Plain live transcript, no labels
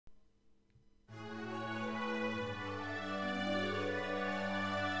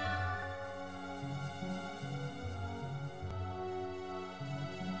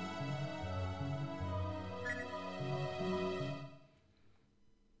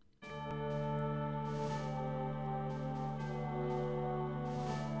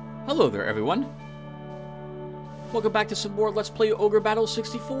Hello there, everyone. Welcome back to some more Let's Play Ogre Battle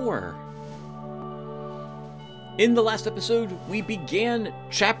 64. In the last episode, we began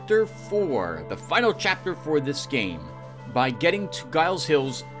Chapter 4, the final chapter for this game, by getting to Gules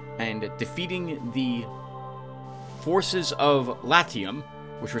Hills and defeating the forces of Latium,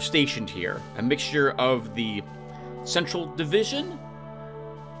 which were stationed here. A mixture of the Central Division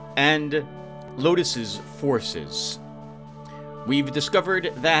and Lotus's forces. We've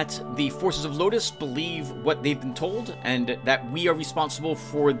discovered that the forces of Lotus believe what they've been told, and that we are responsible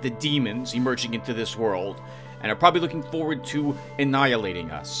for the demons emerging into this world, and are probably looking forward to annihilating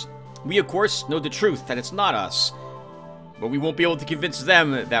us. We, of course, know the truth, that it's not us, but we won't be able to convince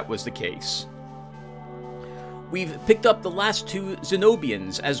them that that was the case. We've picked up the last two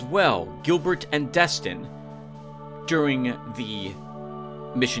Zenobians as well, Gilbert and Destin, during the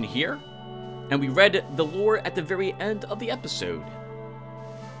mission here. And we read the lore at the very end of the episode.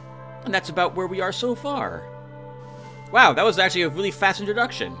 And that's about where we are so far. Wow, that was actually a really fast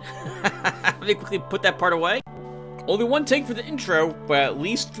introduction. Let me quickly put that part away. Only one take for the intro, but at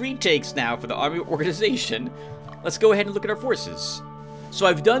least 3 takes now for the army organization. Let's go ahead and look at our forces. So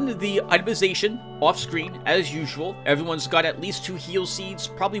I've done the itemization off screen, as usual. Everyone's got at least 2 heal seeds,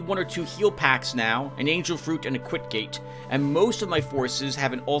 probably 1 or 2 heal packs now, an angel fruit and a quit gate. And most of my forces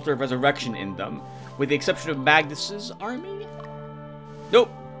have an altar of resurrection in them, with the exception of Magnus's army?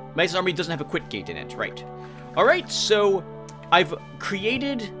 Nope, Magnus's army doesn't have a quit gate in it, right. Alright, so I've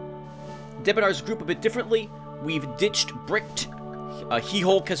created Debinar's group a bit differently. We've ditched Bricked.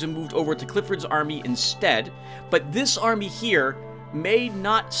 He-Hulk has been moved over to Clifford's army instead, but this army here may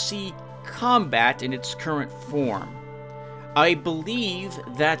not see combat in its current form. I believe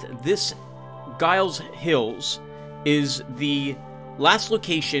that this Gules Hills is the last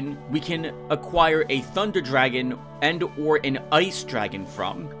location we can acquire a Thunder Dragon and or an Ice Dragon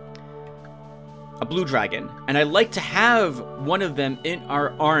from. A Blue Dragon. And I like to have one of them in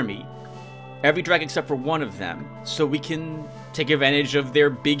our army. Every dragon except for one of them. So we can take advantage of their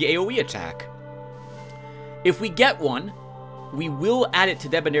big AoE attack. If we get one, we will add it to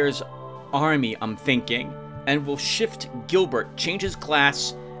Debonair's army, I'm thinking, and we'll shift Gilbert, change his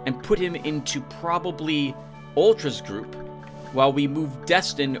class, and put him into probably Ultra's group, while we move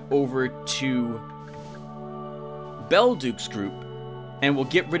Destin over to Belduke's group, and we'll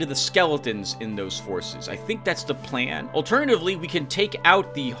get rid of the skeletons in those forces. I think that's the plan. Alternatively, we can take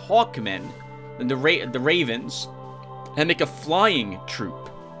out the Hawkmen and the Ravens, and make a flying troop.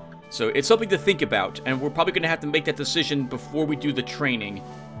 So it's something to think about, and we're probably going to have to make that decision before we do the training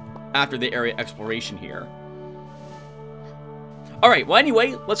after the area exploration here. Alright, well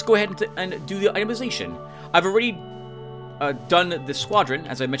anyway, let's go ahead and do the itemization. I've already done the squadron,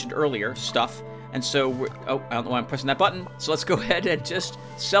 as I mentioned earlier, stuff, and so oh, I don't know why I'm pressing that button, so let's go ahead and just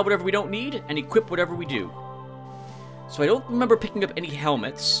sell whatever we don't need and equip whatever we do. So I don't remember picking up any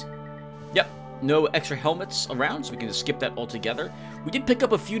helmets. Yep. No extra helmets around, so we can just skip that altogether. We did pick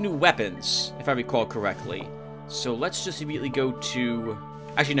up a few new weapons, if I recall correctly. So let's just immediately go to...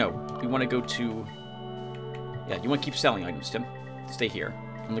 Actually, no. We want to go to... Yeah, you want to keep selling items, Tim. Stay here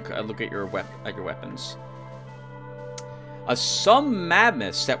and look at your weapons. Some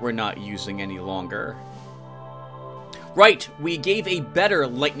madness that we're not using any longer. Right, we gave a better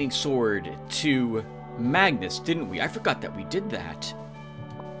lightning sword to Magnus, didn't we? I forgot that we did that.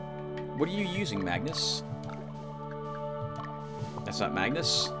 What are you using, Magnus? That's not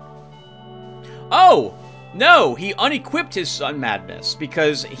Magnus. Oh! No! He unequipped his son, Magnus,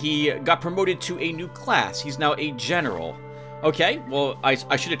 because he got promoted to a new class. He's now a general. Okay, well, I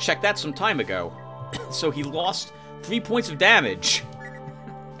should have checked that some time ago. So he lost 3 points of damage.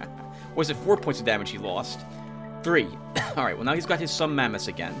 Was it 4 points of damage he lost? 3. Alright, well now he's got his son, Magnus,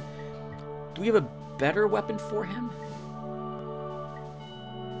 again. Do we have a better weapon for him?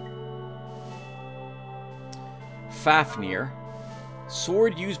 Fafnir.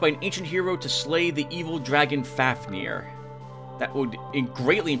 Sword used by an ancient hero to slay the evil dragon Fafnir. That would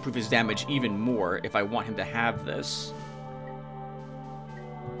greatly improve his damage even more if I want him to have this.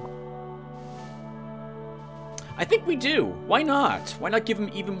 I think we do. Why not? Why not give him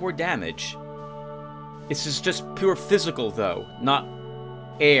even more damage? This is just pure physical, though, not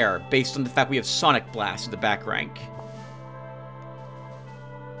air, based on the fact we have Sonic Blast in the back rank.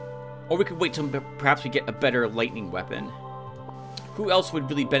 Or we could wait till perhaps we get a better lightning weapon. Who else would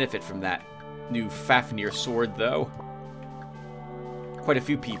really benefit from that new Fafnir sword, though? Quite a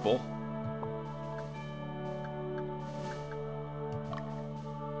few people.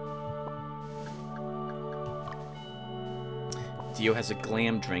 Dio has a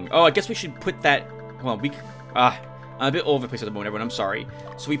glam drink. Oh, I guess we should put that... Hold on, I'm a bit all over the place at the moment, everyone. I'm sorry.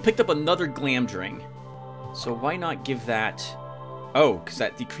 So we picked up another Glamdring. So why not give that... Oh, because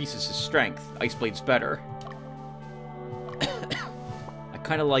that decreases his strength. Ice Blade's better. I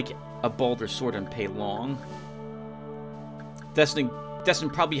kind of like a Balder Sword on Pei Long. Destin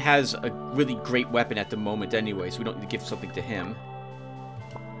probably has a really great weapon at the moment anyway, so we don't need to give something to him.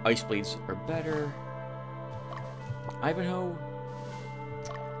 Ice Blades are better. Ivanhoe.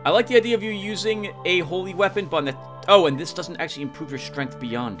 I like the idea of you using a holy weapon, but on the... Oh, and this doesn't actually improve your strength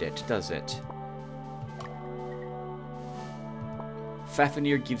beyond it, does it?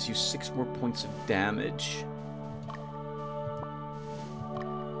 Fafnir gives you 6 more points of damage.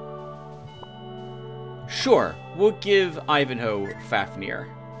 Sure, we'll give Ivanhoe Fafnir.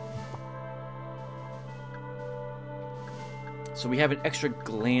 So we have an extra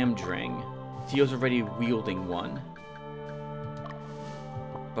Glamdring. Theo's already wielding one.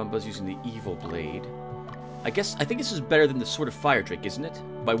 Bumba's using the Evil Blade. I think this is better than the Sword of Fire Drake, isn't it?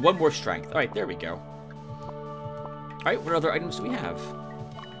 By 1 more strength. Alright, there we go. Alright, what other items do we have?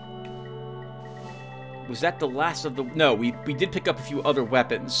 Was that the last of the... No, we did pick up a few other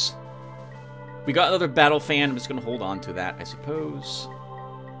weapons. We got another Battle Fan. I'm just going to hold on to that, I suppose.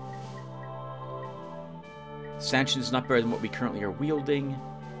 Sanchin is not better than what we currently are wielding.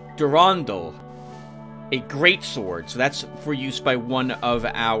 Durandal. A great sword. So that's for use by one of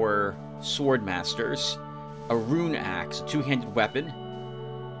our sword masters. A rune axe, a 2-handed weapon.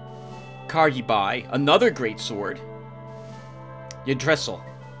 Kargibai, another great sword. Yggdrasil.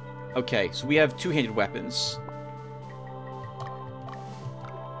 Okay, so we have 2-handed weapons.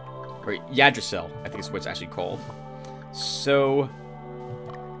 Or Yggdrasil, I think is what it's actually called. So,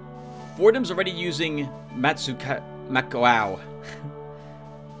 Fordham's already using Matsukaze.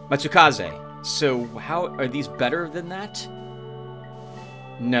 So, how are these better than that?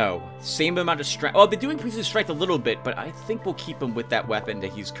 No. Same amount of strength. Oh, they do increase his strength a little bit, but I think we'll keep him with that weapon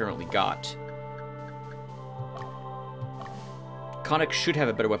that he's currently got. Konnik should have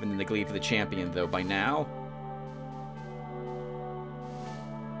a better weapon than the Glaive of the Champion, though, by now.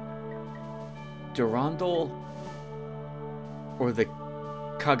 Durandal or the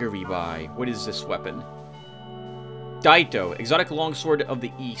Kagaribai? What is this weapon? Daito, exotic longsword of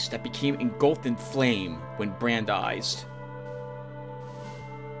the East that became engulfed in flame when brandized.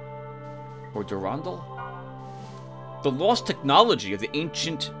 Or Durandal? The lost technology of the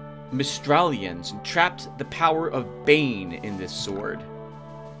ancient Mistralians entrapped the power of Bane in this sword.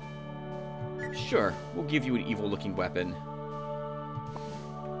 Sure, we'll give you an evil-looking weapon.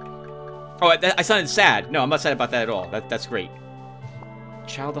 Oh, I sounded sad. No, I'm not sad about that at all. That's great.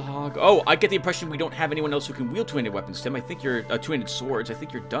 Chaldahog. Oh, I get the impression we don't have anyone else who can wield 2-handed weapons, Tim. I think you're... 2-handed swords. I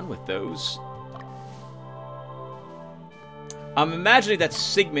think you're done with those. I'm imagining that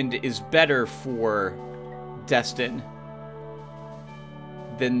Sigmund is better for Destin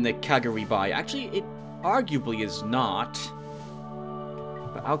than the Kagaribai. Actually, it arguably is not.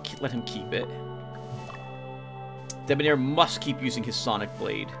 But I'll let him keep it. Debonair must keep using his Sonic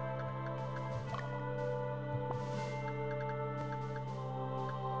Blade.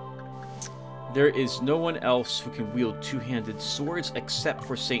 There is no one else who can wield 2-handed swords except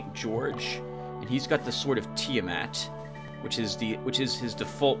for St. George. And he's got the Sword of Tiamat, which is his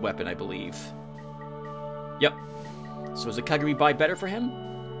default weapon, I believe. Yep. So is the Kagaribai better for him?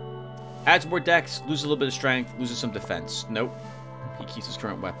 Adds more dex, loses a little bit of strength, loses some defense. Nope. He keeps his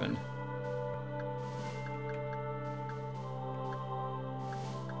current weapon.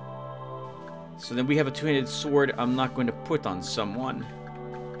 So then we have a 2-handed sword I'm not going to put on someone.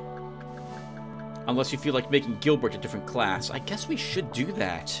 Unless you feel like making Gilbert a different class. I guess we should do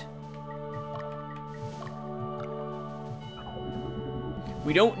that.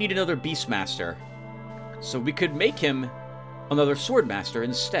 We don't need another Beastmaster. So we could make him another Swordmaster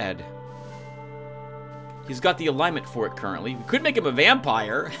instead. He's got the alignment for it currently. We could make him a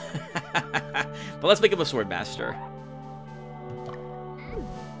vampire. But let's make him a Swordmaster.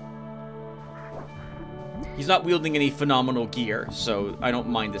 He's not wielding any phenomenal gear, so I don't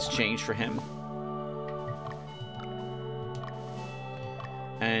mind this change for him.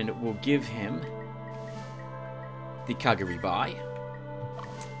 And we'll give him the Kagaribai.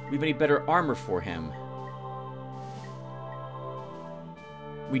 We have any better armor for him?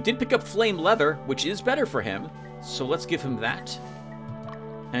 We did pick up flame leather, which is better for him, so let's give him that.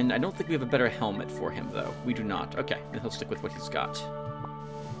 And I don't think we have a better helmet for him, though. We do not. Okay, then he'll stick with what he's got.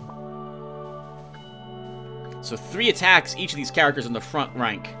 So 3 attacks, each of these characters in the front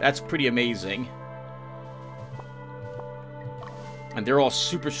rank. That's pretty amazing. And they're all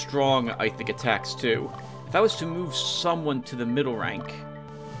super strong, I think, attacks, too. If I was to move someone to the middle rank,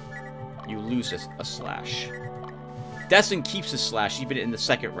 you lose a slash. Destin keeps his slash even in the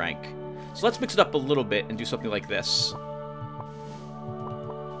second rank. So let's mix it up a little bit and do something like this.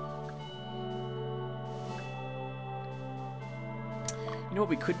 You know what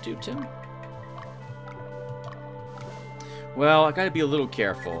we could do, Tim? Well, I gotta be a little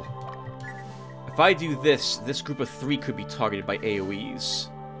careful. If I do this, this group of 3 could be targeted by AoEs.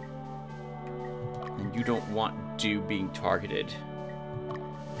 And you don't want Do being targeted.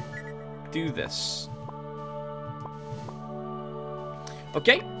 Do this.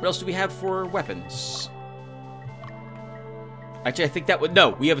 Okay, what else do we have for weapons? Actually, I think that would... No,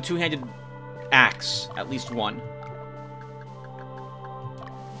 we have a two-handed axe. At least one.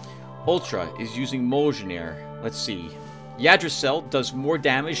 Ultra is using Molgenaire. Let's see. Yggdrasil does more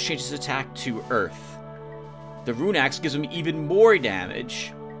damage, changes attack to Earth. The Rune Axe gives him even more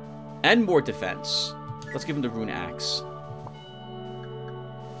damage. And more defense. Let's give him the Rune Axe.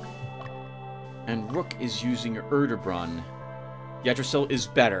 And Rook is using Erdebrunn. Yggdrasil is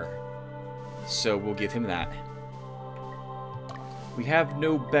better. So we'll give him that. We have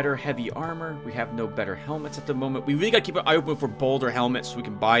no better heavy armor. We have no better helmets at the moment. We really gotta keep an eye open for bolder helmets so we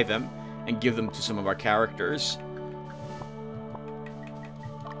can buy them and give them to some of our characters.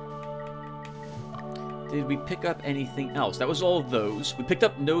 Did we pick up anything else? That was all of those. We picked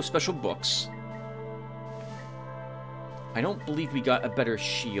up no special books. I don't believe we got a better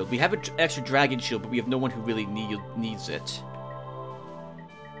shield. We have an extra dragon shield, but we have no one who really needs it.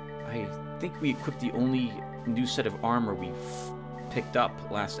 I think we equipped the only new set of armor we've picked up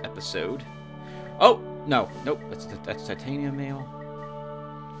last episode. Oh, no. Nope, that's titanium mail.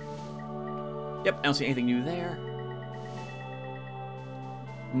 Yep, I don't see anything new there.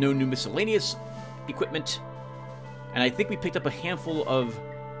 No new miscellaneous equipment. And I think we picked up a handful of...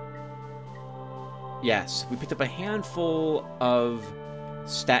 Yes, we picked up a handful of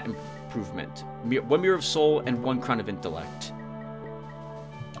stat improvement. 1 Mirror of Soul and 1 Crown of Intellect.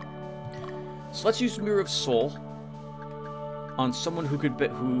 So let's use Mirror of Soul on someone who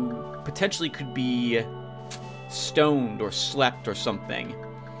potentially could be stoned or slept or something.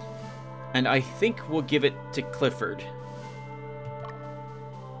 And I think we'll give it to Clifford.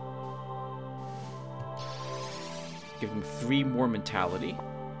 Give him 3 more mentality.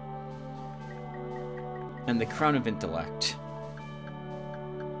 And the Crown of Intellect.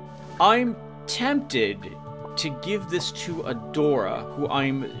 I'm tempted to give this to Adora, who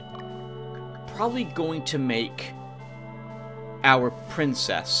I'm probably going to make our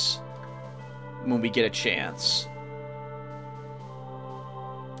princess when we get a chance.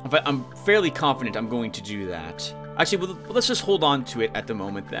 But I'm fairly confident I'm going to do that. Actually, well, let's just hold on to it at the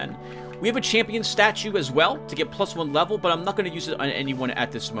moment then. We have a champion statue as well to get +1 level, but I'm not going to use it on anyone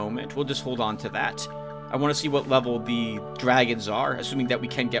at this moment. We'll just hold on to that. I want to see what level the dragons are, assuming that we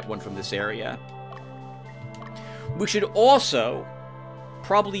can get one from this area. We should also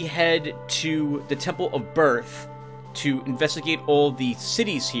probably head to the Temple of Berthe to investigate all the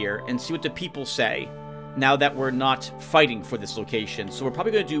cities here and see what the people say now that we're not fighting for this location. So we're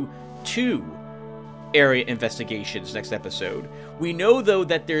probably going to do 2 area investigations next episode. We know, though,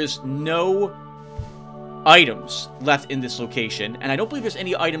 that there's no items left in this location, and I don't believe there's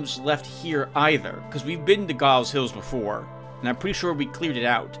any items left here either, because we've been to Gules Hills before, and I'm pretty sure we cleared it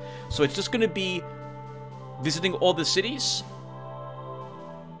out. So it's just going to be visiting all the cities.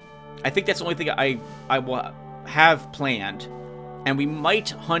 I think that's the only thing I will have planned, and we might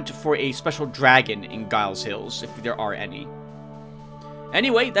hunt for a special dragon in Gules Hills, if there are any.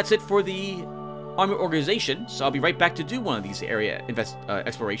 Anyway, that's it for the army organization, so I'll be right back to do one of these area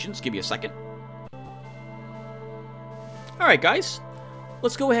explorations. Give me a second. Alright guys,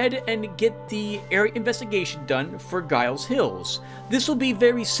 let's go ahead and get the area investigation done for Gules Hills. This will be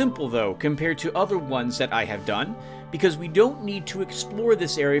very simple though, compared to other ones that I have done, because we don't need to explore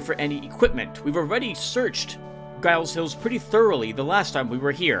this area for any equipment. We've already searched Gules Hills pretty thoroughly the last time we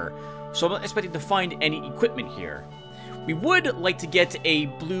were here, so I'm not expecting to find any equipment here. We would like to get a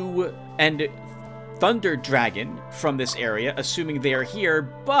blue and thunder dragon from this area, assuming they are here,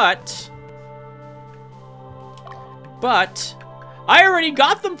 but I already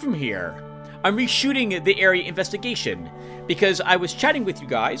got them from here. I'm reshooting the area investigation because I was chatting with you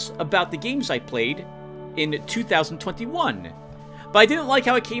guys about the games I played in 2021. But I didn't like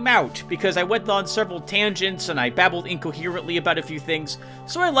how it came out because I went on several tangents and I babbled incoherently about a few things,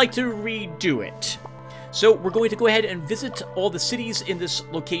 so I'd like to redo it. So we're going to go ahead and visit all the cities in this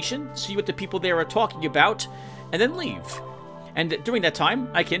location, see what the people there are talking about, and then leave. And during that time,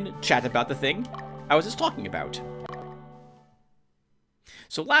 I can chat about the thing I was just talking about.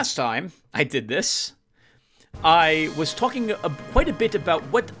 So last time I did this, I was talking quite a bit about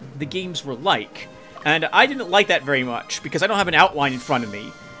what the games were like, And I didn't like that very much, because I don't have an outline in front of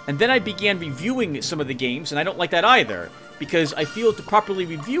me. And then I began reviewing some of the games, and I don't like that either, because I feel to properly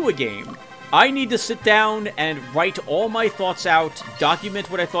review a game, I need to sit down and write all my thoughts out, document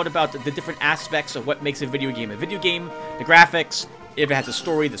what I thought about the different aspects of what makes a video game, the graphics, if it has a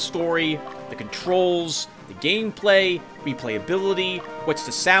story, the controls, the gameplay, replayability, what's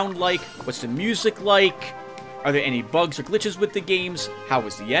the sound like, what's the music like, are there any bugs or glitches with the games, how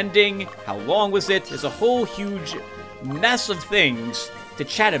was the ending, how long was it? There's a whole huge mess of things to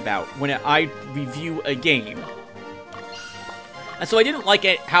chat about when I review a game. And so I didn't like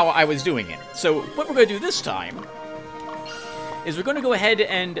it how I was doing it. So what we're going to do this time is we're going to go ahead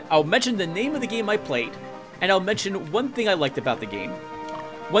and I'll mention the name of the game I played, and I'll mention one thing I liked about the game.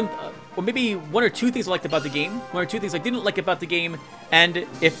 Or maybe one or two things I liked about the game, one or two things I didn't like about the game, and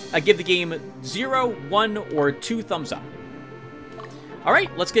if I give the game 0, 1, or 2 thumbs up.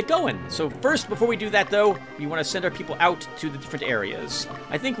 Alright, let's get going. So first, before we do that though, we want to send our people out to the different areas.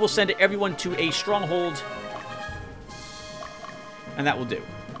 I think we'll send everyone to a stronghold, and that will do.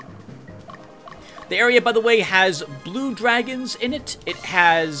 The area, by the way, has blue dragons in it. It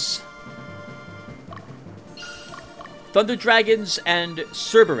has thunder dragons and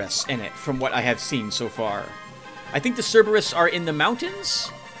Cerberus in it, from what I have seen so far. I think the Cerberus are in the mountains.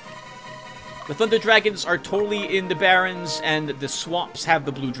 The thunder dragons are totally in the barrens, and the swamps have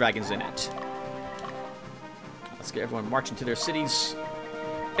the blue dragons in it. Let's get everyone marching to their cities.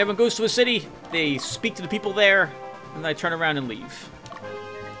 Everyone goes to a city, they speak to the people there, and then I turn around and leave.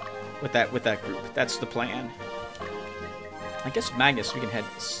 With that group. That's the plan. I guess Magnus, we can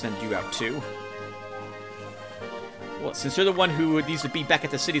send you out too. Well, since you're the one who needs to be back at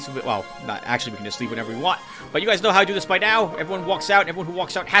the city, so well, not actually, we can just leave whenever we want. But you guys know how to do this by now. Everyone walks out, and everyone who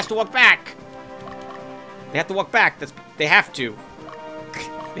walks out has to walk back. They have to walk back. They have to.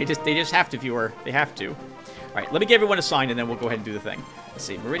 they just have to, viewer. They have to. All right, let me get everyone assigned, and then we'll go ahead and do the thing. Let's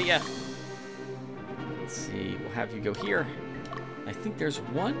see, Meridia. Let's see, we'll have you go here. I think there's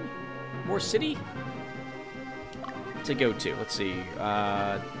one more city to go to. Let's see,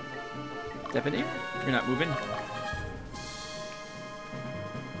 Debonair? You're not moving.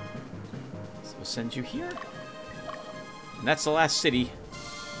 We'll send you here. And that's the last city.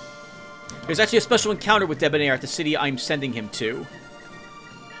 There's actually a special encounter with Debonair at the city I'm sending him to.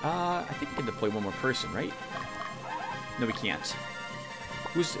 I think we can deploy one more person, right? No, we can't.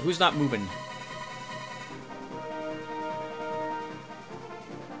 Who's not moving?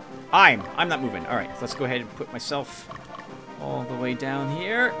 I'm not moving. Alright, let's go ahead and put myself all the way down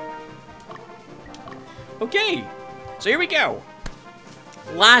here. Okay, so here we go.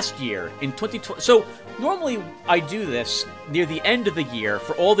 Last year, in 2020... So, normally I do this near the end of the year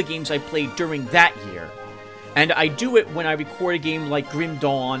for all the games I played during that year. And I do it when I record a game like Grim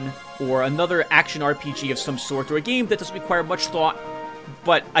Dawn, or another action RPG of some sort, or a game that doesn't require much thought,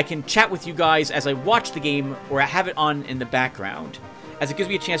 but I can chat with you guys as I watch the game, or I have it on in the background, as it gives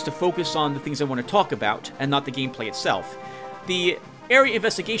me a chance to focus on the things I want to talk about, and not the gameplay itself. The area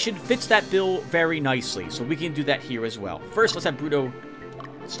investigation fits that bill very nicely, so we can do that here as well. First, let's have Bruto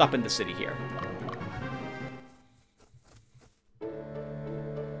stop in the city here.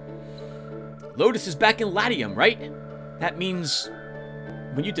 Lotus is back in Latium, right? That means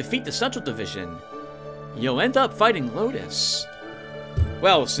when you defeat the Central Division, you'll end up fighting Lotus.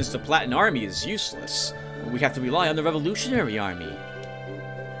 Well, since the Platinum Army is useless, we have to rely on the Revolutionary Army.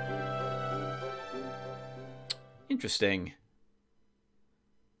 Interesting.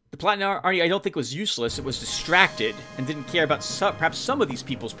 The Platinum Army, I don't think, was useless. It was distracted and didn't care about perhaps some of these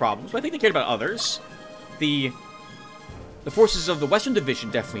people's problems, but I think they cared about others. The forces of the Western Division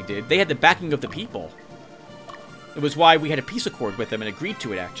definitely did. They had the backing of the people. It was why we had a peace accord with them and agreed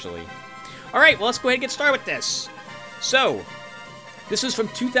to it, actually. Alright, well, let's go ahead and get started with this. So, this is from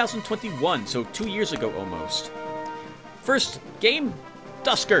 2021, so 2 years ago almost. First game,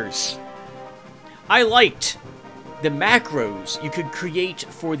 Duskers. I liked the macros you could create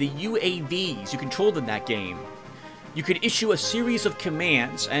for the UAVs you controlled in that game. You could issue a series of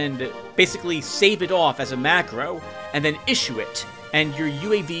commands and basically save it off as a macro, and then issue it, and your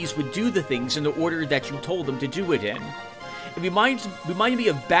UAVs would do the things in the order that you told them to do it in. It reminded me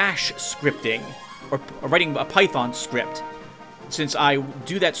of Bash scripting, or writing a Python script, since I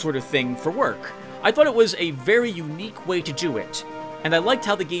do that sort of thing for work. I thought it was a very unique way to do it, and I liked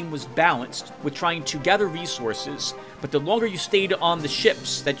how the game was balanced with trying to gather resources, but the longer you stayed on the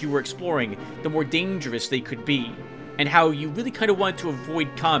ships that you were exploring, the more dangerous they could be, and how you really kind of wanted to avoid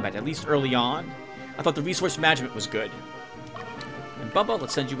combat, at least early on. I thought the resource management was good. And Bubba,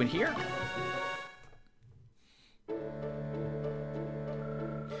 let's send you in here.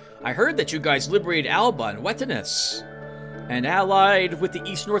 I heard that you guys liberated Alba and Wetinus, and allied with the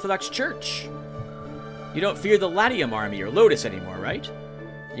Eastern Orthodox Church. You don't fear the Latium army or Lotus anymore, right?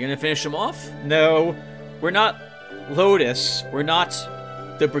 You gonna finish them off? No, we're not Lotus. We're not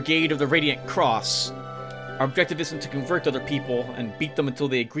the Brigade of the Radiant Cross. Our objective isn't to convert other people and beat them until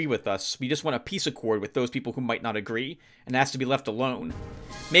they agree with us. We just want a peace accord with those people who might not agree, and ask to be left alone.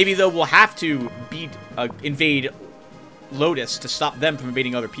 Maybe, though, we'll have to invade Lotus to stop them from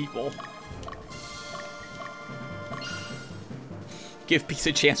invading other people. Give peace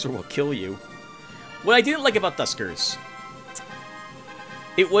a chance or we'll kill you. What I didn't like about Duskers,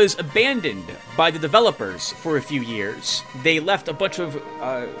 it was abandoned by the developers for a few years. They left a bunch of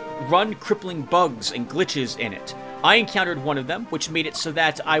run-crippling bugs and glitches in it. I encountered one of them, which made it so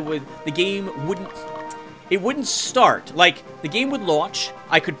that the game wouldn't start. Like, the game would launch,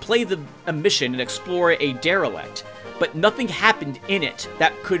 I could play a mission and explore a derelict, but nothing happened in it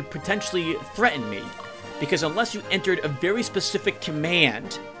that could potentially threaten me. Because unless you entered a very specific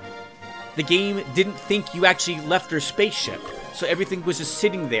command, the game didn't think you actually left your spaceship. So everything was just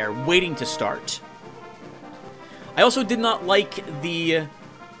sitting there, waiting to start. I also did not like the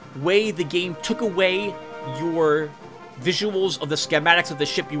way the game took away your visuals of the schematics of the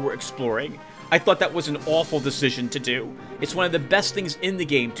ship you were exploring. I thought that was an awful decision to do. It's one of the best things in the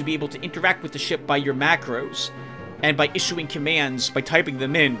game to be able to interact with the ship by your macros, and by issuing commands, by typing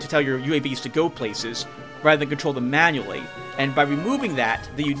them in to tell your UAVs to go places, rather than control them manually. And by removing that,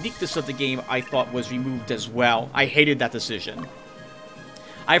 the uniqueness of the game, I thought, was removed as well. I hated that decision.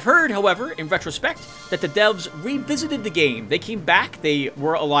 I've heard, however, in retrospect, that the devs revisited the game. They came back, they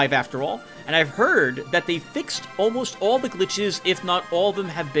were alive after all, and I've heard that they fixed almost all the glitches, if not all of them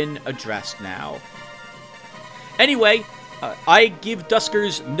have been addressed now. Anyway, I give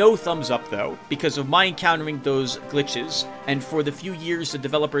Duskers no thumbs up, though, because of my encountering those glitches, and for the few years the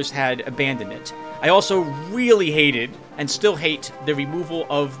developers had abandoned it. I also really hated, and still hate, the removal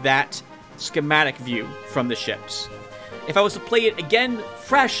of that schematic view from the ships. If I was to play it again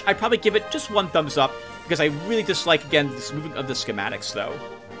fresh, I'd probably give it just one thumbs up, because I really dislike, again, this movement of the schematics, though.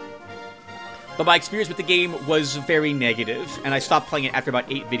 But my experience with the game was very negative, and I stopped playing it after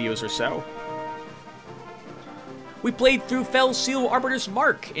about 8 videos or so. We played through Fel Seal Arbiter's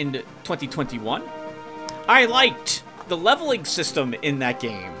Mark in 2021. I liked the leveling system in that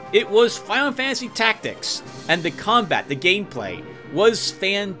game. It was Final Fantasy Tactics, and the combat, the gameplay, was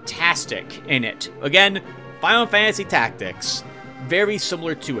fantastic in it. Again, Final Fantasy Tactics, very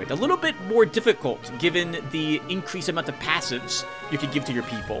similar to it. A little bit more difficult, given the increased amount of passives you could give to your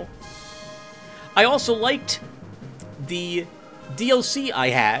people. I also liked the DLC I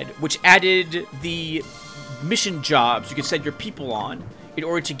had, which added the mission jobs you could send your people on in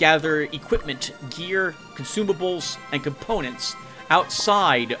order to gather equipment, gear, consumables, and components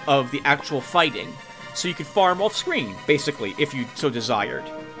outside of the actual fighting, so you could farm off screen, basically, if you so desired.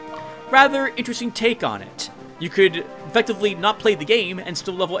 Rather interesting take on it. You could effectively not play the game and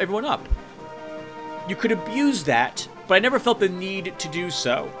still level everyone up. You could abuse that, but I never felt the need to do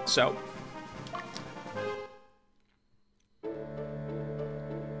so. So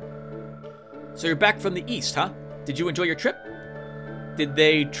you're back from the east, huh? Did you enjoy your trip? Did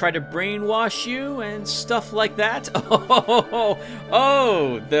they try to brainwash you and stuff like that?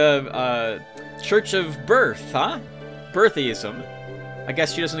 Oh, the Church of Berthe, huh? Bertheism. I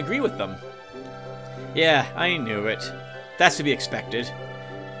guess she doesn't agree with them. Yeah, I knew it. That's to be expected.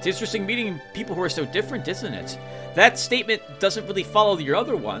 It's interesting meeting people who are so different, isn't it? That statement doesn't really follow your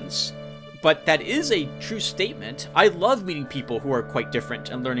other ones, but that is a true statement. I love meeting people who are quite different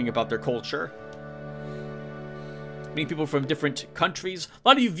and learning about their culture. Meeting people from different countries. A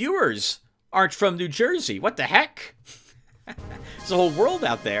lot of you viewers aren't from New Jersey. What the heck? There's a whole world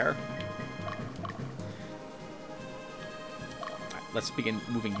out there. Alright, let's begin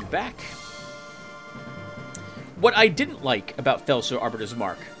moving you back. What I didn't like about Fel Seal Arbiter's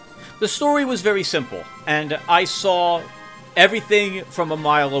Mark. The story was very simple, and I saw everything from a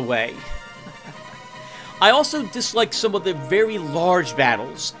mile away. I also disliked some of the very large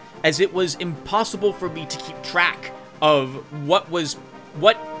battles, as it was impossible for me to keep track of what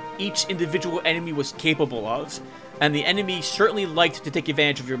each individual enemy was capable of, and the enemy certainly liked to take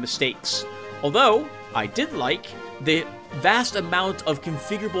advantage of your mistakes. Although, I did like the vast amount of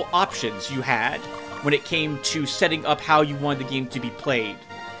configurable options you had when it came to setting up how you wanted the game to be played.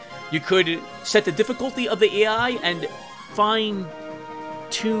 You could set the difficulty of the AI and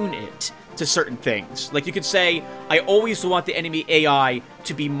fine-tune it to certain things. Like, you could say, I always want the enemy AI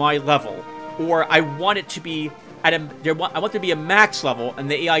to be my level, or I want it to be at I want there to be a max level, and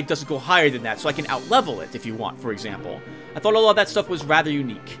the AI doesn't go higher than that, so I can out-level it if you want, for example. I thought all of that stuff was rather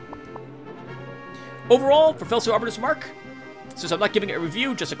unique. Overall, for Felser Arbiter's Mark, since I'm not giving it a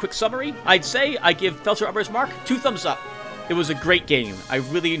review, just a quick summary, I'd say I give Felser Arbiter's Mark 2 thumbs up. It was a great game. I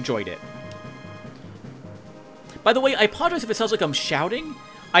really enjoyed it. By the way, I apologize if it sounds like I'm shouting.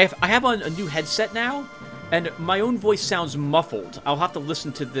 I have on a new headset now, and my own voice sounds muffled. I'll have to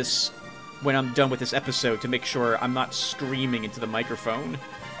listen to this when I'm done with this episode to make sure I'm not screaming into the microphone.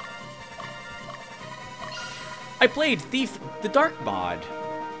 I played Thief the Dark mod.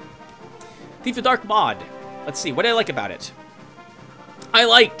 Thief the Dark mod. Let's see, what did I like about it? I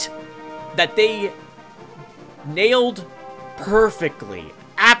liked that they nailed perfectly,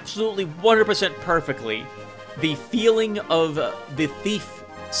 absolutely 100% perfectly, the feeling of the Thief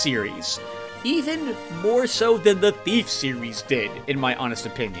series. Even more so than the Thief series did, in my honest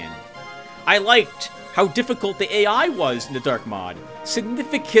opinion. I liked how difficult the AI was in the Dark mod.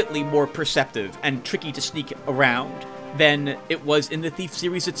 Significantly more perceptive and tricky to sneak around than it was in the Thief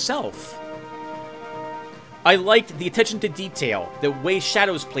series itself. I liked the attention to detail, the way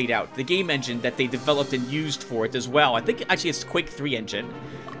Shadows played out, the game engine that they developed and used for it as well. I think actually it's Quake 3 engine.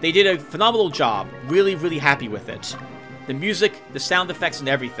 They did a phenomenal job. Really, really happy with it. The music, the sound effects, and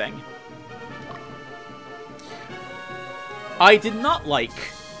everything. I did not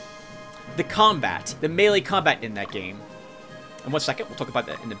like the combat, the melee combat in that game. In 1 second, we'll talk about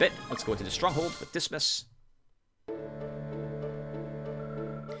that in a bit. Let's go into the Stronghold with Dismiss.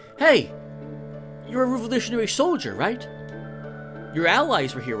 Hey! You're a revolutionary soldier, right? Your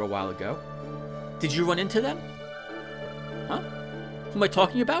allies were here a while ago. Did you run into them? Huh? Who am I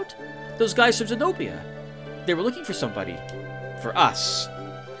talking about? Those guys from Zenobia. They were looking for somebody. For us.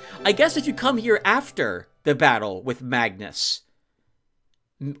 I guess if you come here after the battle with Magnus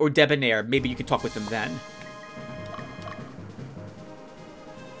or Debonair, maybe you can talk with them then.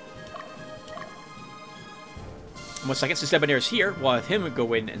 In 1 second, since Debonair's here, we'll have him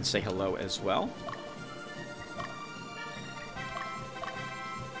go in and say hello as well.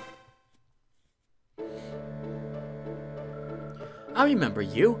 I remember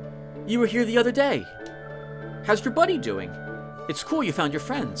you. You were here the other day. How's your buddy doing? It's cool you found your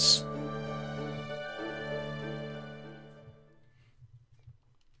friends.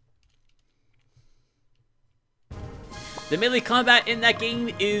 The melee combat in that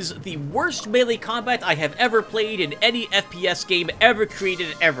game is the worst melee combat I have ever played in any FPS game ever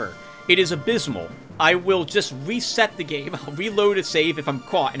created ever. It is abysmal. I will just reset the game. I'll reload a save if I'm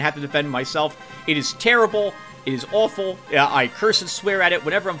caught and have to defend myself. It is terrible. It is awful. I curse and swear at it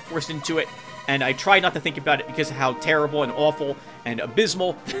whenever I'm forced into it, and I try not to think about it because of how terrible and awful and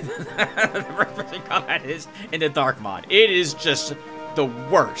abysmal the first-person combat is in the Dark mod. It is just the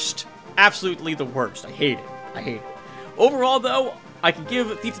worst. Absolutely the worst. I hate it. I hate it. Overall, though, I can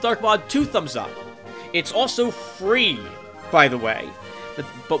give Thief the Dark mod 2 thumbs up. It's also free, by the way.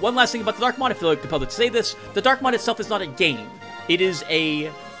 But one last thing about the Dark mod, I feel like compelled to say this. The Dark mod itself is not a game. It is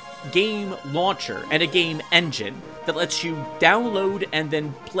a game launcher and a game engine that lets you download and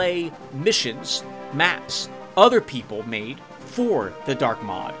then play missions, maps, other people made for the Dark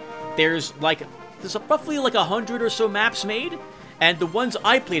mod. There's roughly like 100 or so maps made, and the ones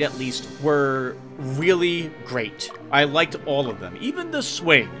I played at least were really great. I liked all of them, even the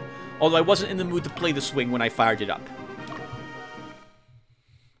swing, although I wasn't in the mood to play the swing when I fired it up.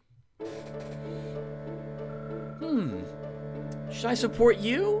 Should I support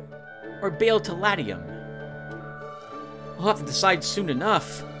you or bail to Latium? I'll have to decide soon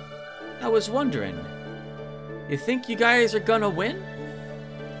enough. I was wondering, you think you guys are gonna win?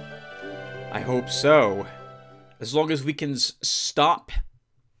 I hope so. As long as we can stop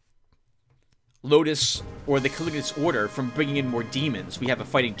Lotus or the Caligula's Order from bringing in more demons, we have a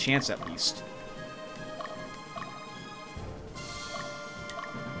fighting chance at least.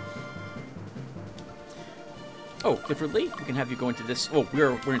 Oh, Clifford Lee, we can have you go into this. Oh,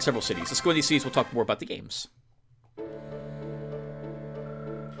 we're in several cities. Let's go in these cities. We'll talk more about the games.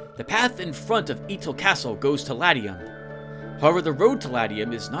 The path in front of Etel Castle goes to Latium. However, the road to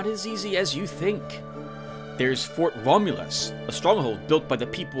Latium is not as easy as you think. There's Fort Romulus, a stronghold built by the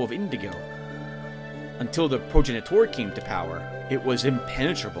people of Indigo. Until the Progenitor came to power, it was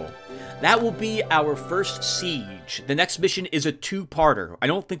impenetrable. That will be our first siege. The next mission is a 2-parter. I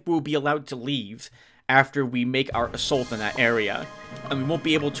don't think we'll be allowed to leave after we make our assault in that area. And we won't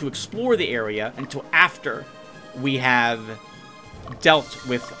be able to explore the area until after we have dealt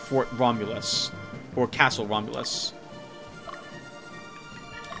with Fort Romulus, or Castle Romulus.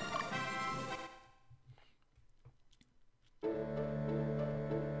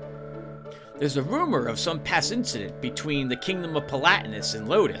 There's a rumor of some past incident between the Kingdom of Palatinus and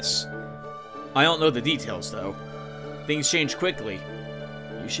Lotus. I don't know the details, though. Things change quickly.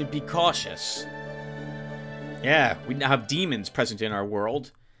 You should be cautious. Yeah, we now have demons present in our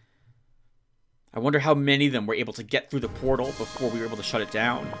world. I wonder how many of them were able to get through the portal before we were able to shut it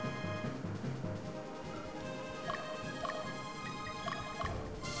down.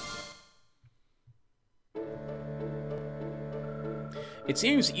 It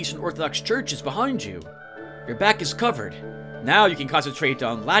seems the Eastern Orthodox Church is behind you. Your back is covered. Now you can concentrate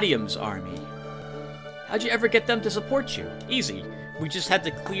on Latium's army. How'd you ever get them to support you? Easy. We just had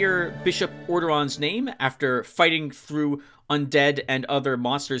to clear Bishop Orderon's name after fighting through undead and other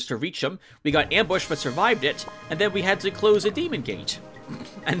monsters to reach him. We got ambushed but survived it, and then we had to close a demon gate.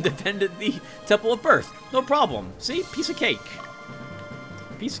 And defended the Temple of Berthe. No problem. See? Piece of cake.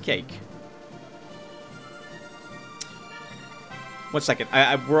 Piece of cake. 1 second.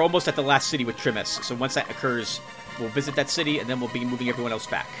 We're almost at the last city with Trimus, so once that occurs, we'll visit that city, and then we'll be moving everyone else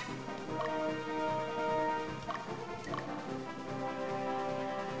back.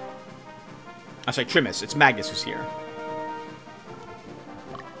 I'm sorry, Trimus. It's Magnus who's here.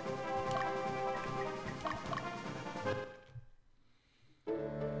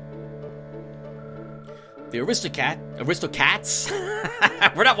 The Aristocats?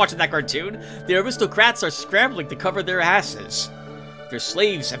 We're not watching that cartoon. The Aristocrats are scrambling to cover their asses. Their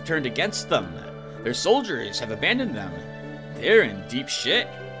slaves have turned against them. Their soldiers have abandoned them. They're in deep shit.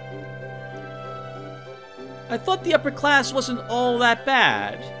 I thought the upper class wasn't all that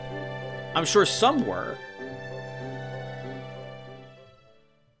bad. I'm sure some were.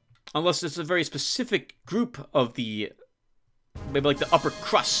 Unless it's a very specific group of the... maybe like the upper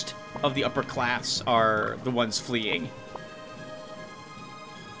crust of the upper class are the ones fleeing.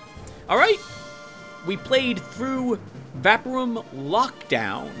 Alright. We played through Vaporum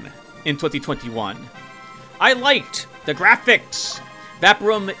Lockdown in 2021. I liked the graphics.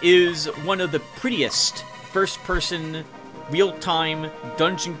 Vaporum is one of the prettiest first-person, real-time,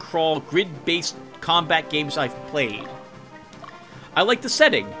 dungeon crawl, grid-based combat games I've played. I liked the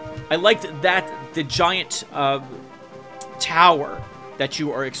setting. I liked that the giant tower that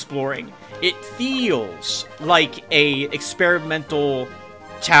you are exploring. It feels like a experimental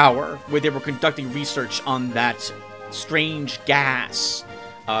tower where they were conducting research on that strange gas,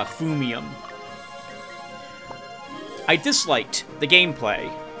 fumium. I disliked the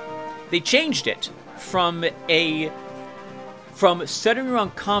gameplay. They changed it from centering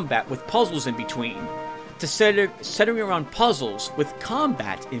around combat with puzzles in between to centering around puzzles with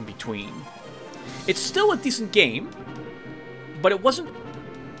combat in between. It's still a decent game, but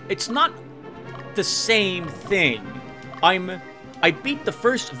it's not the same thing. I beat the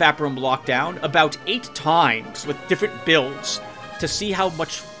first Vaporum Lockdown about 8 times with different builds to see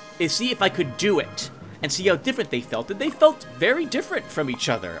if I could do it and see how different they felt, and they felt very different from each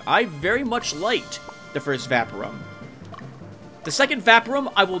other. I very much liked the first Vaporum. The second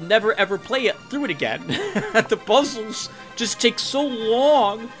Vaporum, I will never ever play it through it again. The puzzles just take so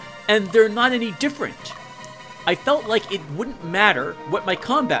long, and they're not any different. I felt like it wouldn't matter what my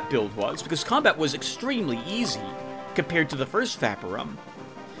combat build was, because combat was extremely easy compared to the first Vaporum.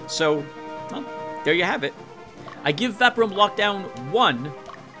 So, well, there you have it. I give Vaporum Lockdown 1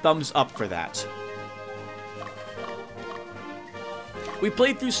 thumbs up for that. We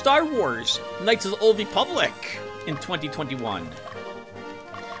played through Star Wars Knights of the Old Republic in 2021.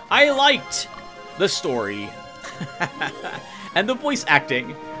 I liked the story and the voice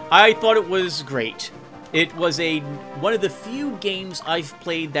acting. I thought it was great. It was one of the few games I've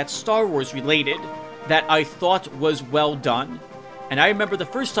played that's Star Wars related that I thought was well done. And I remember the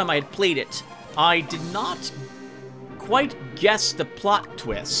first time I had played it, I did not quite guess the plot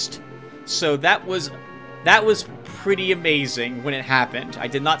twist. So that was pretty amazing when it happened. I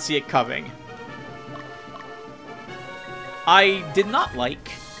did not see it coming. I did not like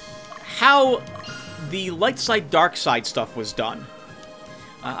how the light side, dark side stuff was done.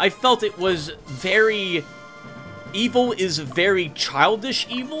 I felt it was very... evil is very childish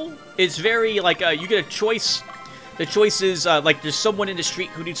evil. It's very, like, you get a choice. The choice is, like, there's someone in the street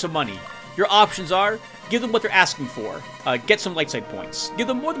who needs some money. Your options are, give them what they're asking for. Get some light side points. Give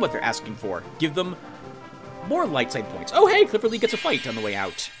them more than what they're asking for. Give them more light side points. Oh, hey, Clifford Lee gets a fight on the way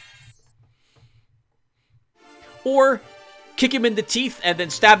out. Or kick him in the teeth and then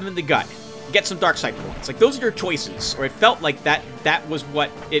stab him in the gut. Get some dark side points. Like, those are your choices. Or it felt like that was what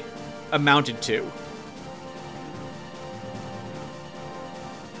it amounted to.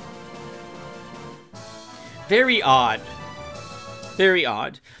 Very odd. Very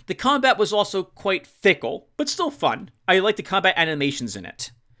odd. The combat was also quite fickle, but still fun. I like the combat animations in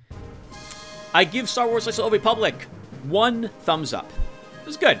it. I give Star Wars Knights of the Old Republic 1 thumbs up. It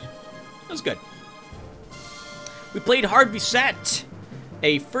was good. It was good. We played Hard Reset,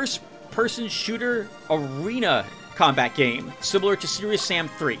 a first-person shooter arena combat game, similar to Serious Sam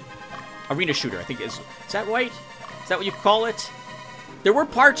 3. Arena shooter, I think is that right? Is that what you call it? There were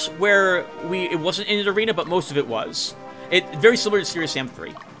parts where it wasn't in an arena, but most of it was. Very similar to Serious Sam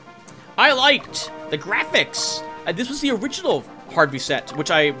 3. I liked the graphics. This was the original hard reset,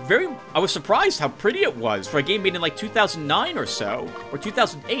 which I was surprised how pretty it was for a game made in like 2009 or so, or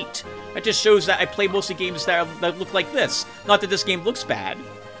 2008. That just shows that I play mostly games that look like this. Not that this game looks bad,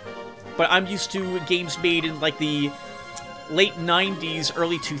 but I'm used to games made in like the late 90s,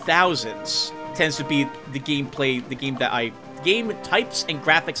 early 2000s. Tends to be the game types and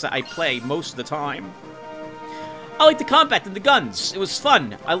graphics that I play most of the time. I liked the combat and the guns. It was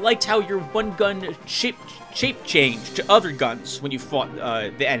fun. I liked how your one gun shape changed to other guns when you fought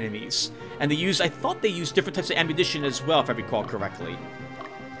the enemies. And I thought they used different types of ammunition as well, if I recall correctly.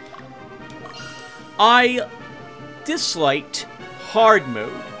 I disliked hard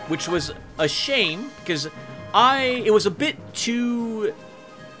mode, which was a shame because it was a bit too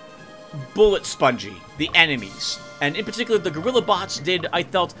bullet spongy, the enemies. And in particular, the gorilla bots did, I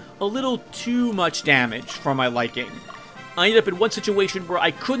felt, a little too much damage for my liking. I ended up in one situation where I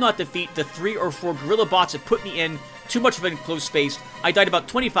could not defeat the 3 or 4 gorilla bots that put me in too much of an enclosed space. I died about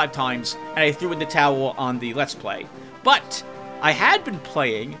 25 times, and I threw in the towel on the Let's Play. But I had been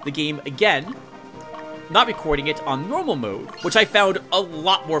playing the game again, not recording it, on normal mode, which I found a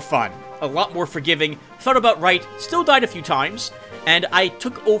lot more fun, a lot more forgiving, felt about right, still died a few times, and I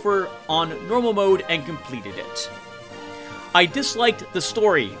took over on normal mode and completed it. I disliked the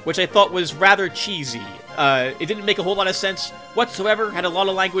story, which I thought was rather cheesy. It didn't make a whole lot of sense whatsoever, had a lot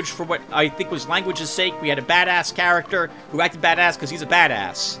of language for what I think was language's sake. We had a badass character who acted badass because he's a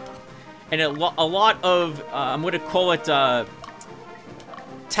badass. And a lot of, I'm going to call it,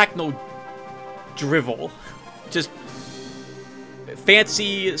 techno drivel. Just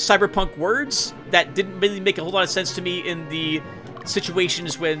fancy cyberpunk words that didn't really make a whole lot of sense to me in the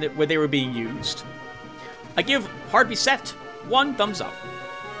situations where they were being used. I give Hard Reset 1 thumbs up.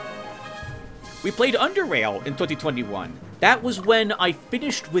 We played Underrail in 2021. That was when I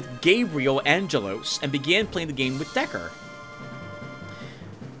finished with Gabriel Angelos and began playing the game with Decker.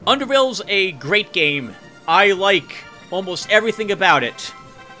 Underrail's a great game. I like almost everything about it.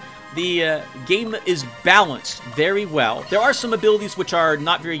 The game is balanced very well. There are some abilities which are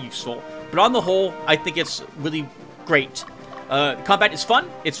not very useful, but on the whole, I think it's really great. Combat is fun.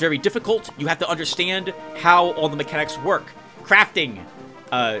 It's very difficult. You have to understand how all the mechanics work. Crafting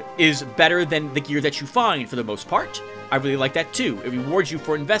is better than the gear that you find for the most part. I really like that too. It rewards you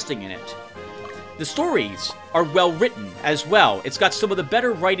for investing in it. The stories are well written as well. It's got some of the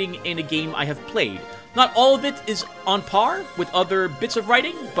better writing in a game I have played. Not all of it is on par with other bits of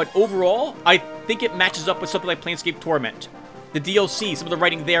writing, but overall, I think it matches up with something like Planescape Torment. The DLC, some of the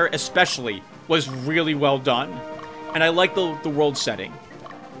writing there especially, was really well done. And I like the world setting.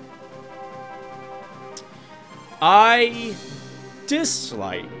 I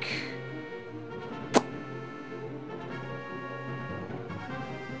dislike...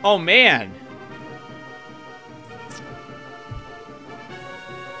 Oh, man.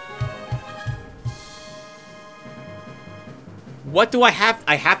 What do I have?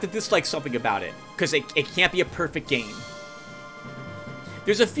 I have to dislike something about it, because it can't be a perfect game.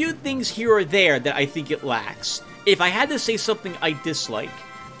 There's a few things here or there that I think it lacks. If I had to say something I dislike,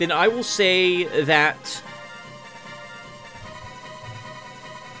 then I will say that...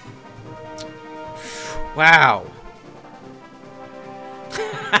 Wow.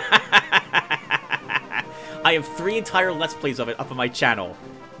 I have 3 entire Let's Plays of it up on my channel,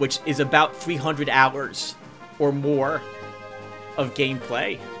 which is about 300 hours or more of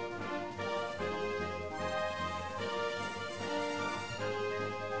gameplay.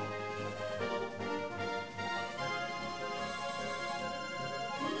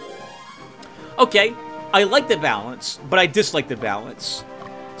 Okay, I like the balance, but I dislike the balance.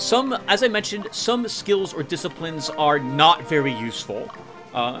 As I mentioned, some skills or disciplines are not very useful.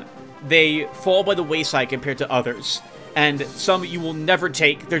 They fall by the wayside compared to others, and some you will never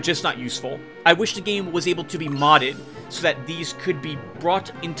take, they're just not useful. I wish the game was able to be modded so that these could be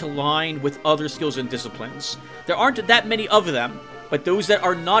brought into line with other skills and disciplines. There aren't that many of them, but those that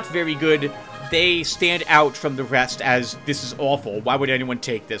are not very good, they stand out from the rest as this is awful. Why would anyone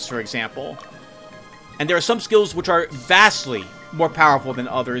take this, for example? And there are some skills which are vastly more powerful than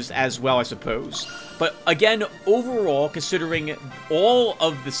others as well, I suppose. But again, overall, considering all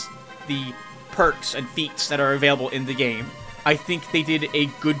of the perks and feats that are available in the game, I think they did a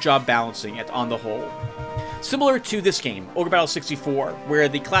good job balancing it on the whole. Similar to this game, Ogre Battle 64, where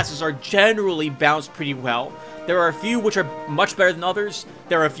the classes are generally balanced pretty well. There are a few which are much better than others.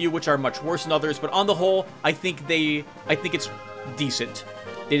 There are a few which are much worse than others. But on the whole, I think it's decent.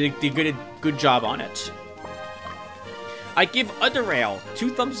 They did a good job on it. I give Betrayal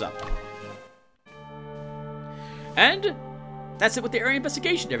 2 thumbs up. And that's it with the area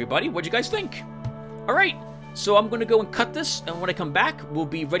investigation, everybody. What'd you guys think? All right, so I'm going to go and cut this, and when I come back, we'll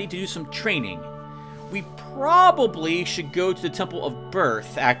be ready to do some training. We probably should go to the Temple of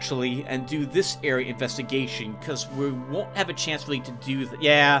Berthe, actually, and do this area investigation, because we won't have a chance really to do that.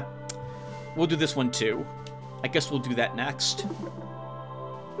 Yeah, we'll do this one too. I guess we'll do that next.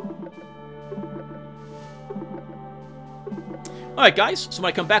 Alright guys, so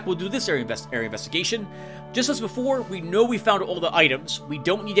when I come back, we'll do this area investigation. Just as before, we know we found all the items. We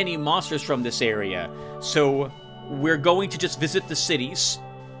don't need any monsters from this area. So, we're going to just visit the cities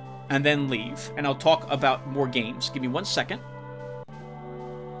and then leave. And I'll talk about more games. Give me 1 second.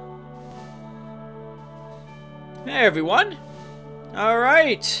 Hey everyone.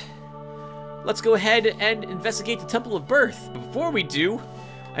 Alright. Let's go ahead and investigate the Temple of Berthe. But before we do,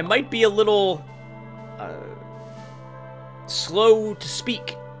 I might be a little slow to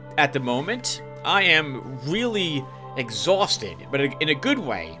speak at the moment. I am really exhausted, but in a good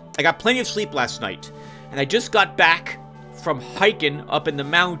way. I got plenty of sleep last night, and I just got back from hiking up in the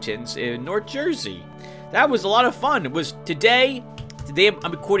mountains in North Jersey. That was a lot of fun. It was today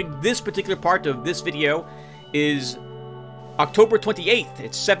I'm recording this particular part of this video is October 28th.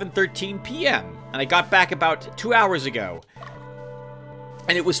 It's 7:13 p.m. and I got back about 2 hours ago.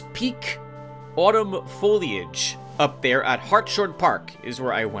 And it was peak autumn foliage up there at Hartshorn Park is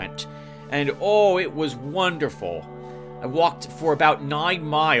where I went. And oh, it was wonderful. I walked for about 9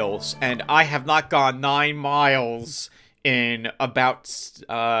 miles, and I have not gone 9 miles in about,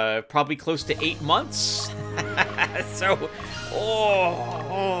 probably close to 8 months. So,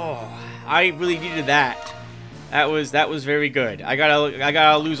 I really needed that. That was very good. I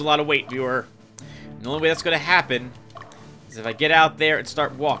gotta lose a lot of weight, viewer. And the only way that's gonna happen is if I get out there and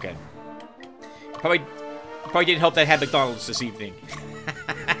start walking. Probably didn't help that I had McDonald's this evening.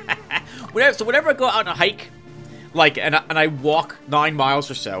 So whenever I go out on a hike, and I walk 9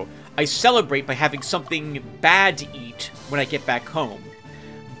 miles or so, I celebrate by having something bad to eat when I get back home.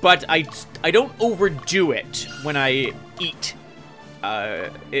 But I don't overdo it when I eat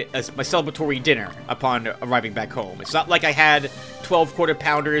as my celebratory dinner upon arriving back home. It's not like I had 12 quarter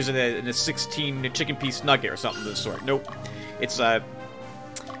pounders and a 16 chicken piece nugget or something of the sort. Nope. It's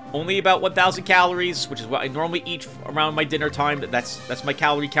only about 1,000 calories, which is what I normally eat around my dinner time. That's my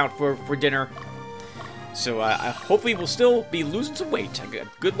calorie count for dinner. So I hopefully will still be losing some weight.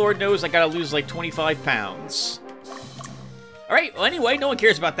 Good Lord knows I gotta lose like 25 pounds. Alright, well anyway, no one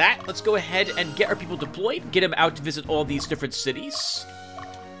cares about that. Let's go ahead and get our people deployed, get them out to visit all these different cities.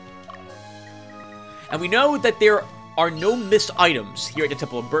 And we know that there are no missed items here at the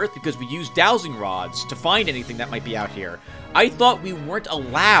Temple of Berthe because we use dowsing rods to find anything that might be out here. I thought we weren't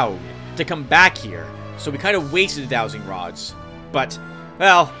allowed to come back here, so we kind of wasted the dowsing rods. But,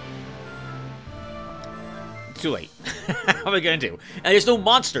 well, it's too late. What am I gonna do? And there's no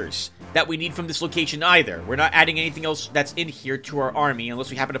monsters that we need from this location either. We're not adding anything else that's in here to our army unless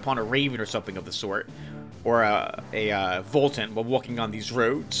we happen upon a raven or something of the sort, or a Voltan while walking on these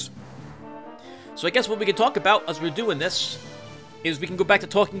roads. So I guess what we can talk about as we're doing this is we can go back to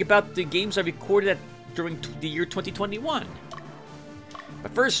talking about the games I recorded during the year 2021.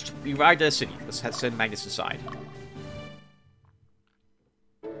 But first, we ride to the city. Let's send Magnus inside.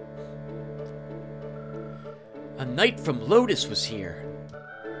 A knight from Lotus was here.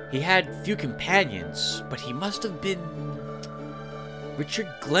 He had few companions, but he must have been Richard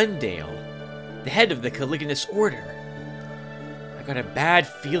Glendale, the head of the Caligulous Order. I got a bad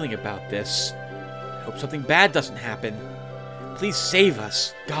feeling about this. I hope something bad doesn't happen. Please save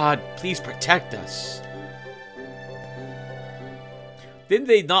us. God, please protect us. Didn't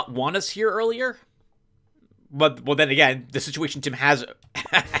they not want us here earlier? But, well then again, the situation, Tim, has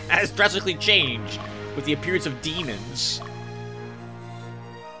drastically changed with the appearance of demons.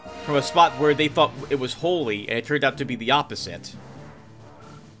 From a spot where they thought it was holy, and it turned out to be the opposite.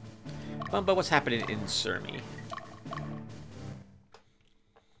 But what's happening in Surmi?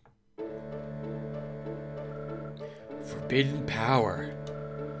 Forbidden power.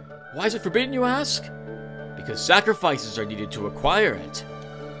 Why is it forbidden, you ask? Because sacrifices are needed to acquire it.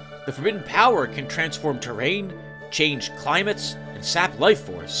 The forbidden power can transform terrain, change climates, and sap life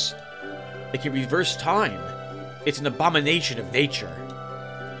force. It can reverse time. It's an abomination of nature.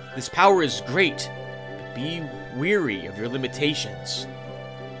 This power is great, but be weary of your limitations.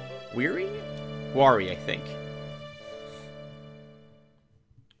 Weary? Wari, I think.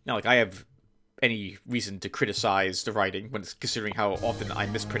 Not like I have any reason to criticize the writing, when it's considering how often I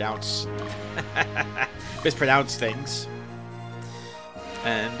mispronounce things.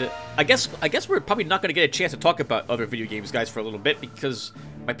 And I guess we're probably not going to get a chance to talk about other video games, guys, for a little bit, because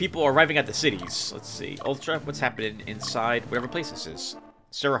my people are arriving at the cities. Let's see. Ultra, what's happening inside whatever place this is?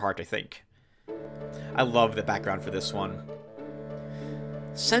 Sarahart, I think. I love the background for this one.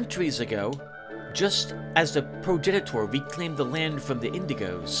 Centuries ago, just as the progenitor reclaimed the land from the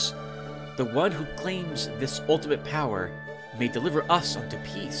Indigos, the one who claims this ultimate power may deliver us unto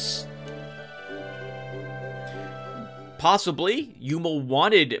peace. Possibly, Yuma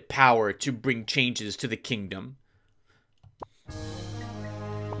wanted power to bring changes to the kingdom.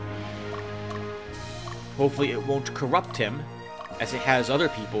 Hopefully it won't corrupt him, as it has other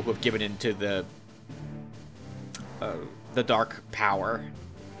people who have given in to the dark power.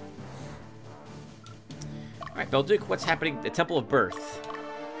 Alright, Belduke, what's happening? The Temple of Berthe.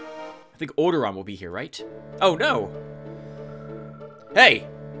 I think Odoron will be here, right? Oh, no! Hey!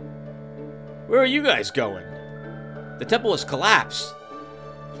 Where are you guys going? The temple has collapsed.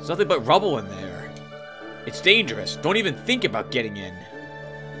 There's nothing but rubble in there. It's dangerous. Don't even think about getting in.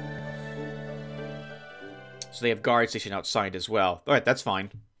 So they have guards stationed outside as well. Alright, that's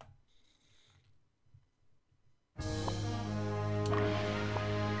fine.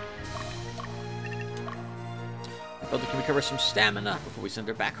 Belduke can recover some stamina before we send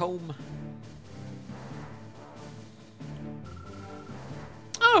her back home.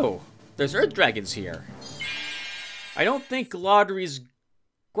 Oh! There's Earth Dragons here. I don't think Lotaeri's...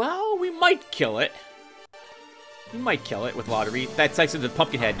 Well, we might kill it. We might kill it with Lotaeri. That's like the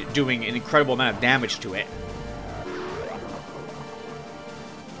Pumpkinhead doing an incredible amount of damage to it.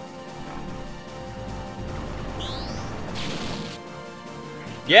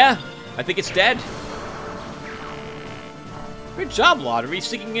 Yeah, I think it's dead. Good job, Lotaeri,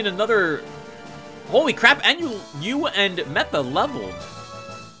 sneaking in another... Holy crap, and you and Metha leveled.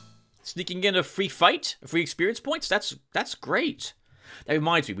 Sneaking in a free fight? A free experience points? That's great. That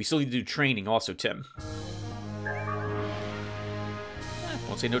reminds me, we still need to do training also, Tim.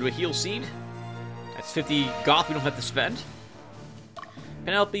 Won't say no to a heal seed. That's 50 goth we don't have to spend.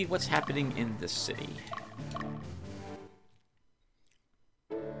 Penelope, what's happening in the city?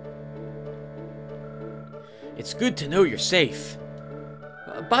 It's good to know you're safe.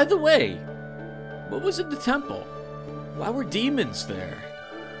 By the way, what was in the temple? Why were demons there?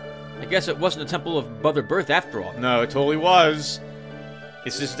 I guess it wasn't the temple of Mother Berthe after all. No, it totally was.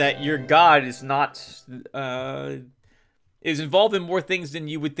 It's just that your god is not, is involved in more things than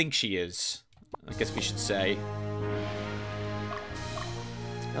you would think she is. I guess we should say.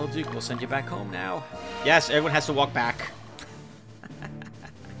 Belduke, we'll send you back home now. Yes, everyone has to walk back.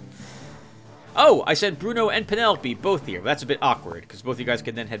 Oh, I sent Bruno and Penelope both here. That's a bit awkward, because both of you guys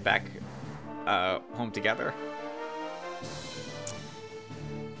can then head back home together.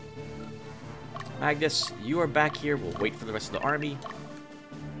 Magnus, you are back here. We'll wait for the rest of the army.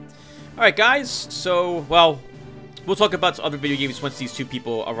 Alright, guys. So, well, we'll talk about other video games once these two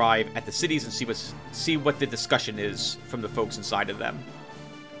people arrive at the cities and see what the discussion is from the folks inside of them.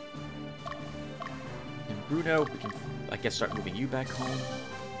 And Bruno, we can, I guess, start moving you back home.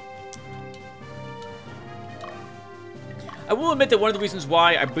 I will admit that one of the reasons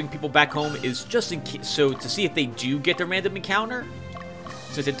why I bring people back home is just in case, so to see if they do get the random encounter,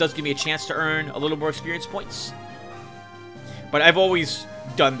 since it does give me a chance to earn a little more experience points. But I've always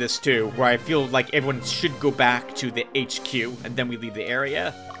done this too, where I feel like everyone should go back to the HQ, and then we leave the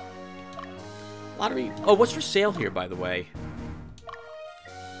area. Lotaeri. Oh, what's for sale here, by the way?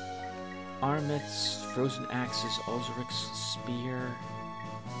 Armets, Frozen Axes, Ozric's Spear.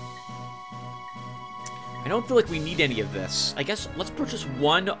 I don't feel like we need any of this. I guess let's purchase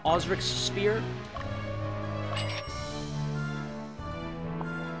one Osric's Spear.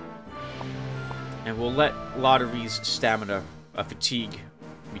 And we'll let Lotaeri's stamina, fatigue,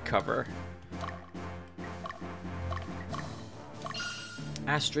 recover.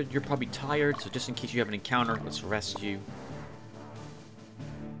 Astrid, you're probably tired, so just in case you have an encounter, let's rest you.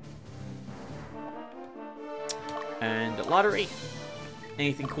 And Lotaeri,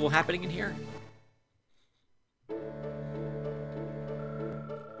 anything cool happening in here?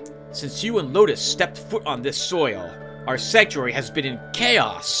 Since you and Lotus stepped foot on this soil, our sanctuary has been in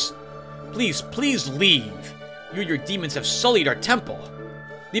chaos. Please, please leave. You and your demons have sullied our temple.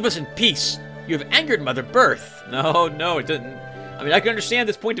 Leave us in peace. You have angered Mother Berthe. No, it didn't. I mean, I can understand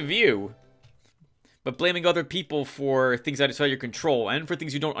this point of view. But blaming other people for things outside your control, and for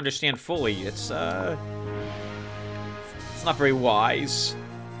things you don't understand fully, it's not very wise.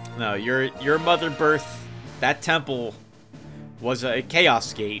 No, your Mother Berthe, that temple was a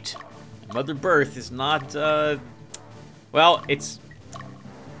Chaos Gate. Mother Berthe is not, well, it's...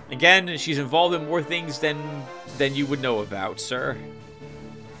 Again, she's involved in more things than you would know about, sir.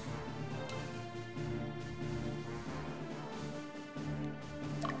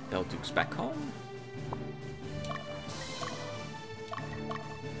 Belduke's back home.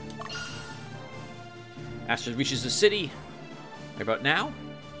 Astrid reaches the city. Right about now?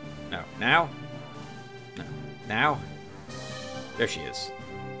 No. Now? No. Now? There she is.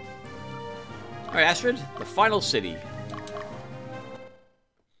 Alright, Astrid, the final city.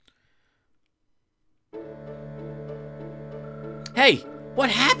 Hey! What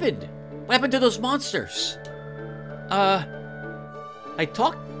happened? What happened to those monsters? I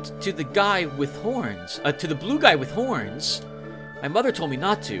talked to the guy with horns. To the blue guy with horns. My mother told me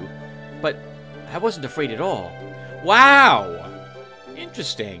not to, but I wasn't afraid at all. Wow!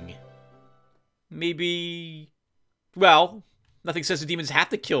 Interesting. Maybe... Well, nothing says the demons have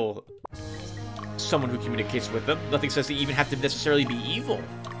to kill someone who communicates with them. Nothing says they even have to necessarily be evil.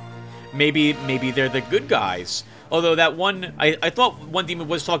 Maybe they're the good guys. Although that one... I thought one demon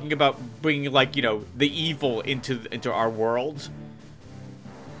was talking about bringing, like, you know, the evil into our world.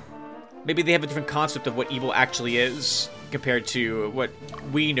 Maybe they have a different concept of what evil actually is compared to what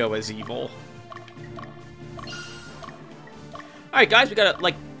we know as evil. Alright, guys, we got,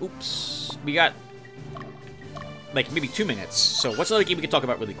 like... Oops. We got, like, maybe 2 minutes. So what's another game we can talk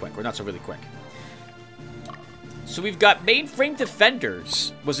about really quick? Or not so really quick. So we've got Mainframe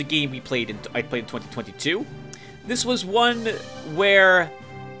Defenders. Was a game I played in 2022. This was one where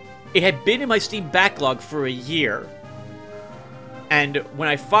it had been in my Steam backlog for a year. And when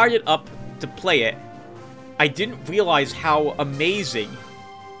I fired it up to play it, I didn't realize how amazing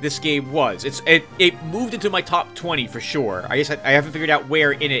this game was. It moved into my top 20 for sure. I haven't figured out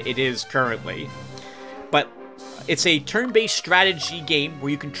where in it is currently. But it's a turn-based strategy game where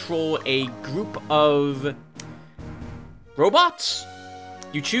you control a group of robots.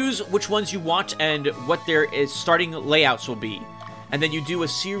 You choose which ones you want and what their starting layouts will be. And then you do a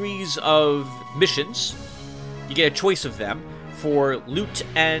series of missions. You get a choice of them for loot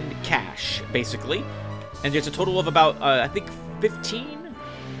and cash, basically. And there's a total of about, I think, 15?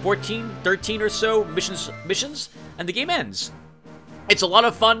 14, 13 or so missions, and the game ends. It's a lot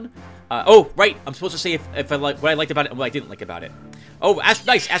of fun. Oh, right, I'm supposed to say if I like what I liked about it and what I didn't like about it. Oh,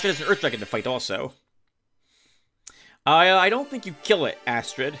 nice, Astrid has an Earth Dragon to fight also. I don't think you kill it,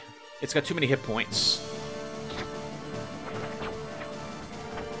 Astrid. It's got too many hit points.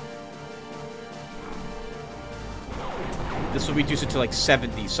 This will reduce it to like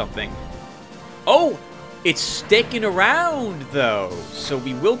 70-something. Oh! It's sticking around, though, so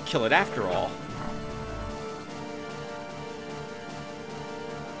we will kill it after all.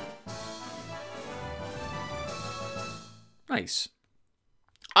 Nice.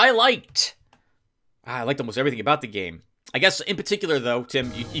 I liked almost everything about the game. I guess in particular, though,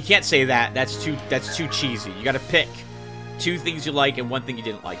 Tim, you can't say that. That's too cheesy. You got to pick 2 things you like and 1 thing you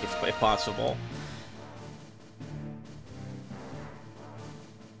didn't like, if possible.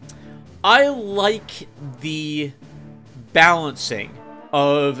 I like the balancing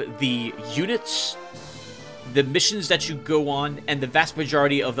of the units, the missions that you go on, and the vast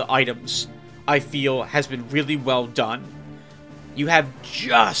majority of the items, I feel, has been really well done. You have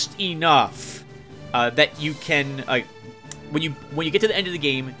just enough that you can, when you get to the end of the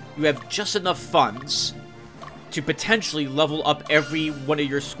game, you have just enough funds to potentially level up every one of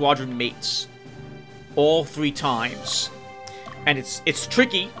your squadron mates all 3 times. And it's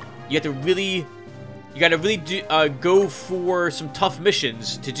tricky. You gotta really go for some tough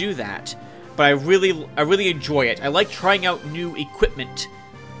missions to do that. But I really enjoy it. I like trying out new equipment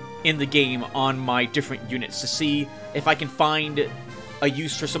in the game on my different units to see if I can find a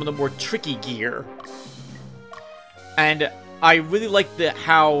use for some of the more tricky gear. And I really like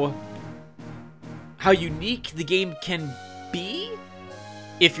how unique the game can be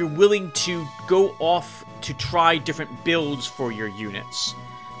if you're willing to go off to try different builds for your units.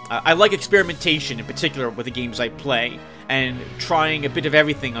 I like experimentation, in particular, with the games I play, and trying a bit of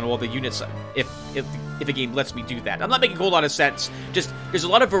everything on all the units, if a game lets me do that. I'm not making a whole lot of sense, just there's a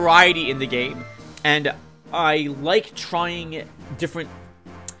lot of variety in the game, and I like trying different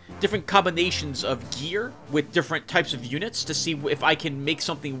combinations of gear with different types of units to see if I can make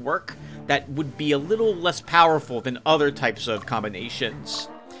something work that would be a little less powerful than other types of combinations.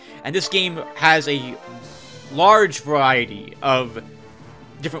 And this game has a large variety of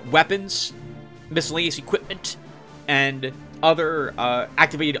different weapons, miscellaneous equipment, and other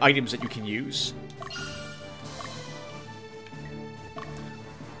activated items that you can use.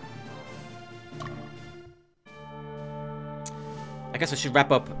 guess I should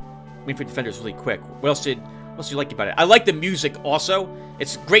wrap up Mainframe Defenders really quick. What else do you like about it? I like the music also.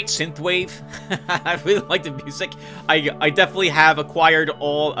 It's great synthwave. I really like the music. I definitely have acquired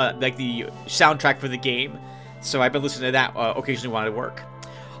all like the soundtrack for the game, so I've been listening to that occasionally when I work.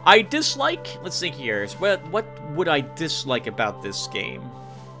 I dislike. Let's think here. What would I dislike about this game?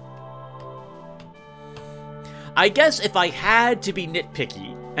 I guess if I had to be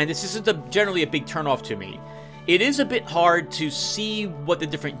nitpicky, and this isn't generally a big turnoff to me, it is a bit hard to see what the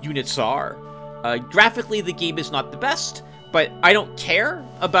different units are. Graphically, the game is not the best, but I don't care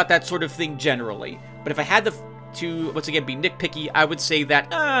about that sort of thing generally. But if I had to once again, be nitpicky, I would say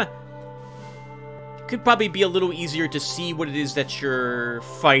that, could probably be a little easier to see what it is that you're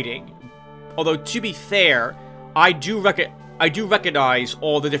fighting. Although, to be fair, I do recognize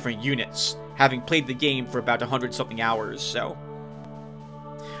all the different units, having played the game for about 100-something hours, so...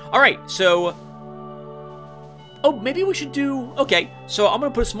 Alright, so... Oh, maybe we should do... Okay, so I'm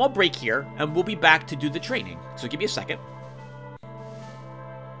going to put a small break here, and we'll be back to do the training. So give me a second.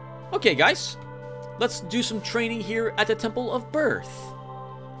 Okay, guys. Let's do some training here at the Temple of Berthe.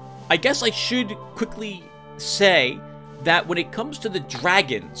 I guess I should quickly say that when it comes to the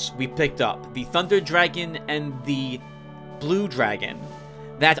dragons we picked up, the Thunder Dragon and the Blue Dragon,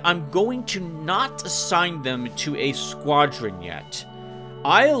 that I'm going to not assign them to a squadron yet.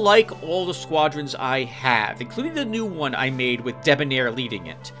 I like all the squadrons I have, including the new one I made with Debonair leading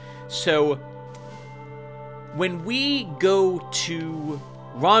it. So, when we go to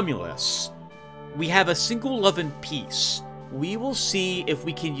Romulus, we have a single love and peace. We will see if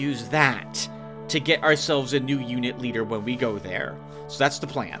we can use that to get ourselves a new unit leader when we go there. So that's the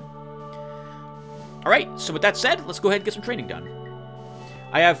plan. Alright, so with that said, let's go ahead and get some training done.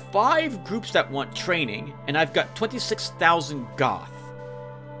 I have 5 groups that want training, and I've got 26,000 Goth.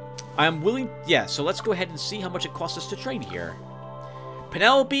 I am willing... Yeah, so let's go ahead and see how much it costs us to train here.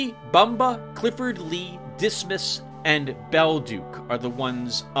 Penelope, Bumba, Clifford, Lee, Dismas, and Belduke are the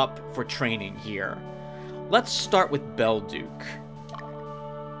ones up for training here. Let's start with Belduke.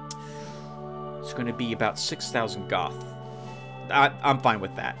 It's going to be about 6,000 Goth. I'm fine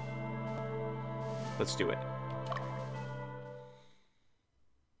with that. Let's do it.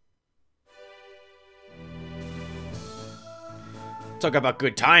 Talk about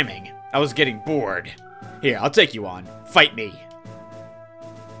good timing. I was getting bored. Here, I'll take you on. Fight me.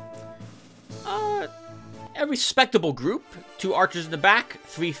 A respectable group. 2 archers in the back,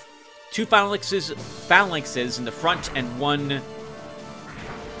 2 phalanxes in the front, and 1...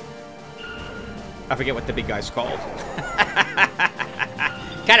 I forget what the big guy's called.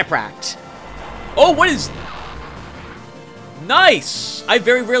 Catapract. Oh, what is... Nice! I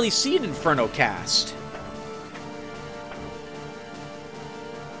very rarely see an Inferno cast.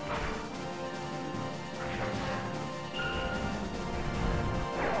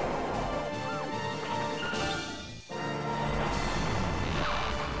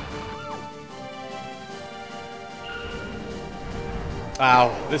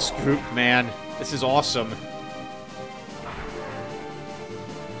 Wow, this group, man. This is awesome.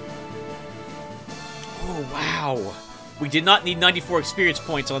 Oh, wow. We did not need 94 experience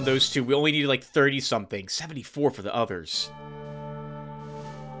points on those 2. We only needed like 30-something. 74 for the others.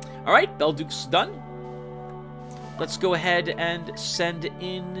 Alright, Belduke's done. Let's go ahead and send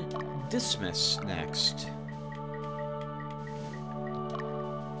in Dismas next.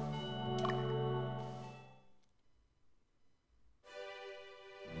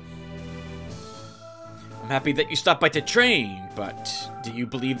 I'm happy that you stopped by to train, but do you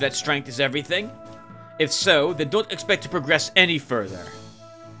believe that strength is everything? If so, then don't expect to progress any further.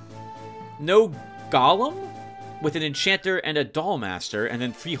 No Golem? With an Enchanter and a Dollmaster, and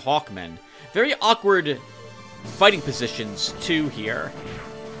then 3 Hawkmen. Very awkward fighting positions, too, here.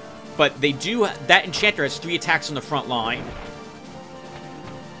 But they do... That Enchanter has 3 attacks on the front line.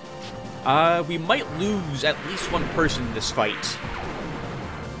 We might lose at least 1 person in this fight.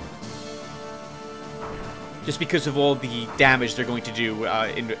 Just because of all the damage they're going to do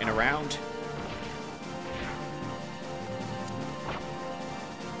in a round.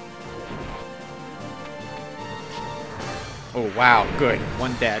 Oh, wow. Good.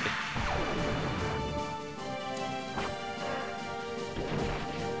 1 dead.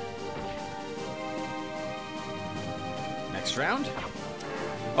 Next round.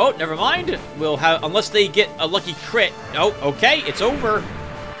 Oh, never mind. We'll have... Unless they get a lucky crit. Oh, okay. It's over.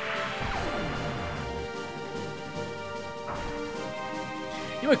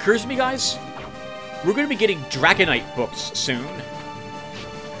 You know what occurs to me, guys? We're going to be getting Dragonite books soon.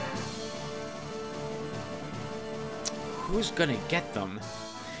 Who's going to get them?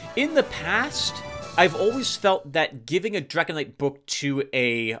 In the past, I've always felt that giving a Dragonite book to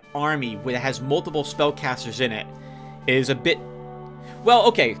a army that has multiple spellcasters in it is a bit... Well,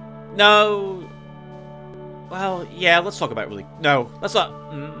 okay. No. Well, yeah, let's talk about it really... No, let's not...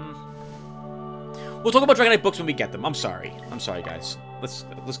 We'll talk about Dragonite books when we get them. I'm sorry. I'm sorry, guys. Let's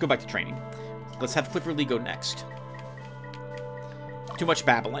go back to training. Let's have Clifford Lee go next. Too much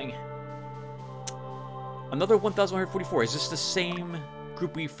babbling. Another 1,144. Is this the same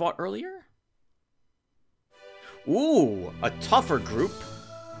group we fought earlier? Ooh, a tougher group.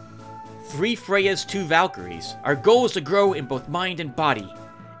 3 Freyas, 2 Valkyries. Our goal is to grow in both mind and body.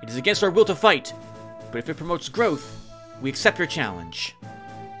 It is against our will to fight, but if it promotes growth, we accept your challenge.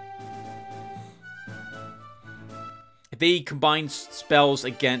 If they combine spells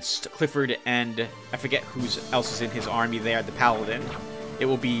against Clifford and I forget who else is in his army there, the Paladin, it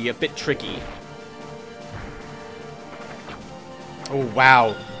will be a bit tricky. Oh,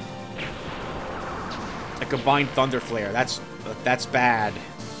 wow. A combined Thunder Flare. That's bad.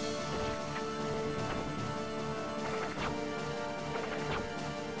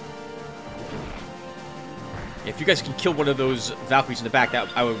 If you guys can kill one of those Valkyries in the back,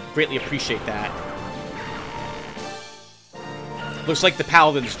 I would greatly appreciate that. Looks like the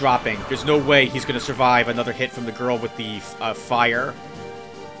Paladin's dropping. There's no way he's going to survive another hit from the girl with the fire.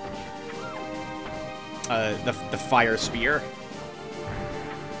 The fire spear.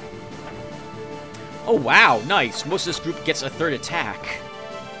 Oh, wow, nice. Most of this group gets a 3rd attack.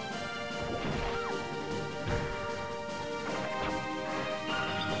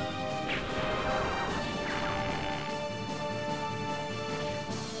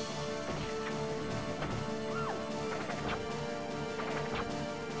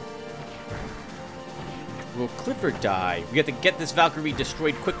 Will Clifford die? We have to get this Valkyrie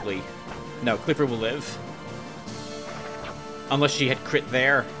destroyed quickly. No, Clifford will live. Unless she had crit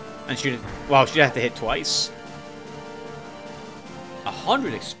there. And she'd have to hit twice.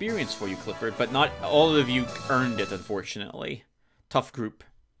 100 experience for you, Clifford, but not all of you earned it, unfortunately. Tough group.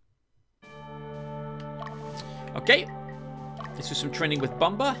 Okay. Let's do some training with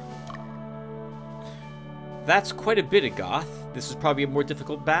Bumba. That's quite a bit of Goth. This is probably a more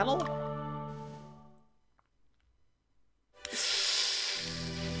difficult battle.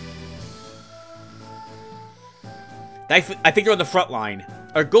 I think they're on the front line.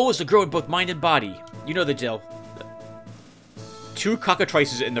 Our goal is to grow in both mind and body. You know the deal. 2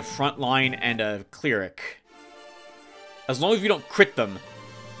 cockatrices in the front line and a cleric. As long as we don't crit them.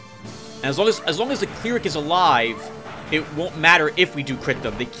 And as long as the cleric is alive, it won't matter if we do crit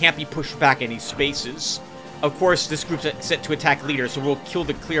them. They can't be pushed back any spaces. Of course, this group's set to attack leader, so we'll kill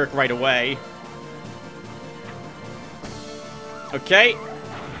the cleric right away. Okay.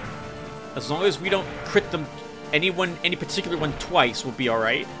 As long as we don't crit them, any particular one twice will be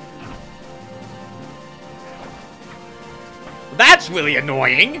alright. That's really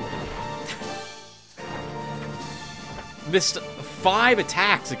annoying! Missed 5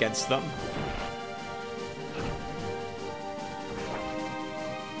 attacks against them.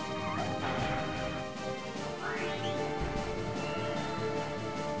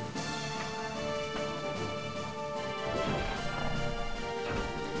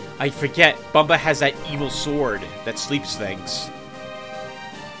 I forget, Bumba has that evil sword that sleeps things.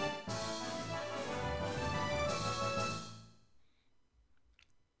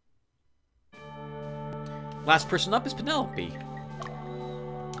 Last person up is Penelope.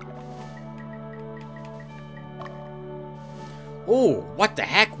 Oh, what the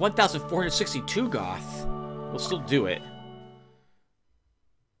heck? 1,462 Goth. We'll still do it.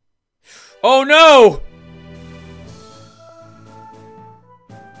 Oh no!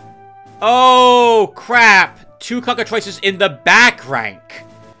 Oh, crap! 2 cockatrices in the back rank.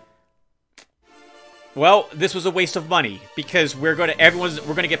 Well, this was a waste of money because we're gonna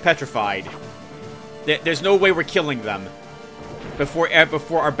get petrified. There's no way we're killing them before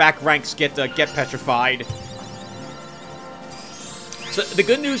our back ranks get petrified. So the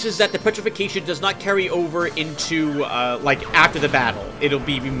good news is that the petrification does not carry over into like after the battle. It'll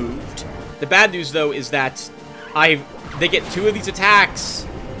be removed. The bad news though is that they get 2 of these attacks.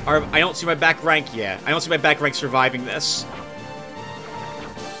 I don't see my back rank yet. I don't see my back rank surviving this.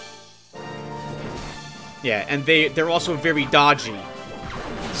 Yeah, and they're also very dodgy.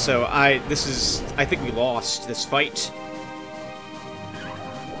 So I think we lost this fight.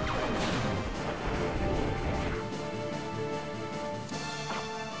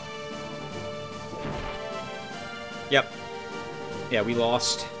 Yep. Yeah, we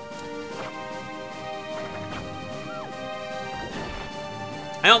lost.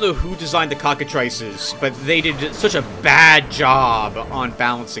 I don't know who designed the cockatrices, but they did such a bad job on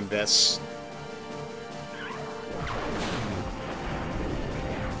balancing this.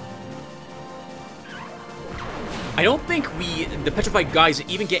 I don't think the petrified guys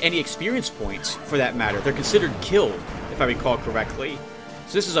even get any experience points, for that matter. They're considered killed, if I recall correctly.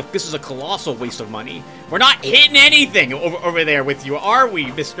 So this is a colossal waste of money. We're not hitting anything over there with you, are we,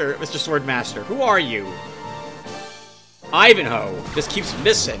 Mr. Swordmaster? Who are you? Ivanhoe just keeps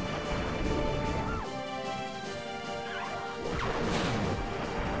missing.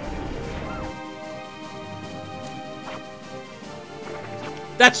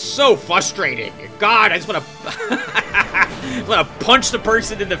 That's so frustrating. God, I just want to punch the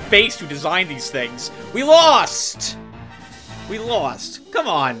person in the face who designed these things. We lost. We lost. Come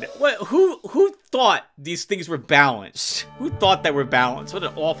on. Who thought these things were balanced? Who thought that were balanced? What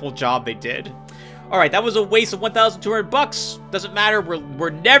an awful job they did. All right, that was a waste of 1,200 bucks. Doesn't matter.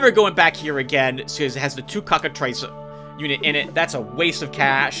 We're never going back here again because it has the 2 cockatrice unit in it. That's a waste of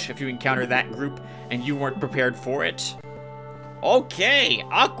cash if you encounter that group and you weren't prepared for it. Okay,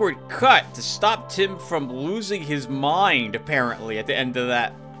 awkward cut to stop Tim from losing his mind, apparently, at the end of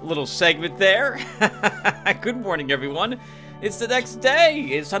that little segment there. Good morning, everyone. It's the next day.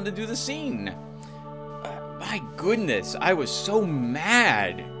 It's time to do the scene. My goodness, I was so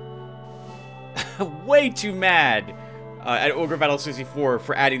mad. Way too mad at Ogre Battle 64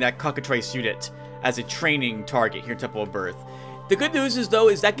 for adding that cockatrice unit as a training target here in Temple of Berthe. The good news is, though,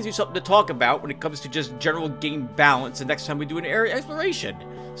 is that gives you something to talk about when it comes to just general game balance the next time we do an area exploration.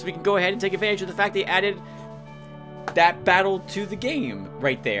 So we can go ahead and take advantage of the fact they added that battle to the game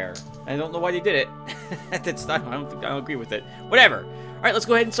right there. I don't know why they did it. That's not, I don't agree with it. Whatever. All right, let's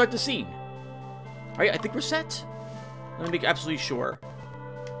go ahead and start the scene. All right, I think we're set. Let me make absolutely sure.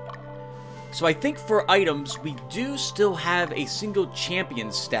 So I think for items, we do still have a single champion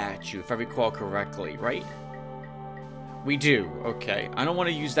statue, if I recall correctly, right? We do. Okay. I don't want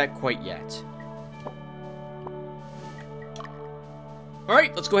to use that quite yet.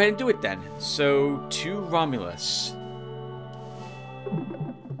 Alright, let's go ahead and do it then. So, to Romulus.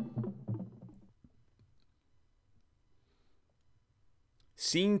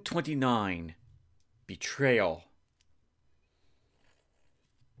 Scene 29. Betrayal.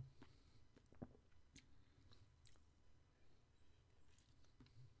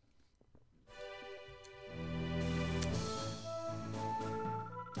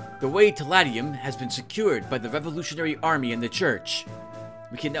 The way to Latium has been secured by the Revolutionary Army and the Church.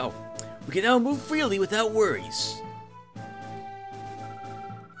 We can now move freely without worries.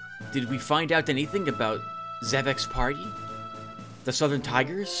 Did we find out anything about Zevek's party? The Southern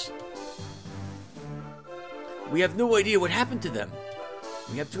Tigers? We have no idea what happened to them.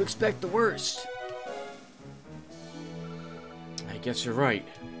 We have to expect the worst. I guess you're right.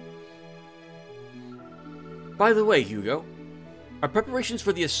 By the way, Hugo, are preparations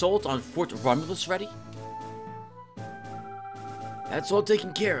for the assault on Fort Romulus ready? That's all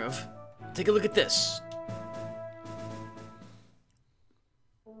taken care of. Take a look at this.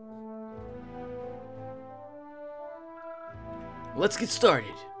 Let's get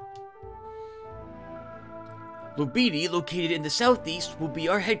started. Lobini, located in the southeast, will be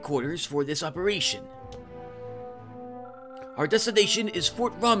our headquarters for this operation. Our destination is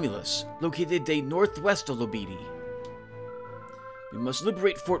Fort Romulus, located to the northwest of Lobini. We must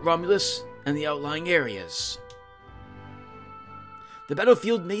liberate Fort Romulus and the outlying areas. The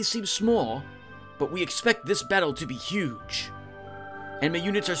battlefield may seem small, but we expect this battle to be huge. Enemy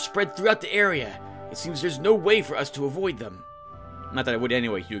units are spread throughout the area. It seems there's no way for us to avoid them. Not that I would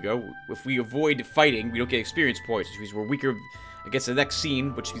anyway, Hugo. If we avoid fighting, we don't get experience points, which means we're weaker against the next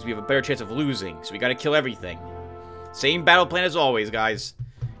scene, which means we have a better chance of losing. So we gotta kill everything. Same battle plan as always, guys.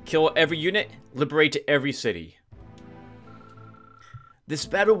 Kill every unit, liberate every city. This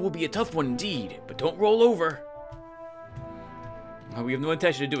battle will be a tough one indeed, but don't roll over. We have no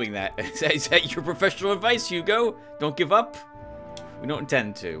intention of doing that. Is that your professional advice, Hugo? Don't give up? We don't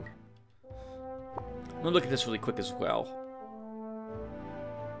intend to. I'm gonna look at this really quick as well.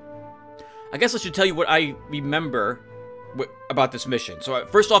 I guess I should tell you what I remember about this mission. So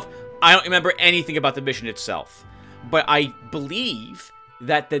first off, I don't remember anything about the mission itself. But I believe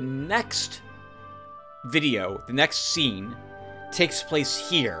that the next video, the next scene, takes place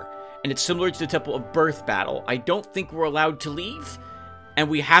here. And it's similar to the Temple of Berthe battle. I don't think we're allowed to leave. And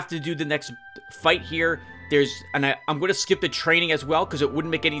we have to do the next fight here. I'm going to skip the training as well, because it wouldn't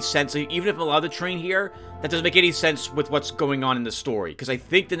make any sense. Even if I'm allowed to train here, that doesn't make any sense with what's going on in the story. Because I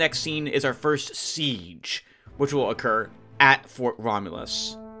think the next scene is our first siege, which will occur at Fort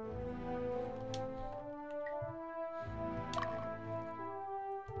Romulus.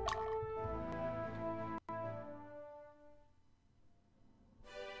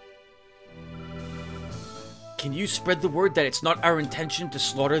 Can you spread the word that it's not our intention to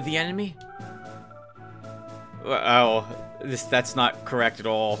slaughter the enemy? Oh, that's not correct at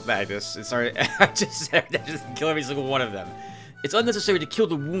all, Magnus. It's sorry, I just said that just kill every single one of them. It's unnecessary to kill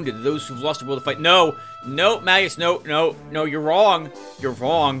the wounded, those who've lost the will to fight. No, Magnus, no, you're wrong. You're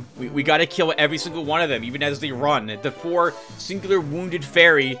wrong. We gotta kill every single one of them, even as they run. The 4 singular wounded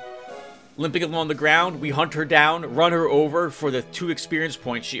fairy limping along the ground, we hunt her down, run her over for the 2 experience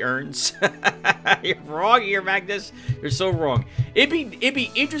points she earns. You're wrong here, Magnus. You're so wrong. It'd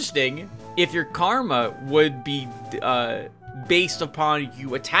be interesting if your karma would be based upon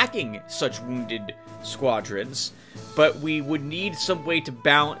you attacking such wounded squadrons, but we would need some way to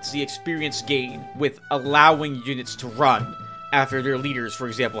balance the experience gain with allowing units to run after their leaders, for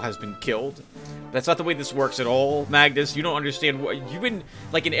example, has been killed. That's not the way this works at all, Magnus. You don't understand what you've been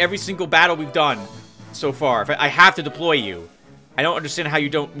like in every single battle we've done so far. If I have to deploy you, I don't understand how you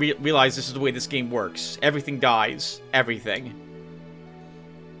don't realize this is the way this game works. Everything dies. Everything.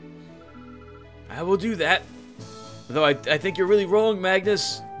 I will do that. Though I think you're really wrong,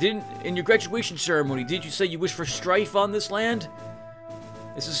 Magnus. In your graduation ceremony, did you say you wish for strife on this land?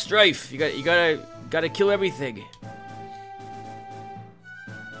 This is strife. You gotta kill everything.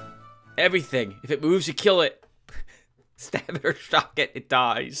 Everything. If it moves, you kill it. Stab it or shock it, it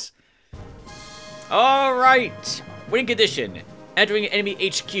dies. Alright. Winning condition. Entering enemy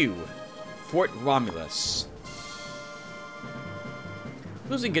HQ. Fort Romulus.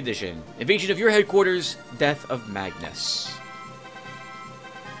 Losing condition. Invasion of your headquarters. Death of Magnus.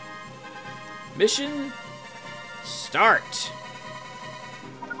 Mission. Start.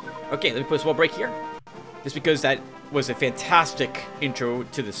 Okay, let me put a small break here. Just because that was a fantastic intro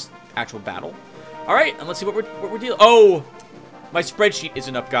to this actual battle. Alright, and let's see what we're dealing. Oh! My spreadsheet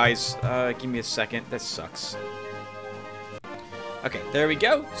isn't up, guys. Give me a second. That sucks. Okay, there we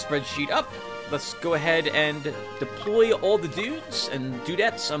go. Spreadsheet up. Let's go ahead and deploy all the dudes and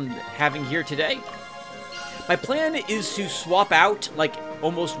dudettes I'm having here today. My plan is to swap out, like,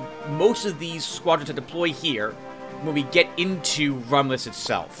 almost most of these squadrons to deploy here when we get into Romulus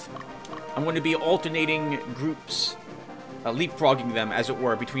itself. I'm going to be alternating groups, leapfrogging them, as it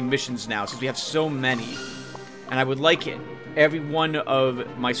were, between missions now, since we have so many. And I would like every one of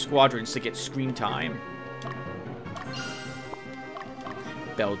my squadrons to get screen time.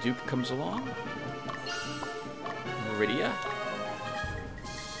 Belduke comes along. Meridia.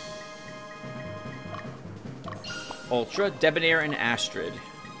 Ultra, Debonair, and Astrid.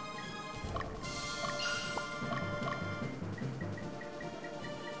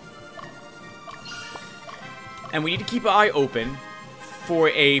 And we need to keep an eye open for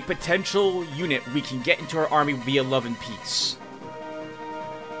a potential unit we can get into our army via Love and Peace.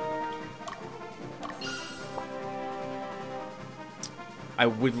 I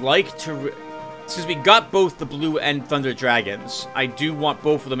would like to... Since we got both the Blue and Thunder Dragons, I do want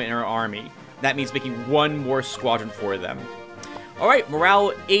both of them in our army. That means making one more squadron for them. Alright,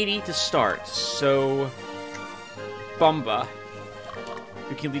 morale 80 to start. So, Bumba,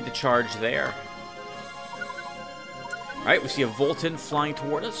 you can lead the charge there. Alright, we see a Volton flying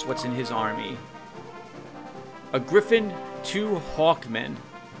toward us. What's in his army? A Griffin, 2 Hawkmen,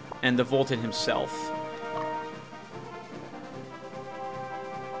 and the Volton himself.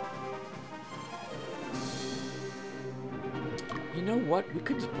 You know what? We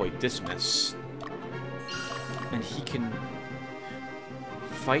could deploy Dismas. And he can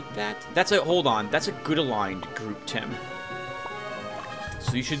fight that? That's a... Hold on. That's a good aligned group, Tim.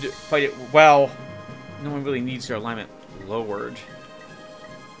 So you should fight it... Well, no one really needs their alignment lowered.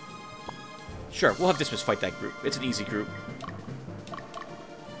 Sure, we'll have Dismas fight that group. It's an easy group.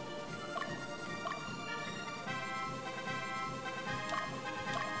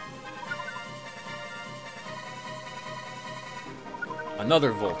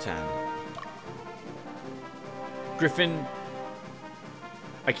 Another Voltan. Griffin.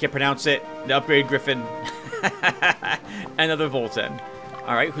 I can't pronounce it. The upgrade Griffin. Another Voltan.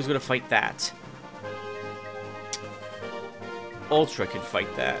 Alright, who's going to fight that? Ultra can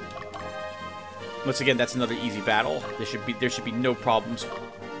fight that. Once again, that's another easy battle. There should be no problems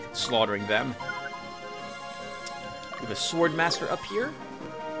slaughtering them. We have a Swordmaster up here.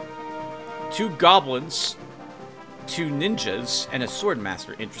 2 goblins. 2 ninjas and a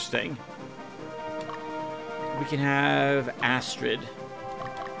Swordmaster. Interesting. We can have Astrid.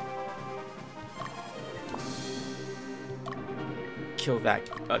 Kill that,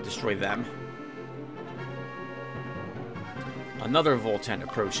 destroy them. Another Voltan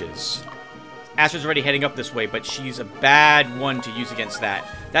approaches. Astrid's already heading up this way, but she's a bad one to use against that.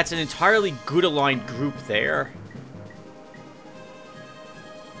 That's an entirely good aligned group there.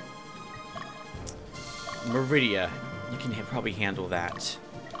 Meridia, you can probably handle that.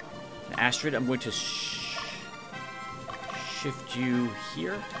 And Astrid, I'm going to shift you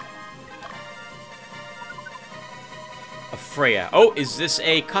here. A Freya. Oh, is this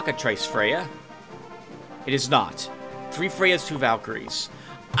a cockatrice Freya? It is not. 3 Freyas, 2 Valkyries.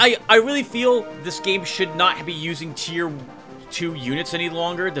 I really feel this game should not be using tier 2 units any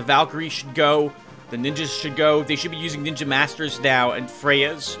longer. The Valkyries should go. The ninjas should go. They should be using Ninja Masters now and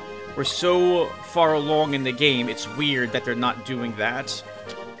Freyas. We're so far along in the game, it's weird that they're not doing that.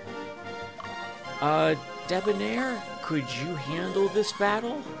 Debonair, could you handle this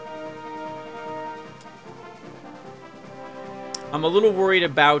battle? I'm a little worried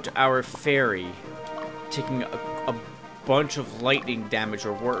about our fairy taking a bunch of lightning damage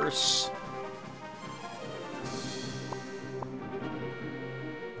or worse.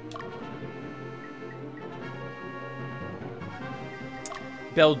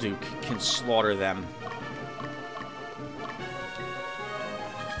 Belduke can slaughter them.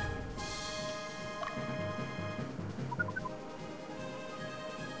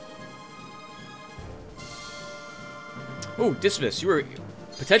 Oh, Dismiss, you were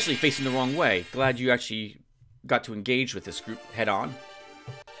potentially facing the wrong way. Glad you actually got to engage with this group head-on.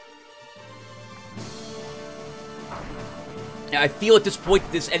 I feel at this point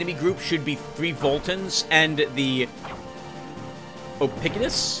this enemy group should be 3 Voltons and the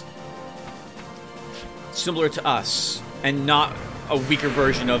Ophiuchus, similar to us, and not a weaker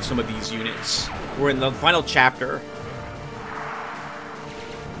version of some of these units. We're in the final chapter.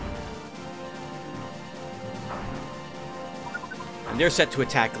 And they're set to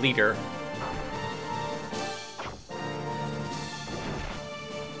attack leader.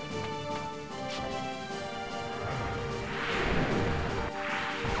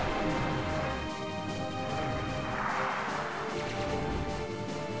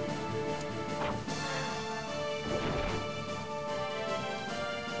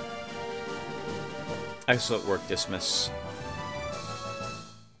 Excellent work, Dismiss.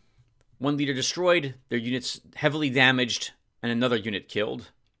 1 leader destroyed, their units heavily damaged, and another unit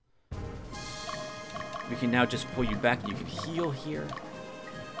killed. We can now just pull you back and you can heal here.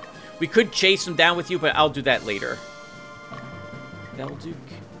 We could chase them down with you, but I'll do that later. Belduke.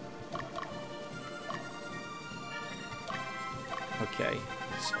 Okay,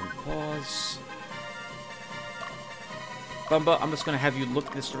 let's unpause. Bumba, I'm just going to have you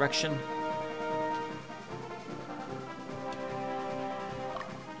look this direction.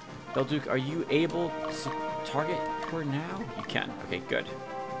 Belduke, are you able to target her now? You can. Okay, good.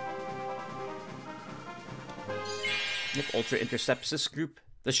 Yep, Ultra intercepts this group.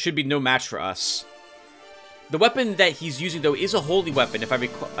 This should be no match for us. The weapon that he's using, though, is a holy weapon, if I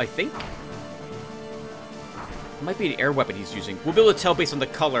recall. I think? It might be an air weapon he's using. We'll be able to tell based on the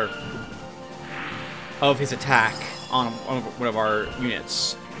color of his attack on one of our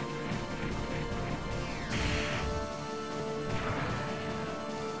units.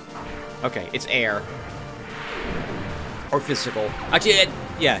 Okay, it's air. Or physical. Actually,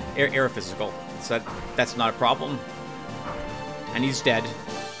 yeah, air or physical. So that's not a problem. And he's dead.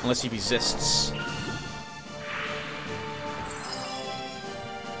 Unless he resists.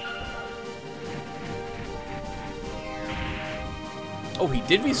 Oh, he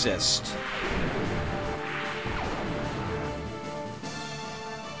did resist.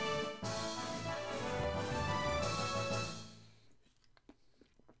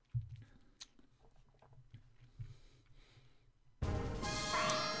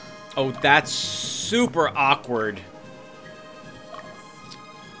 Oh, that's super awkward.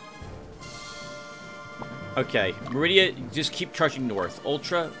 Okay, Meridia, just keep charging north.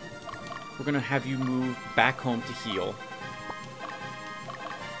 Ultra, we're gonna have you move back home to heal.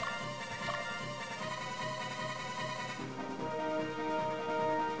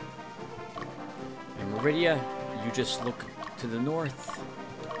 And Meridia, you just look to the north.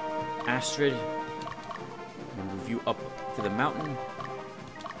 Astrid, we'll move you up to the mountain.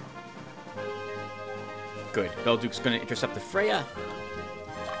 Good. Belduke's going to intercept the Freya.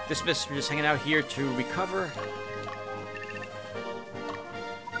 Dismiss, we're just hanging out here to recover.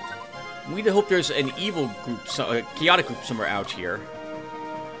 We need to hope there's an evil group, a chaotic group somewhere out here.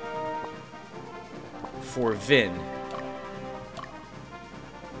 For Vin.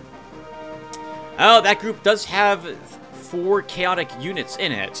 Oh, that group does have 4 chaotic units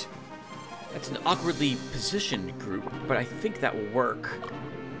in it. That's an awkwardly positioned group, but I think that will work.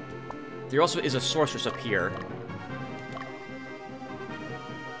 There also is a sorceress up here.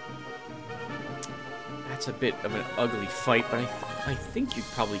 That's a bit of an ugly fight, but I think you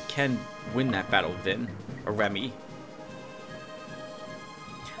probably can win that battle, Vin. Or Remy.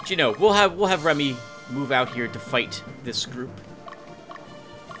 But you know, we'll have Remy move out here to fight this group.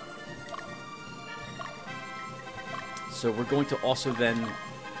 So we're going to also then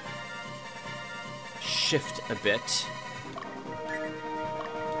shift a bit.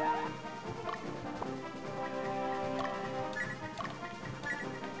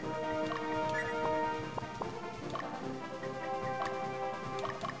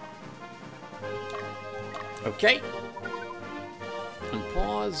 Okay.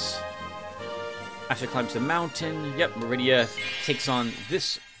 Unpause. Asher climbs the mountain. Yep, Meridia takes on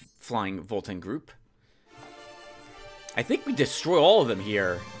this flying Voltan group. I think we destroy all of them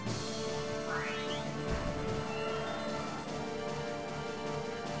here.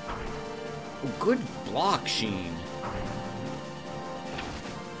 Good block, Sheen.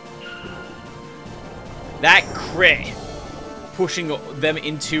 That crit, pushing them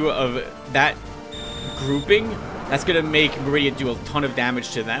into that grouping, that's gonna make Meridia do a ton of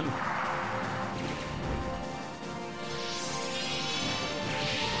damage to them.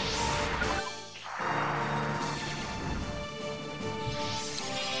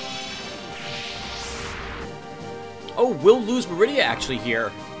 Oh, we'll lose Meridia actually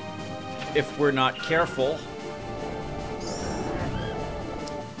here if we're not careful.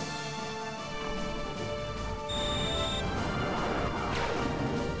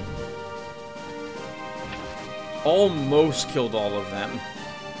 Almost killed all of them.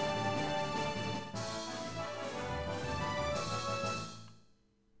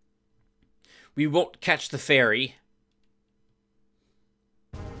 We won't catch the ferry.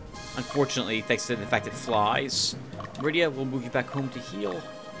 Unfortunately, thanks to the fact it flies. Meridia, we'll move you back home to heal.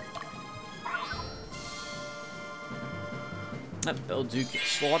 That Belduke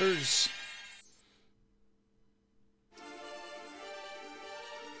slaughters.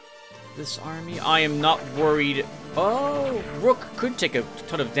 This army, I am not worried. Oh, Rook could take a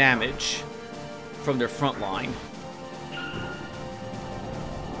ton of damage from their front line.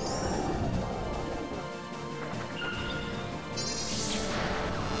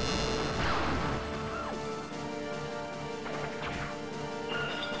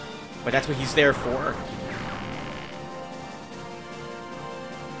 But that's what he's there for.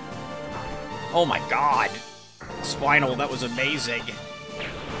 Oh my god! Spinal, that was amazing.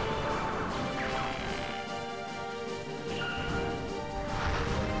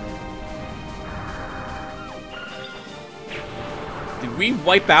 Did we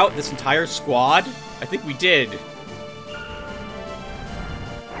wipe out this entire squad? I think we did.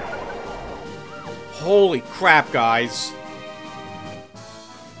 Holy crap, guys.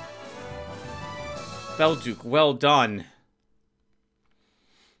 Belduke, well done.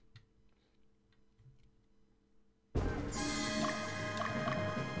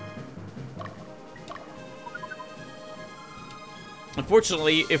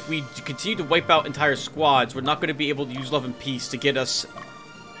 Unfortunately, if we continue to wipe out entire squads, we're not going to be able to use Love and Peace to get us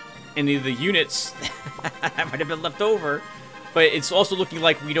any of the units that might have been left over. But it's also looking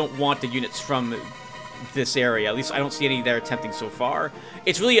like we don't want the units from this area. At least I don't see any they're attempting so far.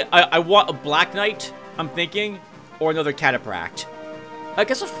 It's really, I want a Black Knight, I'm thinking, or another Cataphract. I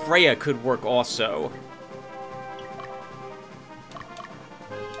guess a Freya could work also.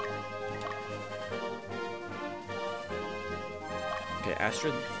 Okay,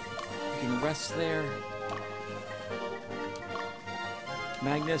 Astrid, you can rest there.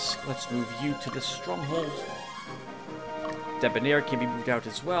 Magnus, let's move you to the stronghold. Debonair can be moved out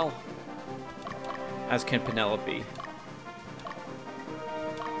as well, as can Penelope.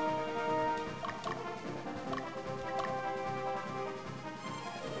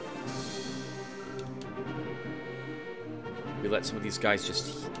 We let some of these guys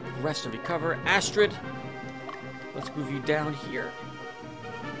just rest and recover. Astrid, let's move you down here.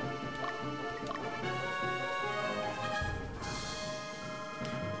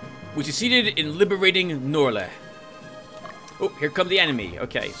 We succeeded in liberating Norle. Oh, here come the enemy.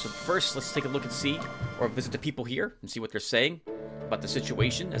 Okay, so first let's take a look and see, or visit the people here and see what they're saying about the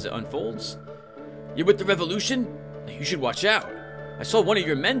situation as it unfolds. You're with the revolution? You should watch out. I saw one of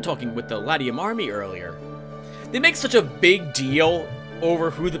your men talking with the Latium army earlier. They make such a big deal over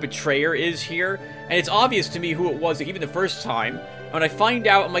who the betrayer is here, and it's obvious to me who it was, like, even the first time. When I find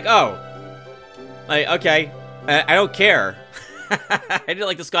out, I'm like, oh. Okay. I don't care. I didn't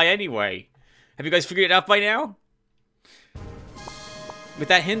like this guy anyway. Have you guys figured it out by now? With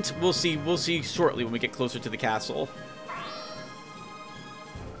that hint, we'll see shortly when we get closer to the castle.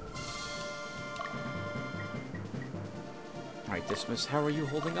 Alright, Dismas, how are you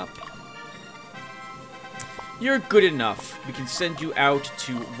holding up? You're good enough. We can send you out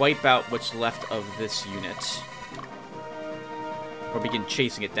to wipe out what's left of this unit. Or begin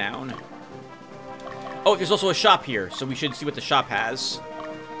chasing it down. Oh, there's also a shop here, so we should see what the shop has.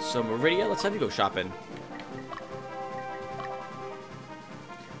 So, Meridia, let's have you go shopping.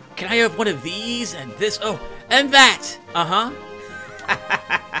 can I have one of these and this? Oh, and that. Uh-huh.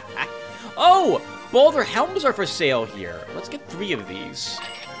 Oh, boulder helms are for sale here. Let's get 3 of these.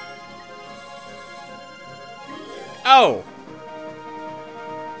 Oh.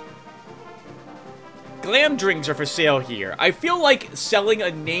 Glam drinks are for sale here. I feel like selling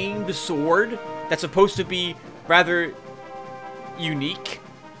a named sword that's supposed to be rather unique,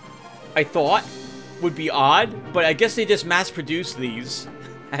 I thought, would be odd, but I guess they just mass-produce these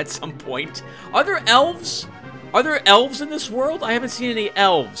at some point. Are there elves? Are there elves in this world? I haven't seen any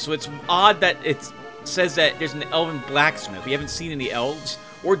elves, so it's odd that it says that there's an elven blacksmith. We haven't seen any elves,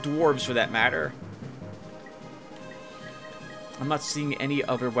 or dwarves for that matter. I'm not seeing any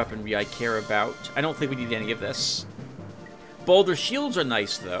other weaponry I care about. I don't think we need any of this. Boulder shields are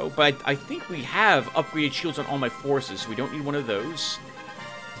nice, though, but I think we have upgraded shields on all my forces, so we don't need one of those.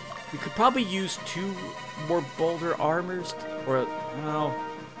 We could probably use 2 more boulder armors, or, well...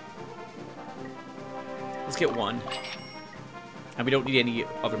 Let's get 1. And we don't need any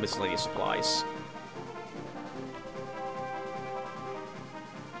other miscellaneous supplies.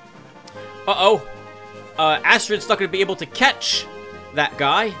 Uh-oh! Astrid's not going to be able to catch that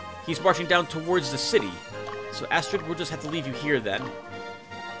guy. He's marching down towards the city. So, Astrid, we'll just have to leave you here, then.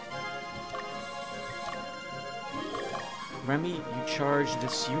 Remy, you charge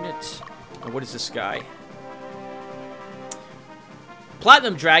this unit. Or what is this guy?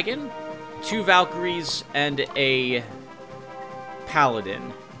 Platinum Dragon, 2 Valkyries, and a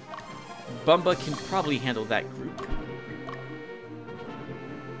Paladin. Bumba can probably handle that group.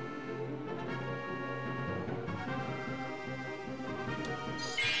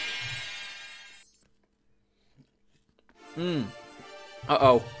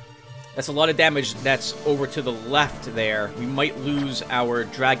 Uh-oh. That's a lot of damage that's over to the left there. We might lose our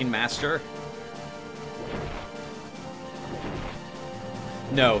Dragon Master.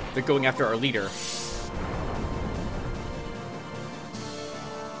 No, they're going after our leader.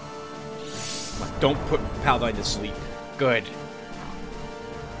 Don't put Paladin to sleep. Good.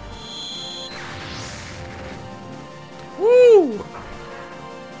 Woo!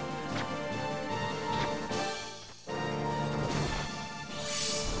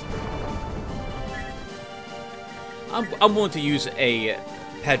 I'm willing to use a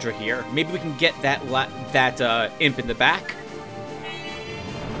Pedra here. Maybe we can get that imp in the back.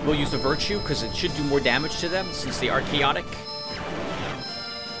 We'll use the Virtue, because it should do more damage to them, since they are chaotic.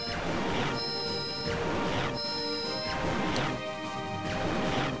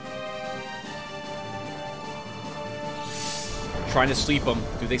 Trying to sleep them.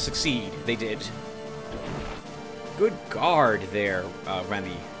 Do they succeed? They did. Good guard there,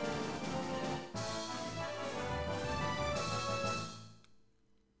 Remy.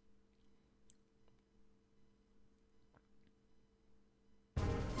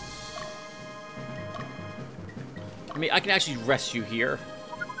 I mean, I can actually rest you here.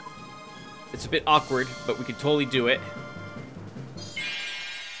 It's a bit awkward, but we can totally do it.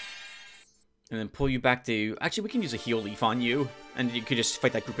 And then pull you back to... Actually, we can use a heal leaf on you. And you could just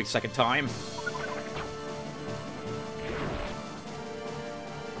fight that group a second time.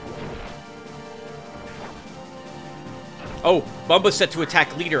 Oh, Bumba's set to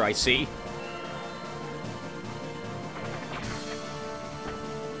attack leader, I see.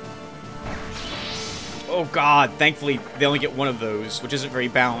 Oh god, thankfully they only get 1 of those, which isn't very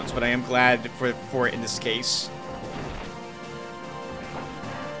balanced, but I am glad for it in this case.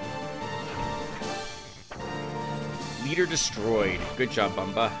 Leader destroyed. Good job,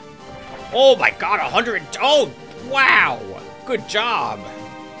 Bumba. Oh my god, 100... Oh, wow! Good job!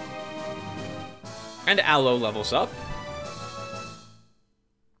 And Aloe levels up.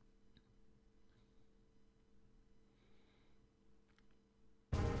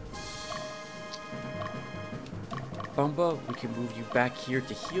 Bumba, we can move you back here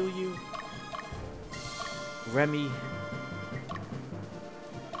to heal you. Remy,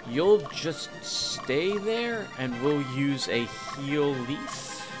 you'll just stay there, and we'll use a heal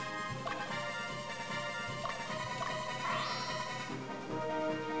leaf.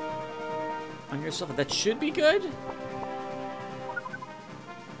 On yourself, that should be good.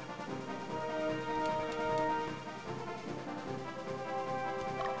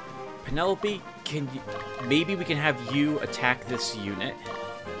 Penelope, can you... Maybe we can have you attack this unit.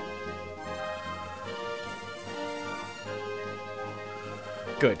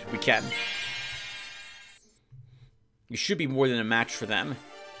 Good, we can. You should be more than a match for them.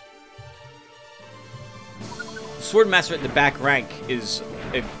 The Swordmaster at the back rank is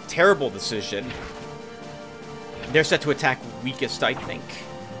a terrible decision. They're set to attack weakest, I think.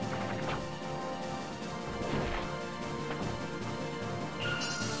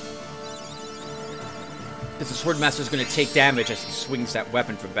 Because the Swordmaster's going to take damage as he swings that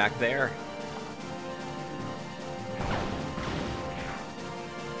weapon from back there.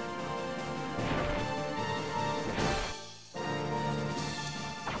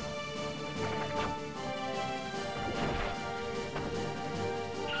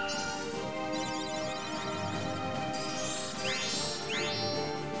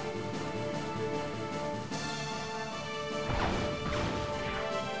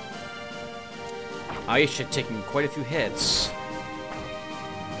 Aisha taking quite a few hits.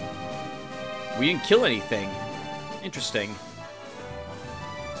 We didn't kill anything. Interesting.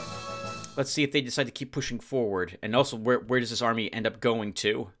 Let's see if they decide to keep pushing forward. And also, where does this army end up going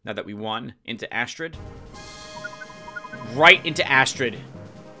to, now that we won? Into Astrid? Right into Astrid.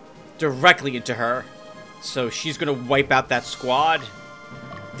 Directly into her. So she's going to wipe out that squad.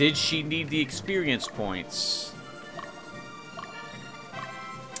 Did she need the experience points?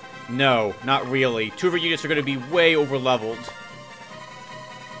 No, not really. Two of her units are going to be way over-leveled.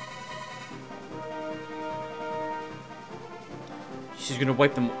 She's going to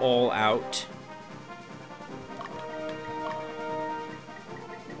wipe them all out.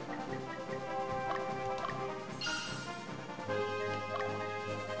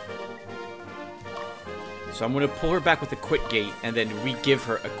 So I'm going to pull her back with a quit gate and then re-give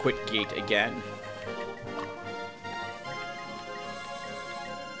her a quit gate again.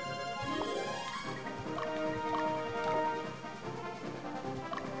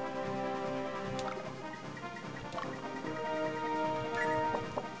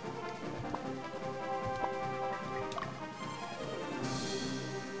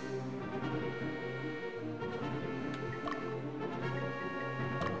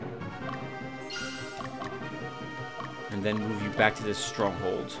 And then move you back to this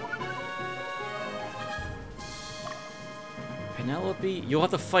stronghold. Penelope, you'll have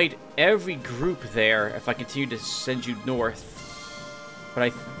to fight every group there if I continue to send you north.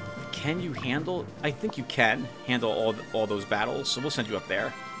 But can you handle? I think you can handle all those battles, so we'll send you up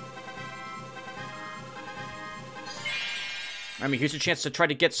there. I mean, here's a chance to try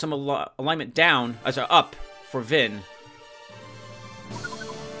to get some alignment down, up for Vin.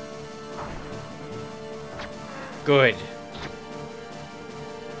 Good.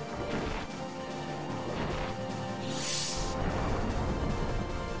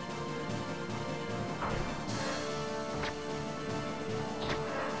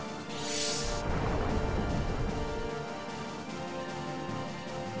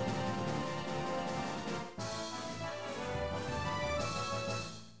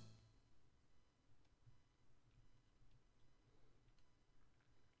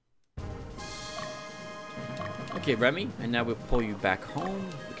 Okay, Remy, and now we'll pull you back home.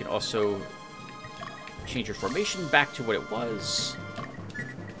 We can also change your formation back to what it was.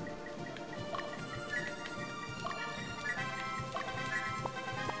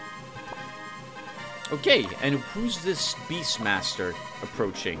 Okay, and who's this Beastmaster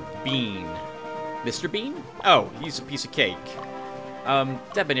approaching? Bean. Mr. Bean? Oh, he's a piece of cake.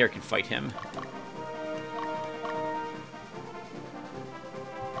 Debonair can fight him.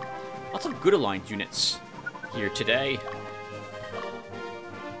 Lots of good aligned units here today.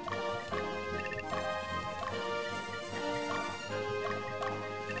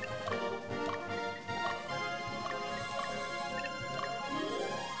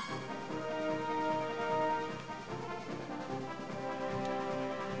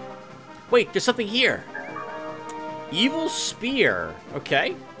 Wait, there's something here. Evil Spear.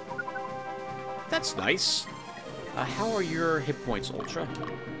 Okay. That's nice. How are your hit points, Ultra?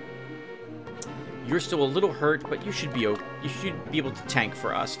 You're still a little hurt, but you should be able to tank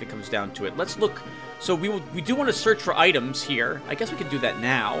for us if it comes down to it. Let's look. So we do want to search for items here. I guess we can do that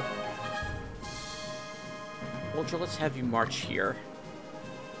now. Ultra, let's have you march here.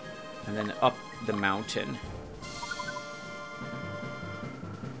 And then up the mountain.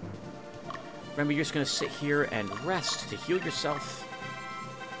 Remember, you're just going to sit here and rest to heal yourself.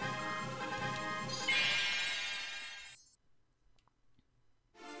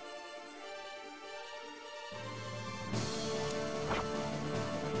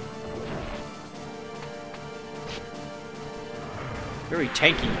 Very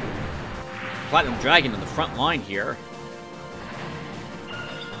tanky. Platinum Dragon in the front line here.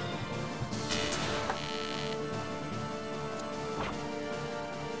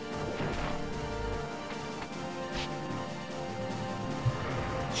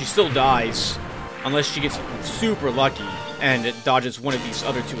 She still dies, unless she gets super lucky and it dodges one of these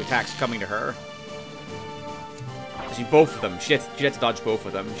other two attacks coming to her. See, both of them. She has to dodge both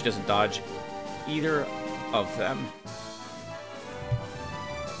of them. She doesn't dodge either of them.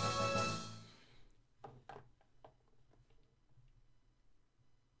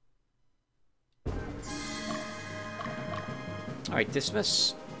 Alright,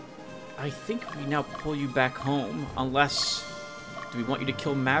 dismiss. I think we now pull you back home, unless... Do we want you to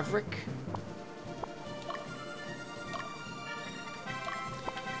kill Maverick?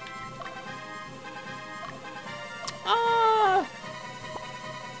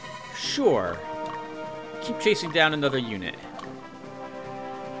 Sure. Keep chasing down another unit.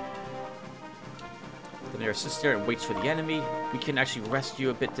 The mayor sits there and waits for the enemy. We can actually rest you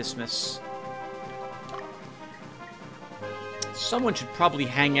a bit, dismiss. Someone should probably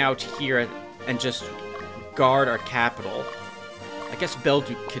hang out here and just guard our capital. I guess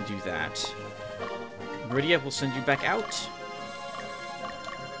Berthe can do that. Meridia will send you back out.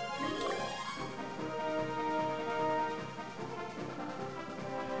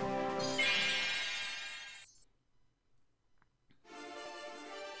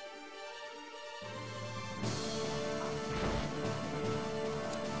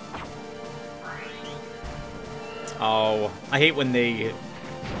 Oh, I hate when they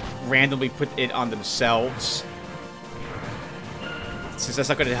randomly put it on themselves. Since that's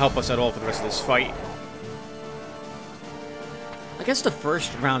not going to help us at all for the rest of this fight. I guess the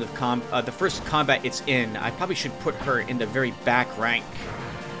first round of the first combat it's in, I probably should put her in the very back rank.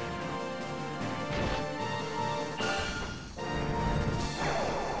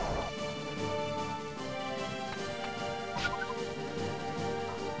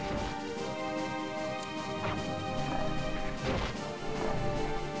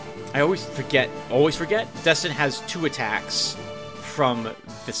 I always forget. Destin has 2 attacks from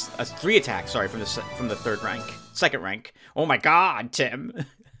this, 3 attacks, sorry, from the second rank. Oh my God, Tim.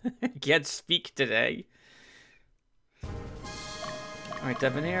 Can't speak today. All right,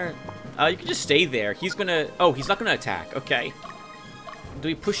 Debonair. You can just stay there. He's gonna, oh, he's not gonna attack. Okay. Do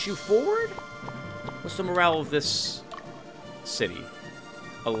we push you forward? What's the morale of this city?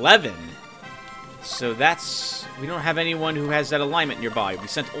 11. So that's... We don't have anyone who has that alignment nearby. We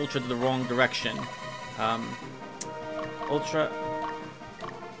sent Ultra to the wrong direction. Ultra...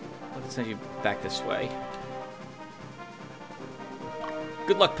 Let's send you back this way.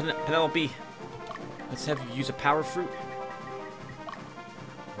 Good luck, Penelope. Let's have you use a power fruit.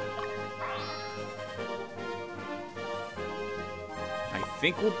 I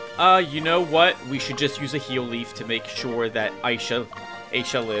think we'll... you know what? We should just use a heal leaf to make sure that Aisha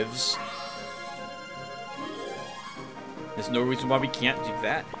lives. There's no reason why we can't do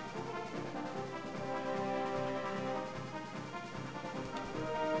that.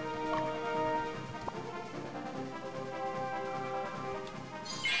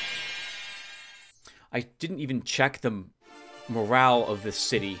 I didn't even check the morale of this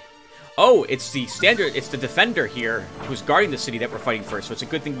city. Oh, it's the standard, it's the defender here who's guarding the city that we're fighting first, so it's a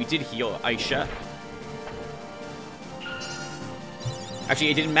good thing we did heal Aisha.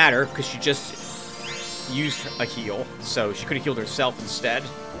 Actually, it didn't matter, because she just used a heal, so she could have healed herself instead.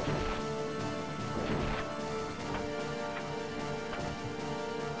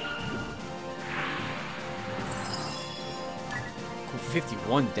 Cool,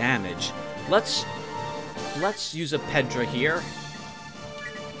 51 damage. Let's use a Pedra here.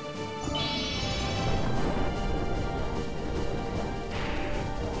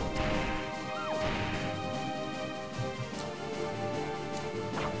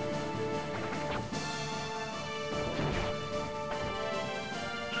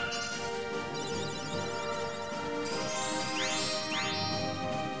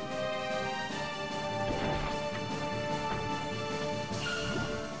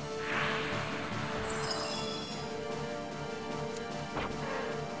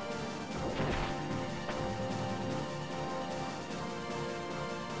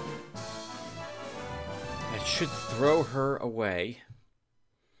 Should throw her away.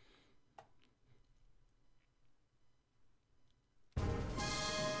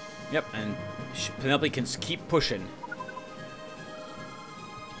 Yep, and Penelope can keep pushing.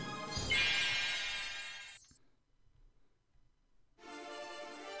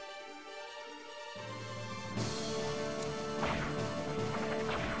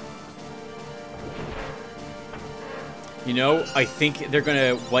 You know, I think they're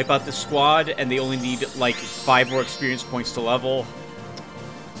gonna wipe out the squad, and they only need, like, 5 more experience points to level.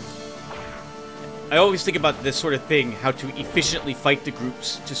 I always think about this sort of thing, how to efficiently fight the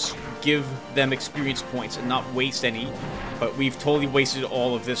groups, to give them experience points and not waste any, but we've totally wasted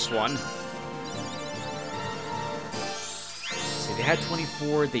all of this one. So they had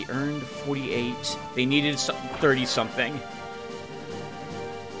 24, they earned 48, they needed 30-something.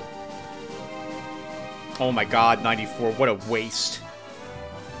 Oh my God, 94, what a waste.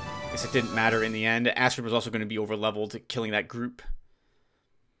 Guess it didn't matter in the end. Astrid was also going to be over-leveled, killing that group.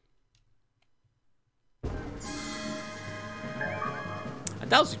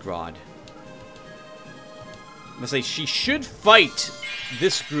 Dalzigrod. I'm gonna say she should fight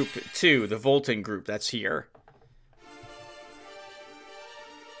this group too, the Voltan group that's here.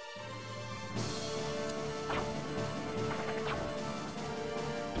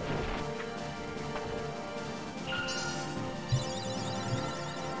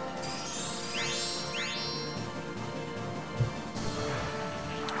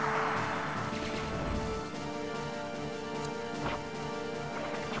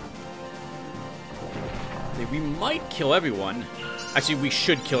 We might kill everyone. Actually, we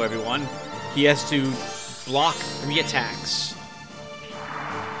should kill everyone. He has to block 3 attacks.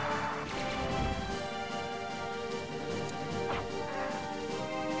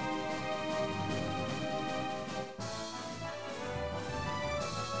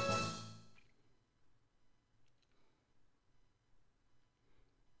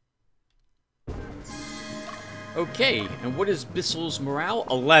 Okay, and what is Bissell's morale?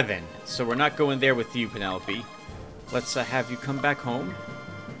 11. So we're not going there with you, Penelope. Let's have you come back home.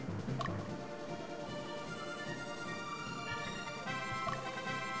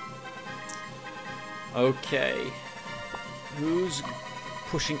 Okay. Who's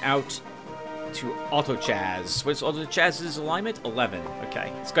pushing out to Auto Chaz? What's Auto Chaz's alignment? 11.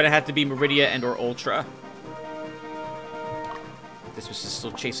 Okay. It's going to have to be Meridia and or Ultra. This was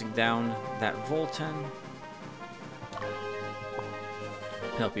still chasing down that Voltan.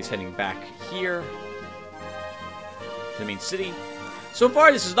 Penelope's heading back here to the main city. So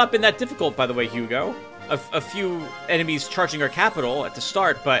far, this has not been that difficult, by the way, Hugo. A few enemies charging our capital at the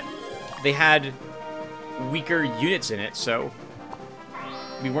start, but they had weaker units in it, so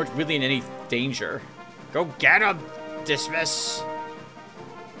we weren't really in any danger. Go get them, Dismiss!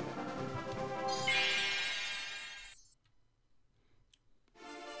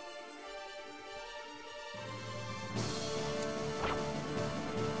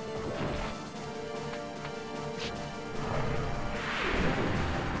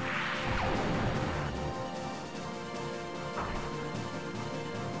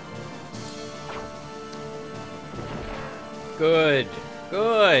 Good.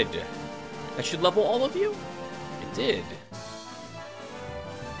 Good. That should level all of you? It did.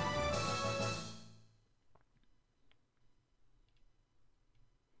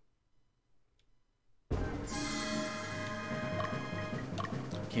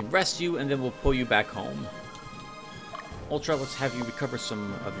 Can rest you, and then we'll pull you back home. Ultra, let's have you recover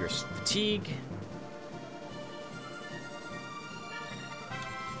some of your fatigue.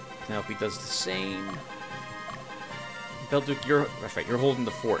 Penelope does the same. Belduke, that's right, you're holding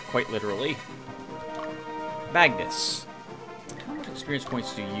the fort, quite literally. Magnus, how much experience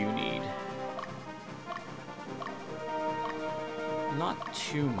points do you need? Not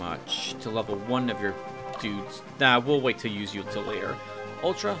too much to level 1 of your dudes. Nah, we'll wait to use you until later.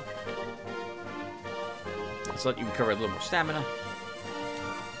 Ultra, let's let you recover a little more stamina.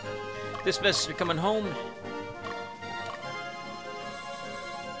 Dismiss, you're coming home.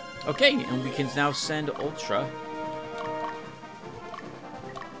 Okay, and we can now send Ultra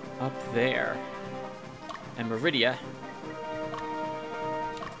up there. And Meridia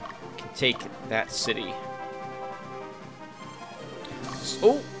can take that city.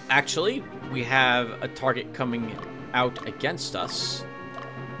 Oh, actually, we have a target coming out against us.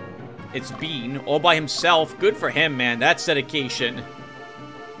 It's Bean, all by himself. Good for him, man. That's dedication.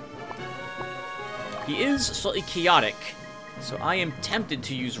 He is slightly chaotic, so I am tempted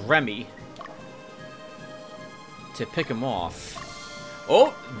to use Remy to pick him off.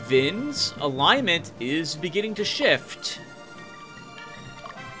 Oh, Vin's alignment is beginning to shift.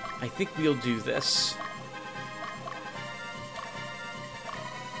 I think we'll do this.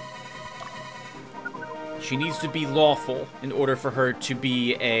 She needs to be lawful in order for her to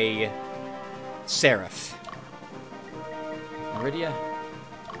be a Seraph. Meridia,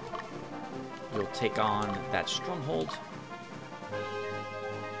 you'll take on that stronghold.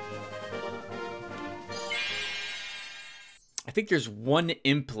 I think there's one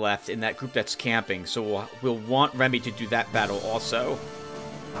imp left in that group that's camping, so we'll want Remy to do that battle also.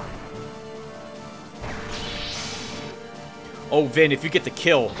 Oh, Vin, if you get the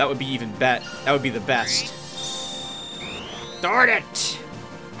kill, that would be even that would be the best. Darn it!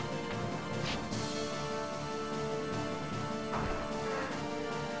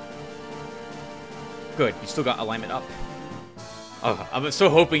 Good, you still got alignment up. Oh, I was so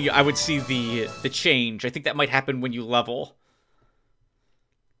hoping I would see the change. I think that might happen when you level.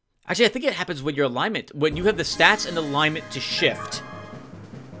 Actually, I think it happens when your alignment, when you have the stats and alignment to shift,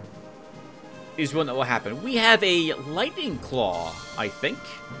 is when that will happen. We have a Lightning Claw, I think.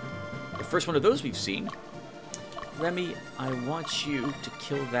 The first one of those we've seen. Remy, I want you to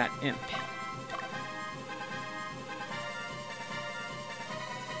kill that imp.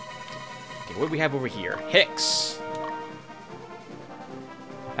 Okay, what do we have over here? Hicks.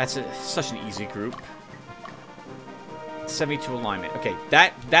 That's such an easy group. 72 alignment. Okay,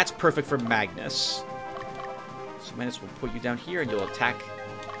 that's perfect for Magnus. So Magnus will put you down here and you'll attack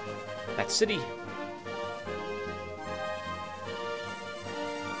that city.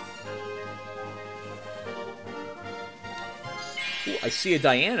 Ooh, I see a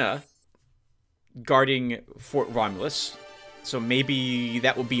Diana guarding Fort Romulus. So maybe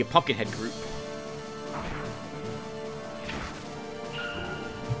that will be a Pumpkinhead group.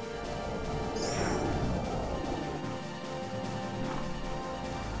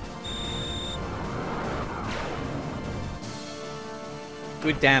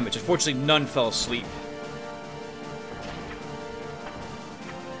 Good damage. Unfortunately, none fell asleep.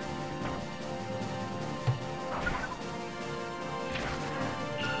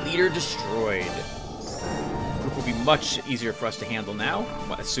 Leader destroyed. Group will be much easier for us to handle now,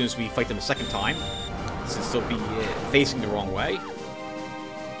 as soon as we fight them a second time, since they'll be facing the wrong way.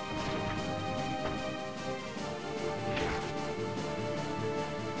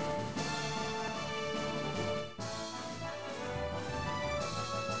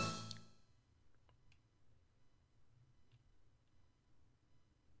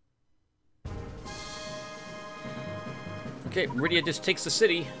 Okay, Meridia just takes the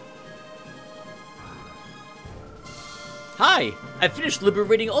city. Hi! I finished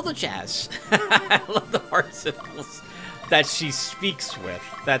liberating all the jazz. I love the heart symbols that she speaks with.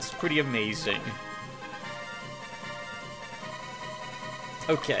 That's pretty amazing.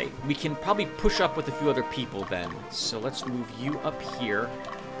 Okay, we can probably push up with a few other people then. So let's move you up here,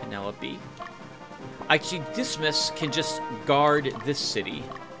 Penelope. Actually, Dismiss can just guard this city.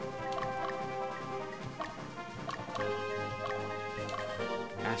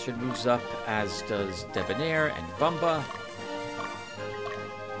 Astrid moves up, as does Debonair and Bumba.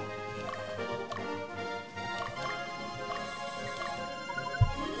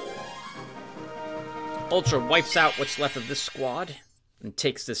 Ultra wipes out what's left of this squad and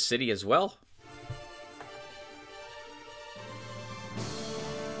takes this city as well.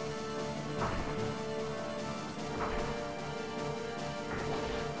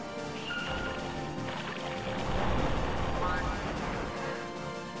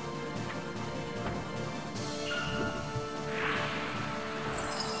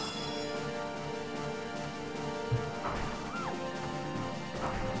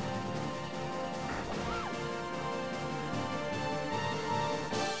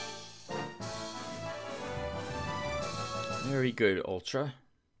 Very good, Ultra.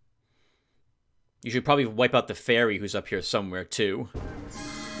 You should probably wipe out the fairy who's up here somewhere, too.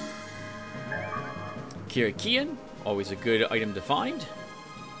 Kirakian, always a good item to find.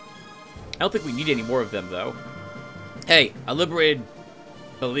 I don't think we need any more of them, though. Hey, I liberated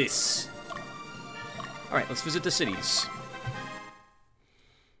Belize. Alright, let's visit the cities.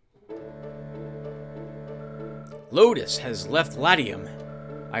 Lotus has left Latium.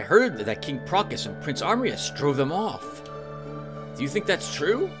 I heard that King Procus and Prince Armorius drove them off. Do you think that's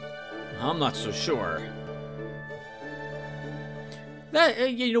true? I'm not so sure. That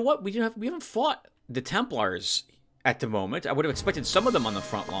you know what? We haven't fought the Templars at the moment. I would have expected some of them on the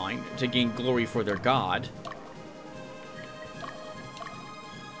front line to gain glory for their god.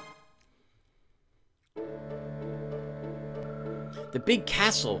 The big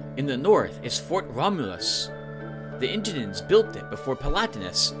castle in the north is Fort Romulus. The Indians built it before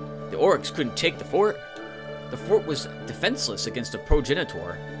Palatinus. The Oryx couldn't take the fort. The fort was defenseless against a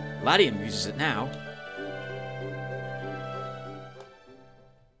progenitor. Latium uses it now.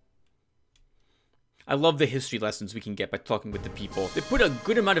 I love the history lessons we can get by talking with the people. They put a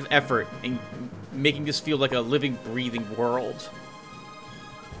good amount of effort in making this feel like a living, breathing world.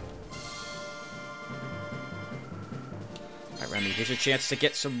 Alright, Remy, here's your chance to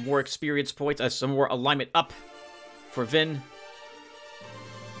get some more experience points, some more alignment up for Vin.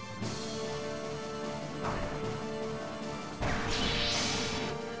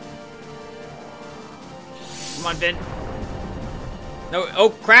 Come on, Vin. No,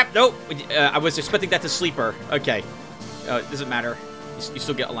 oh crap, no! I was expecting that to sleeper. Okay. It doesn't matter. You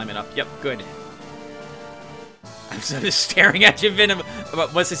still get alignment up. Yep, good. I'm just staring at you, Vin.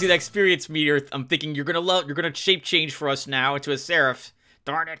 Once I see that experience meter, I'm thinking you're gonna shape change for us now into a Seraph.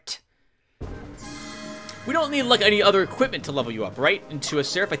 Darn it. We don't need, like, any other equipment to level you up, right? Into a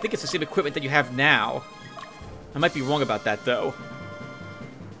Seraph? I think it's the same equipment that you have now. I might be wrong about that, though.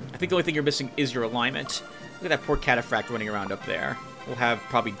 I think the only thing you're missing is your alignment. Look at that poor Cataphract running around up there. We'll have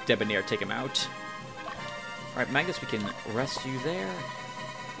probably Debonair take him out. Alright, Magnus, we can rest you there.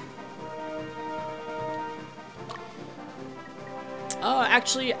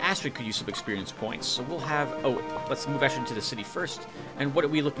 Actually, Astrid could use some experience points, so we'll have... Oh, let's move Astrid into the city first. And what are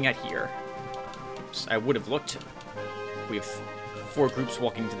we looking at here? Oops, I would have looked. We have 4 groups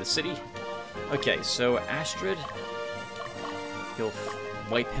walking to the city. Okay, so Astrid... You'll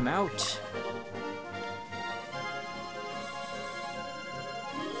wipe him out.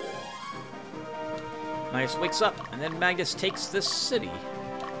 Magnus wakes up, and then Magnus takes this city.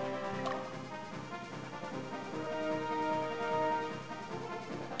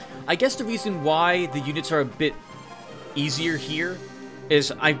 I guess the reason why the units are a bit easier here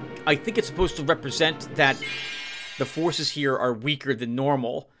is I think it's supposed to represent that the forces here are weaker than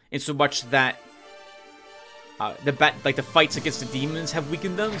normal, in so much that the fights against the demons have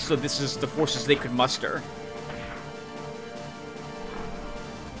weakened them, so this is the forces they could muster.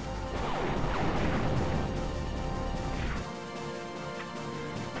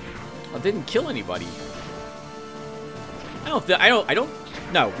 I didn't kill anybody. I don't.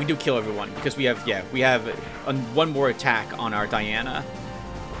 No, we do kill everyone because we have one more attack on our Diana.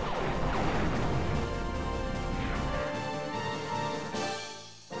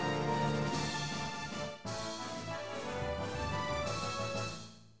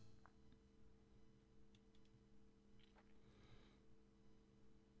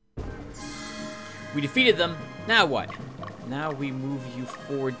 We defeated them. Now what? Now we move you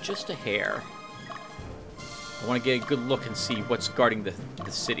forward just a hair. I want to get a good look and see what's guarding the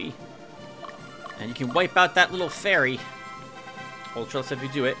city. And you can wipe out that little fairy. Ultra, let's have you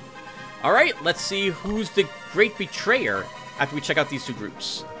do it. Alright, let's see who's the great betrayer after we check out these 2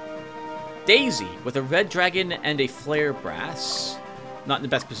 groups. Daisy, with a red dragon and a flare brass. Not in the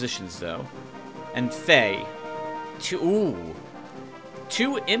best positions, though. And Faye. 2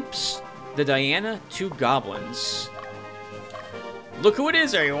 imps, the Diana, 2 goblins. Look who it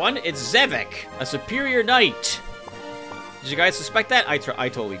is, everyone! It's Zevik, a superior knight! Did you guys suspect that? I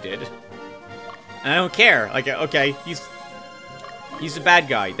totally did. And I don't care. Like, okay, he's the bad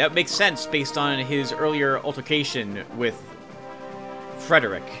guy. That makes sense based on his earlier altercation with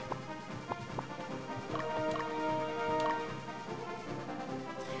Frederick.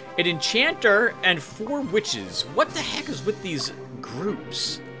 An enchanter and 4 witches. What the heck is with these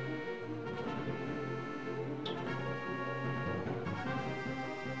groups?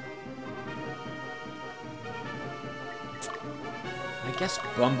 I guess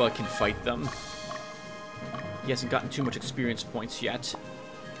Bumba can fight them. He hasn't gotten too much experience points yet.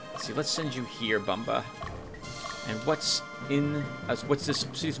 Let's see, let's send you here, Bumba. And what's this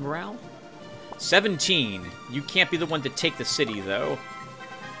city's morale? 17. You can't be the one to take the city, though.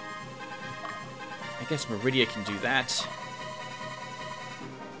 I guess Meridia can do that.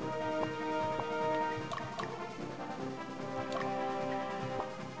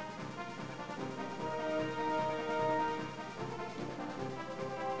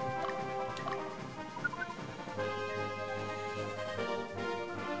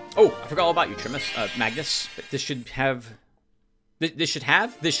 Oh, I forgot all about you, Magnus. But this should have...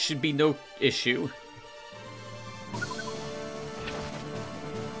 This should be no issue.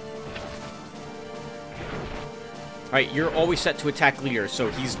 Alright, you're always set to attack leader, so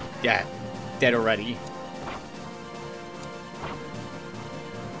he's dead already.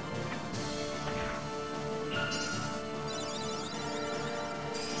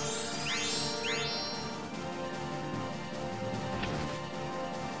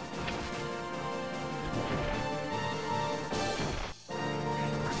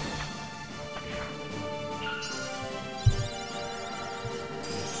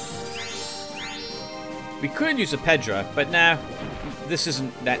 We could use a Pedra, but nah, this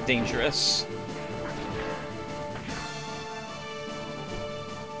isn't that dangerous.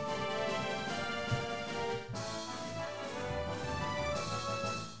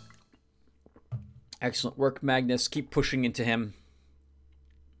 Excellent work, Magnus. Keep pushing into him.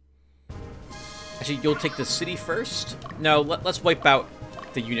 Actually, you'll take the city first? No, let's wipe out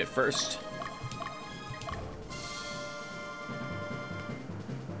the unit first.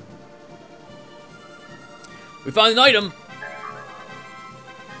 We found an item!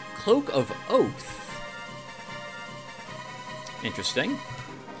 Cloak of Oath. Interesting.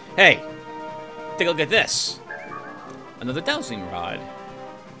 Hey, take a look at this. Another dowsing rod.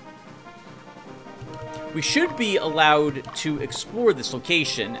 We should be allowed to explore this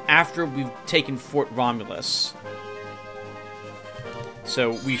location after we've taken Fort Romulus.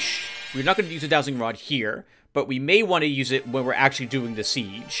 So we're not going to use the dowsing rod here, but we may want to use it when we're actually doing the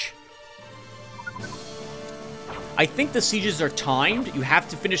siege. I think the sieges are timed. You have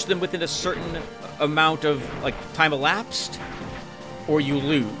to finish them within a certain amount of, like, time elapsed, or you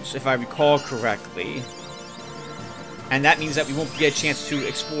lose, if I recall correctly. And that means that we won't get a chance to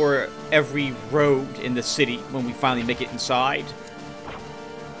explore every road in the city when we finally make it inside.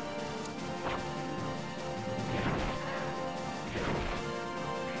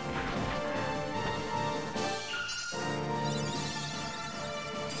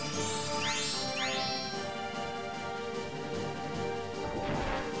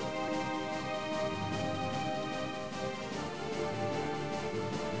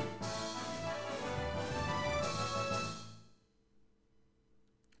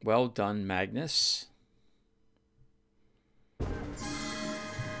 Well done, Magnus.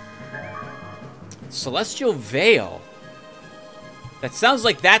 Celestial Veil. That sounds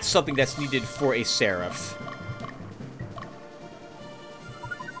like that's something that's needed for a Seraph.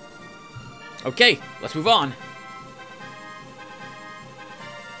 Okay, let's move on.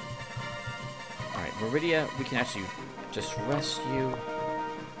 Alright, Meridia, we can actually just rescue.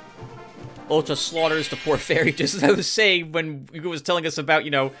 Ultra slaughters the poor fairy, just as I was saying when Hugo was telling us about,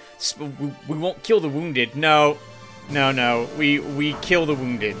 you know, we won't kill the wounded. No. We kill the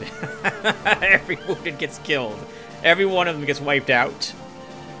wounded. Every wounded gets killed. Every one of them gets wiped out.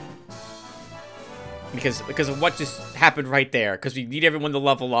 Because of what just happened right there. Because we need everyone to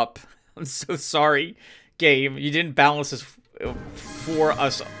level up. I'm so sorry, game. You didn't balance this for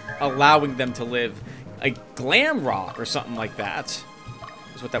us allowing them to live. A glam rock or something like that.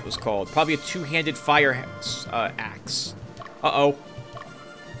 What that was called. Probably a two-handed fire axe. Uh-oh.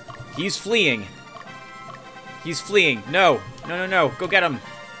 He's fleeing. He's fleeing. No. No. Go get him.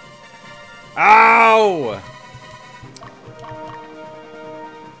 Ow!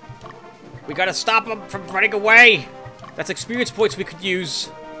 We gotta stop him from running away. That's experience points we could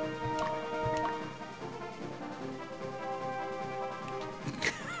use.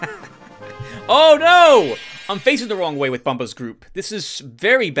 Oh, no! I'm facing the wrong way with Bumba's group. This is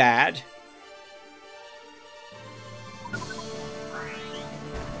very bad.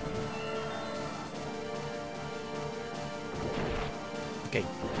 Okay.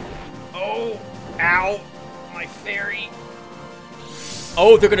 Oh, ow. My fairy.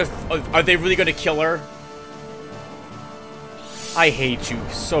 Oh, they're gonna... Are they really gonna kill her? I hate you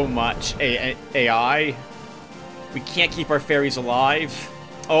so much, AI. We can't keep our fairies alive.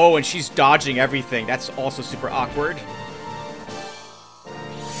 Oh, and she's dodging everything. That's also super awkward.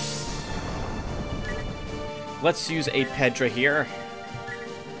 Let's use a Pedra here.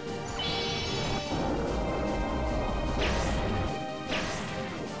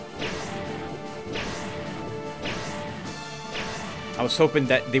 I was hoping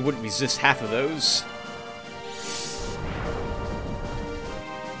that they wouldn't resist half of those.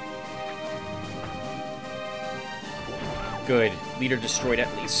 Good. Leader destroyed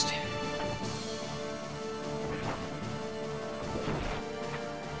at least.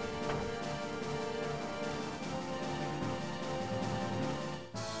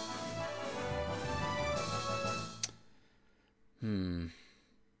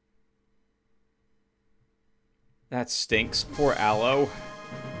 That stinks. Poor Aloe.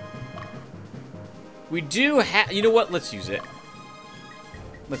 We do have... You know what? Let's use it.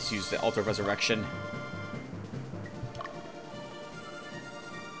 Let's use the Altar of Resurrection.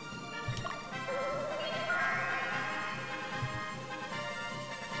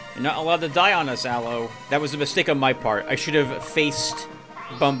 You're not allowed to die on us, Aloe. That was a mistake on my part. I should have faced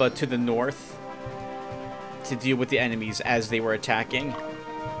Bumba to the north to deal with the enemies as they were attacking.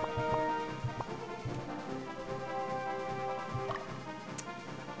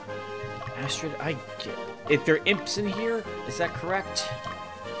 Astrid, I get... If there are imps in here, is that correct?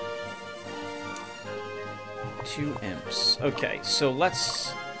 2 imps. Okay, so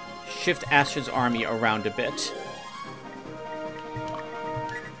let's shift Astrid's army around a bit.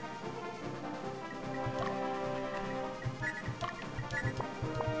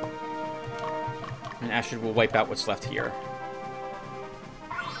 And Astrid will wipe out what's left here.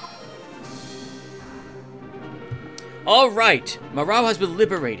 Alright! Morale has been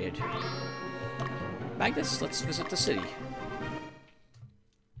liberated. Magnus, let's visit the city.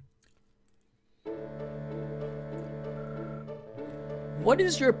 What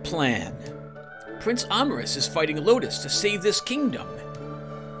is your plan? Prince Amorous is fighting Lotus to save this kingdom.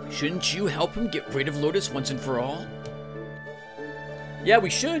 Shouldn't you help him get rid of Lotus once and for all? Yeah,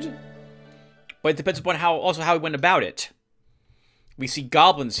 we should. But it depends upon how he went about it. We see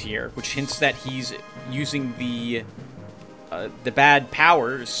goblins here, which hints that he's using the bad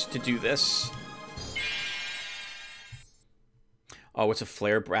powers to do this. Oh, it's a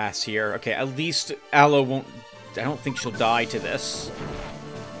flare brass here. Okay, at least Aloe won't... I don't think she'll die to this.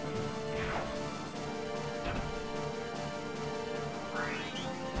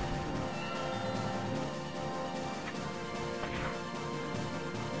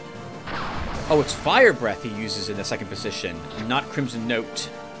 Oh, it's Fire Breath he uses in the second position, not Crimson Note.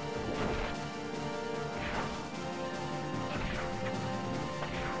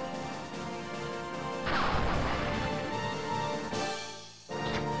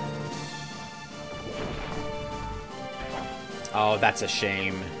 Oh, that's a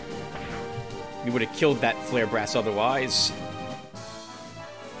shame. We would have killed that Flare Brass otherwise.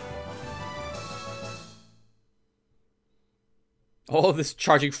 All of this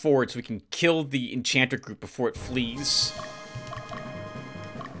charging forward so we can kill the Enchanter group before it flees.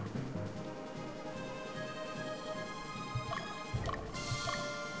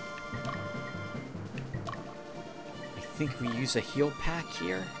 I think we use a heal pack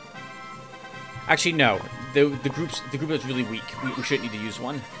here. Actually, no. The group is really weak. We shouldn't need to use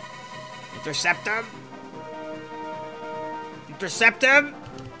one. Intercept him! Intercept him!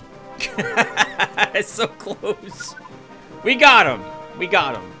 It's so close. We got him! We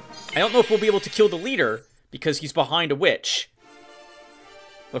got him. I don't know if we'll be able to kill the leader, because he's behind a witch.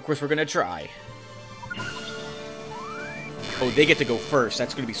 But of course, we're gonna try. Oh, they get to go first.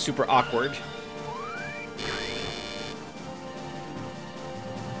 That's gonna be super awkward.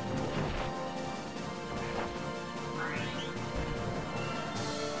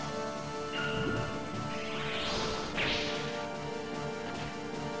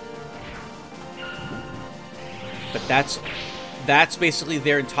 But that's basically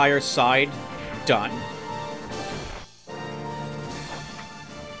their entire side done.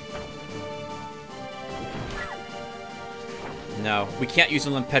 No, we can't use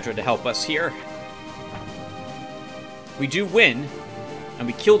Lampetra to help us here. We do win, and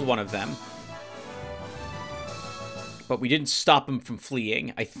we killed one of them. But we didn't stop him from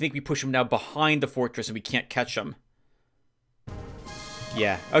fleeing. I think we push him now behind the fortress and we can't catch him.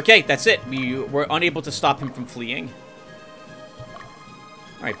 Yeah. Okay, that's it. We were unable to stop him from fleeing.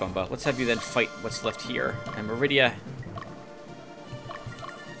 Alright, Bumba. Let's have you then fight what's left here. And Meridia...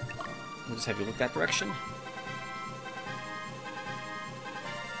 We'll just have you look that direction.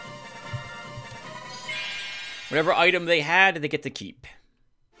 Whatever item they had, they get to keep.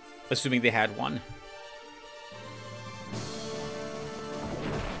 Assuming they had one.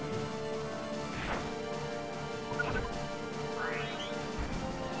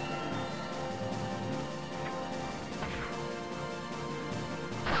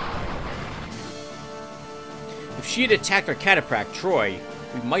 If she had attacked our Catapract, Troy,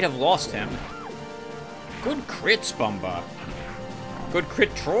 we might have lost him. Good crits, Bumba. Good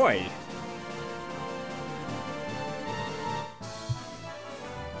crit, Troy.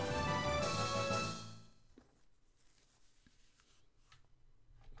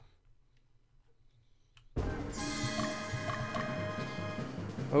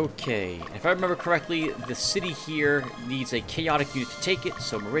 Okay, if I remember correctly, the city here needs a chaotic unit to take it,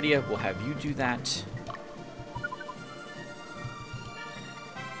 so Meridia will have you do that.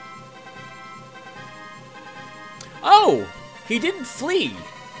 Oh! He didn't flee!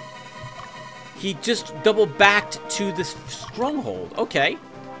 He just double-backed to the stronghold. Okay.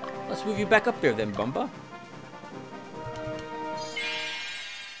 Let's move you back up there then, Bumba.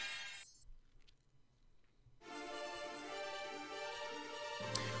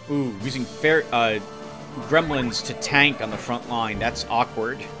 Ooh, using gremlins to tank on the front line. That's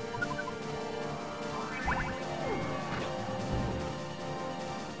awkward.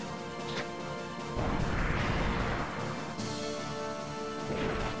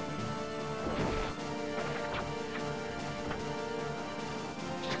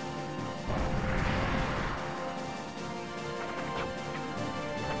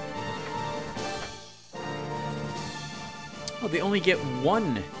 Oh, they only get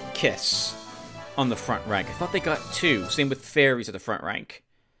one kiss on the front rank. I thought they got two. Same with fairies at the front rank.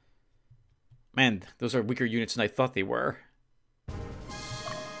 Man, those are weaker units than I thought they were. We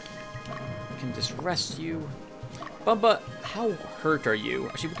can just rest you. Bumba, how hurt are you?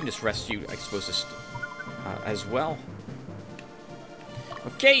 Actually, we can just rest you, I suppose, as well.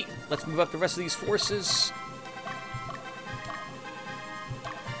 Okay, let's move up the rest of these forces.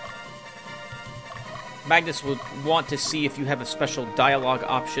 Magnus will want to see if you have a special dialogue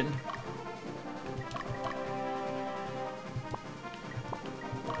option.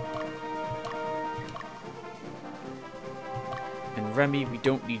 And Remy, we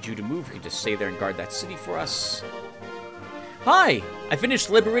don't need you to move. You can just stay there and guard that city for us. Hi! I finished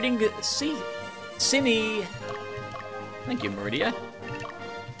liberating Cini. Thank you, Meridia.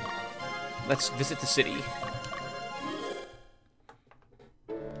 Let's visit the city.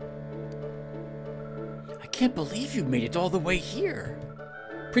 I can't believe you made it all the way here.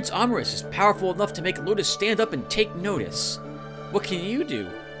 Prince Amaris is powerful enough to make Lotus stand up and take notice. What can you do?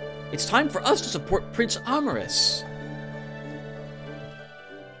 It's time for us to support Prince Amaris.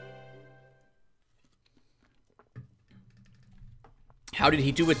 How did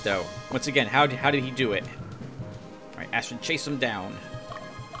he do it, though? Once again, how did he do it? Alright, Astrid, chase him down.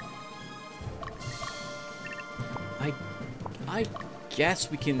 I guess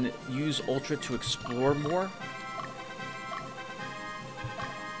we can use Ultra to explore more.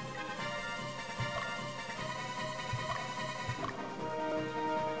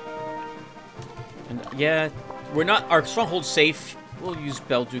 And yeah, we're not... Our stronghold's safe. We'll use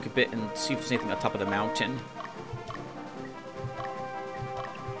Belduke a bit and see if there's anything on top of the mountain.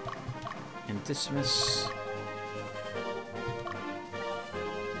 And dismiss.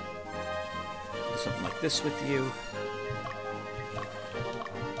 Do something like this with you.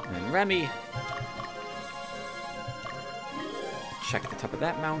 And then Remy. Check the top of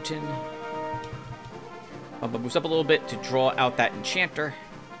that mountain. Bumba moves up a little bit to draw out that enchanter.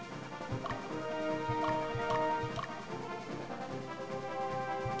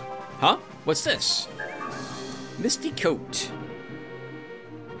 Huh? What's this? Misty Coat.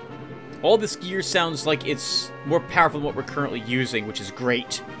 All this gear sounds like it's more powerful than what we're currently using, which is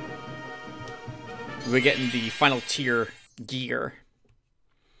great. We're getting the final tier gear.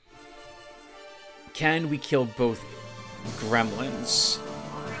 Can we kill both gremlins?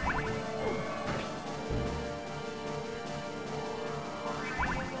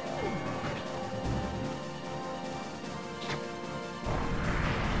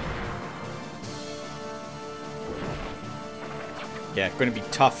 Yeah, going to be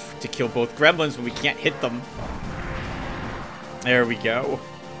tough to kill both gremlins when we can't hit them. There we go.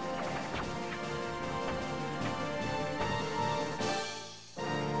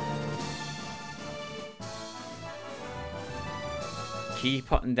 Keep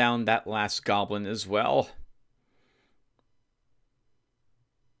hunting down that last goblin as well.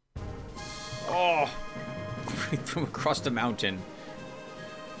 Oh! From across the mountain.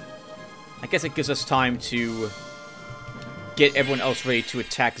 I guess it gives us time to get everyone else ready to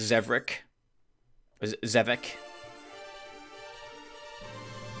attack Zevik.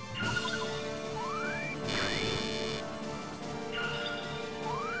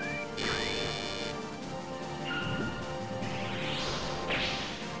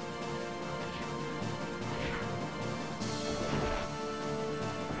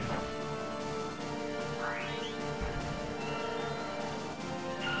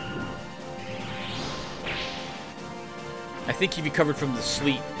 I think he recovered from the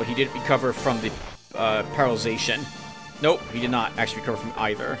sleep, but he didn't recover from the paralyzation. Nope, he did not actually recover from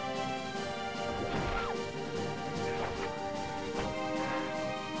either.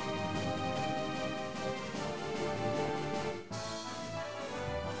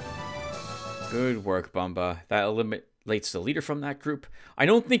 Good work, Bumba. That eliminates the leader from that group. I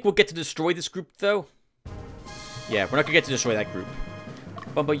don't think we'll get to destroy this group, though. Yeah, we're not going to get to destroy that group.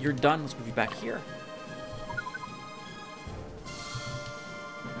 Bumba, you're done. Let's move you back here.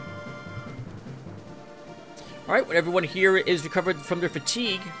 Alright, when everyone here is recovered from their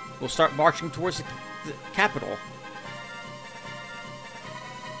fatigue, we'll start marching towards the capital.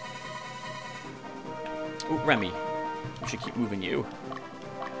 Oh, Remy. We should keep moving you.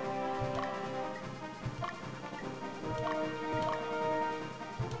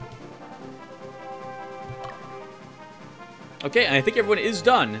 Okay, and I think everyone is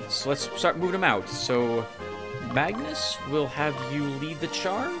done, so let's start moving them out. So, Magnus, we'll have you lead the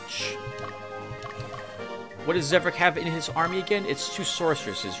charge. What does Zevik have in his army again? It's 2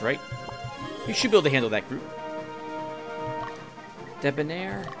 sorceresses, right? You should be able to handle that group.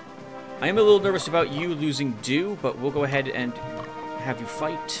 Debonair. I am a little nervous about you losing Dew, but we'll go ahead and have you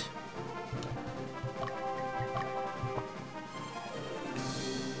fight.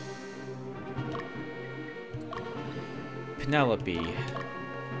 Penelope.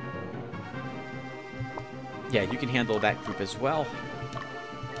 Yeah, you can handle that group as well.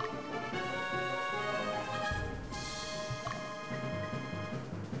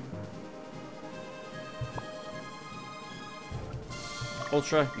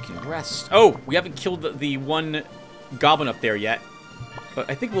 Ultra, you can rest. Oh, we haven't killed the one goblin up there yet.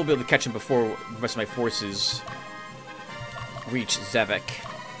 But I think we'll be able to catch him before the rest of my forces reach Zevik.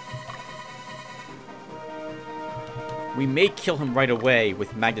 We may kill him right away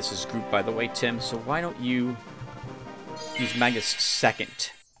with Magnus's group, by the way, Tim. So why don't you use Magnus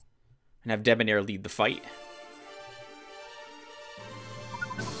second and have Debonair lead the fight?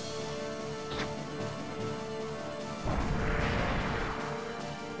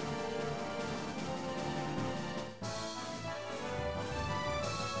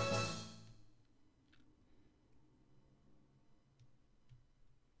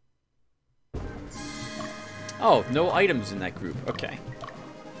 Oh, no items in that group. Okay.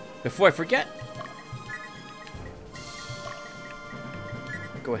 Before I forget,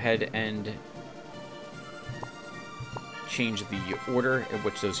 go ahead and change the order in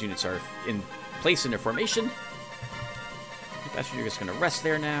which those units are in place in their formation. That's you're just going to rest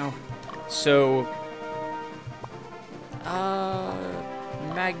there now. So,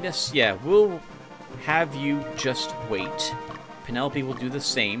 Magnus, yeah, we'll have you just wait. Penelope will do the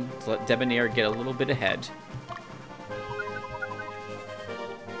same to let Debonair get a little bit ahead.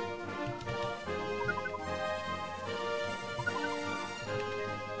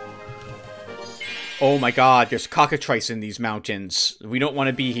 Oh my god, there's cockatrice in these mountains. We don't want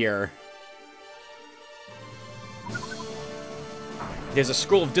to be here. There's a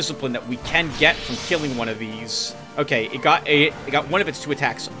scroll of discipline that we can get from killing one of these. Okay, it got one of its 2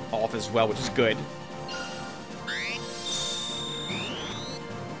 attacks off as well, which is good.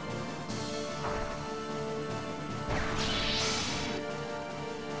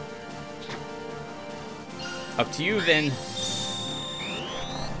 Up to you then.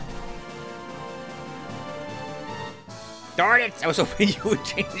 Darn it! I was hoping you would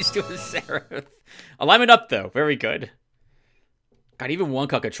change this to a Seraph. Alignment up though, very good. God, even one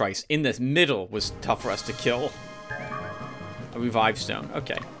cockatrice in the middle was tough for us to kill. A revive stone.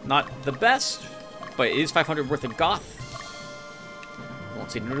 Okay. Not the best, but it is 500 worth of Goth.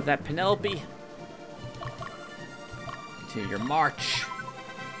 Won't say no to that, Penelope. Continue your march.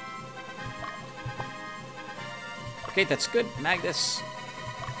 Okay, that's good. Magnus,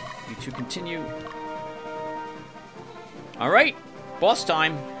 you two continue. Alright, boss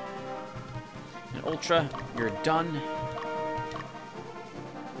time. And Ultra, you're done.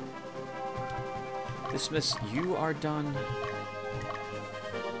 Dismiss, you are done.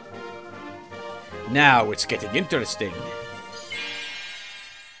 Now it's getting interesting.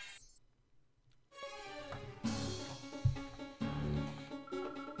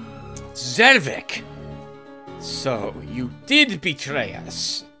 Zervik! So, you did betray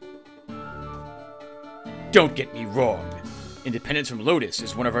us. Don't get me wrong. Independence from Lotus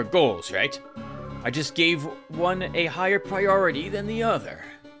is one of our goals, right? I just gave one a higher priority than the other.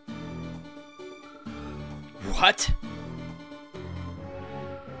 What?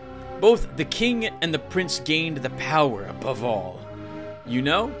 Both the king and the prince gained the power above all. You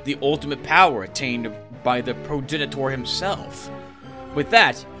know, the ultimate power attained by the progenitor himself. With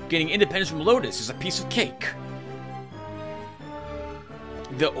that, getting independence from Lotus is a piece of cake.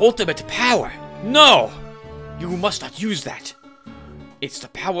 The ultimate power? No! You must not use that. It's the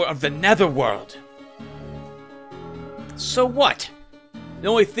power of the Netherworld. So what? The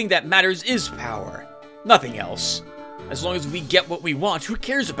only thing that matters is power. Nothing else. As long as we get what we want, who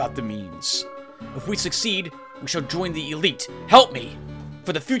cares about the means? If we succeed, we shall join the elite. Help me!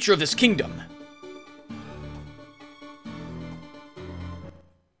 For the future of this kingdom.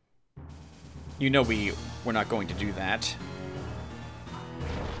 You know we're not going to do that.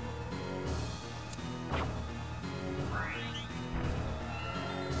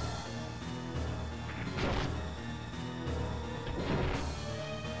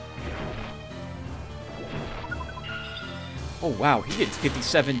 Oh wow, he did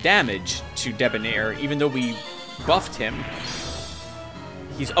 57 damage to Debonair, even though we buffed him.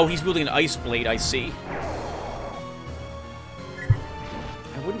 He's wielding an Ice Blade, I see.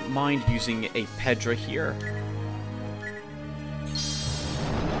 I wouldn't mind using a Pedra here.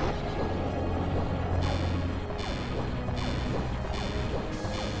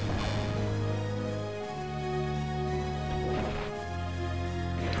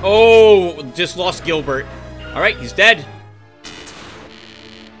 Oh, just lost Gilbert. Alright, he's dead.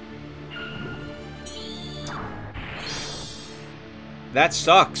 That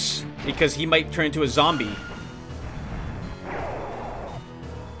sucks, because he might turn into a zombie.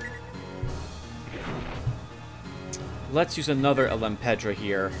 Let's use another Alempedra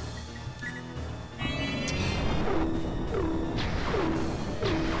here.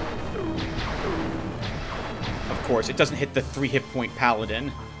 Of course, it doesn't hit the 3 hit point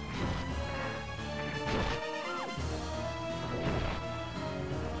Paladin.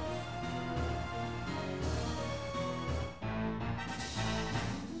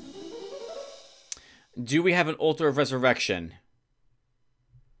 Do we have an Altar of Resurrection?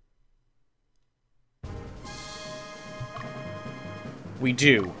 We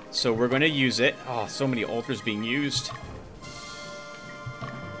do. So we're going to use it. Oh, so many altars being used.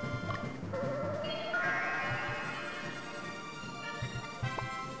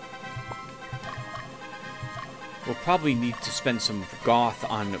 We'll probably need to spend some Goth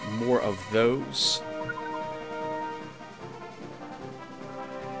on more of those.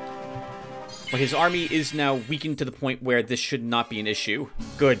 But his army is now weakened to the point where this should not be an issue.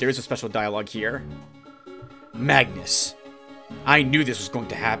 Good, there is a special dialogue here. Magnus. I knew this was going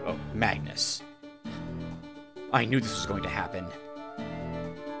to happen. Oh, Magnus. I knew this was going to happen.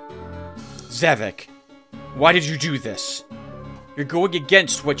 Zavik, why did you do this? You're going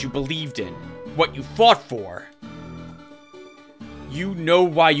against what you believed in, what you fought for. You know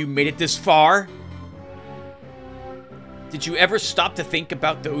why you made it this far? Did you ever stop to think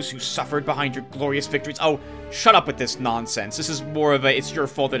about those who suffered behind your glorious victories? Oh, shut up with this nonsense. This is more of a, it's your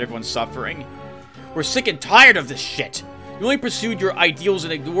fault that everyone's suffering. We're sick and tired of this shit. You only pursued your ideals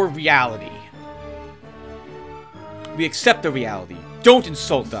and ignore reality. We accept the reality. Don't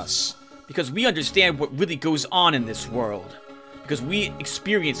insult us. Because we understand what really goes on in this world. Because we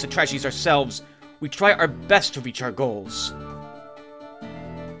experience the tragedies ourselves, we try our best to reach our goals.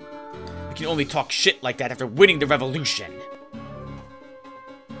 We can only talk shit like that after winning the revolution.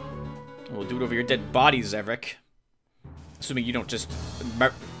 We'll do it over your dead bodies, Zavik. Assuming you don't just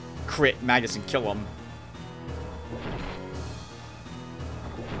crit Magnus and kill him.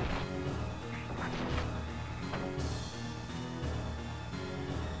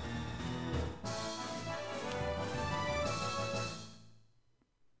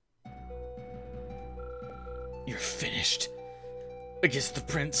 You're finished. Against the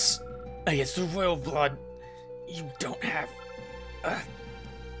prince. Against the royal blood. You don't have...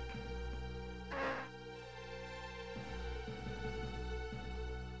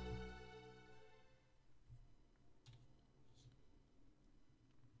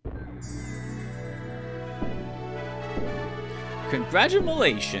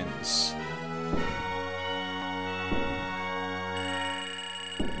 Congratulations.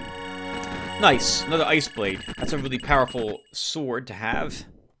 Nice, another ice blade. That's a really powerful sword to have.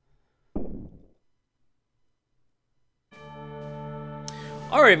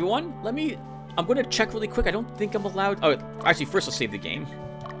 Alright everyone, I'm gonna check really quick. I don't think I'm allowed... Oh, actually first let's save the game.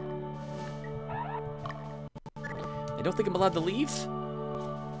 I don't think I'm allowed to leave.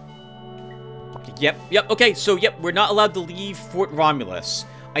 Yep, okay, so yep, we're not allowed to leave Fort Romulus.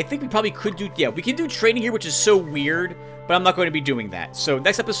 I think we probably could do... Yeah, we can do training here, which is so weird, but I'm not going to be doing that. So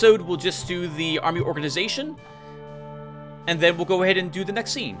next episode, we'll just do the army organization, and then we'll go ahead and do the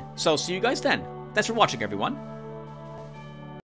next scene. So I'll see you guys then. Thanks for watching, everyone.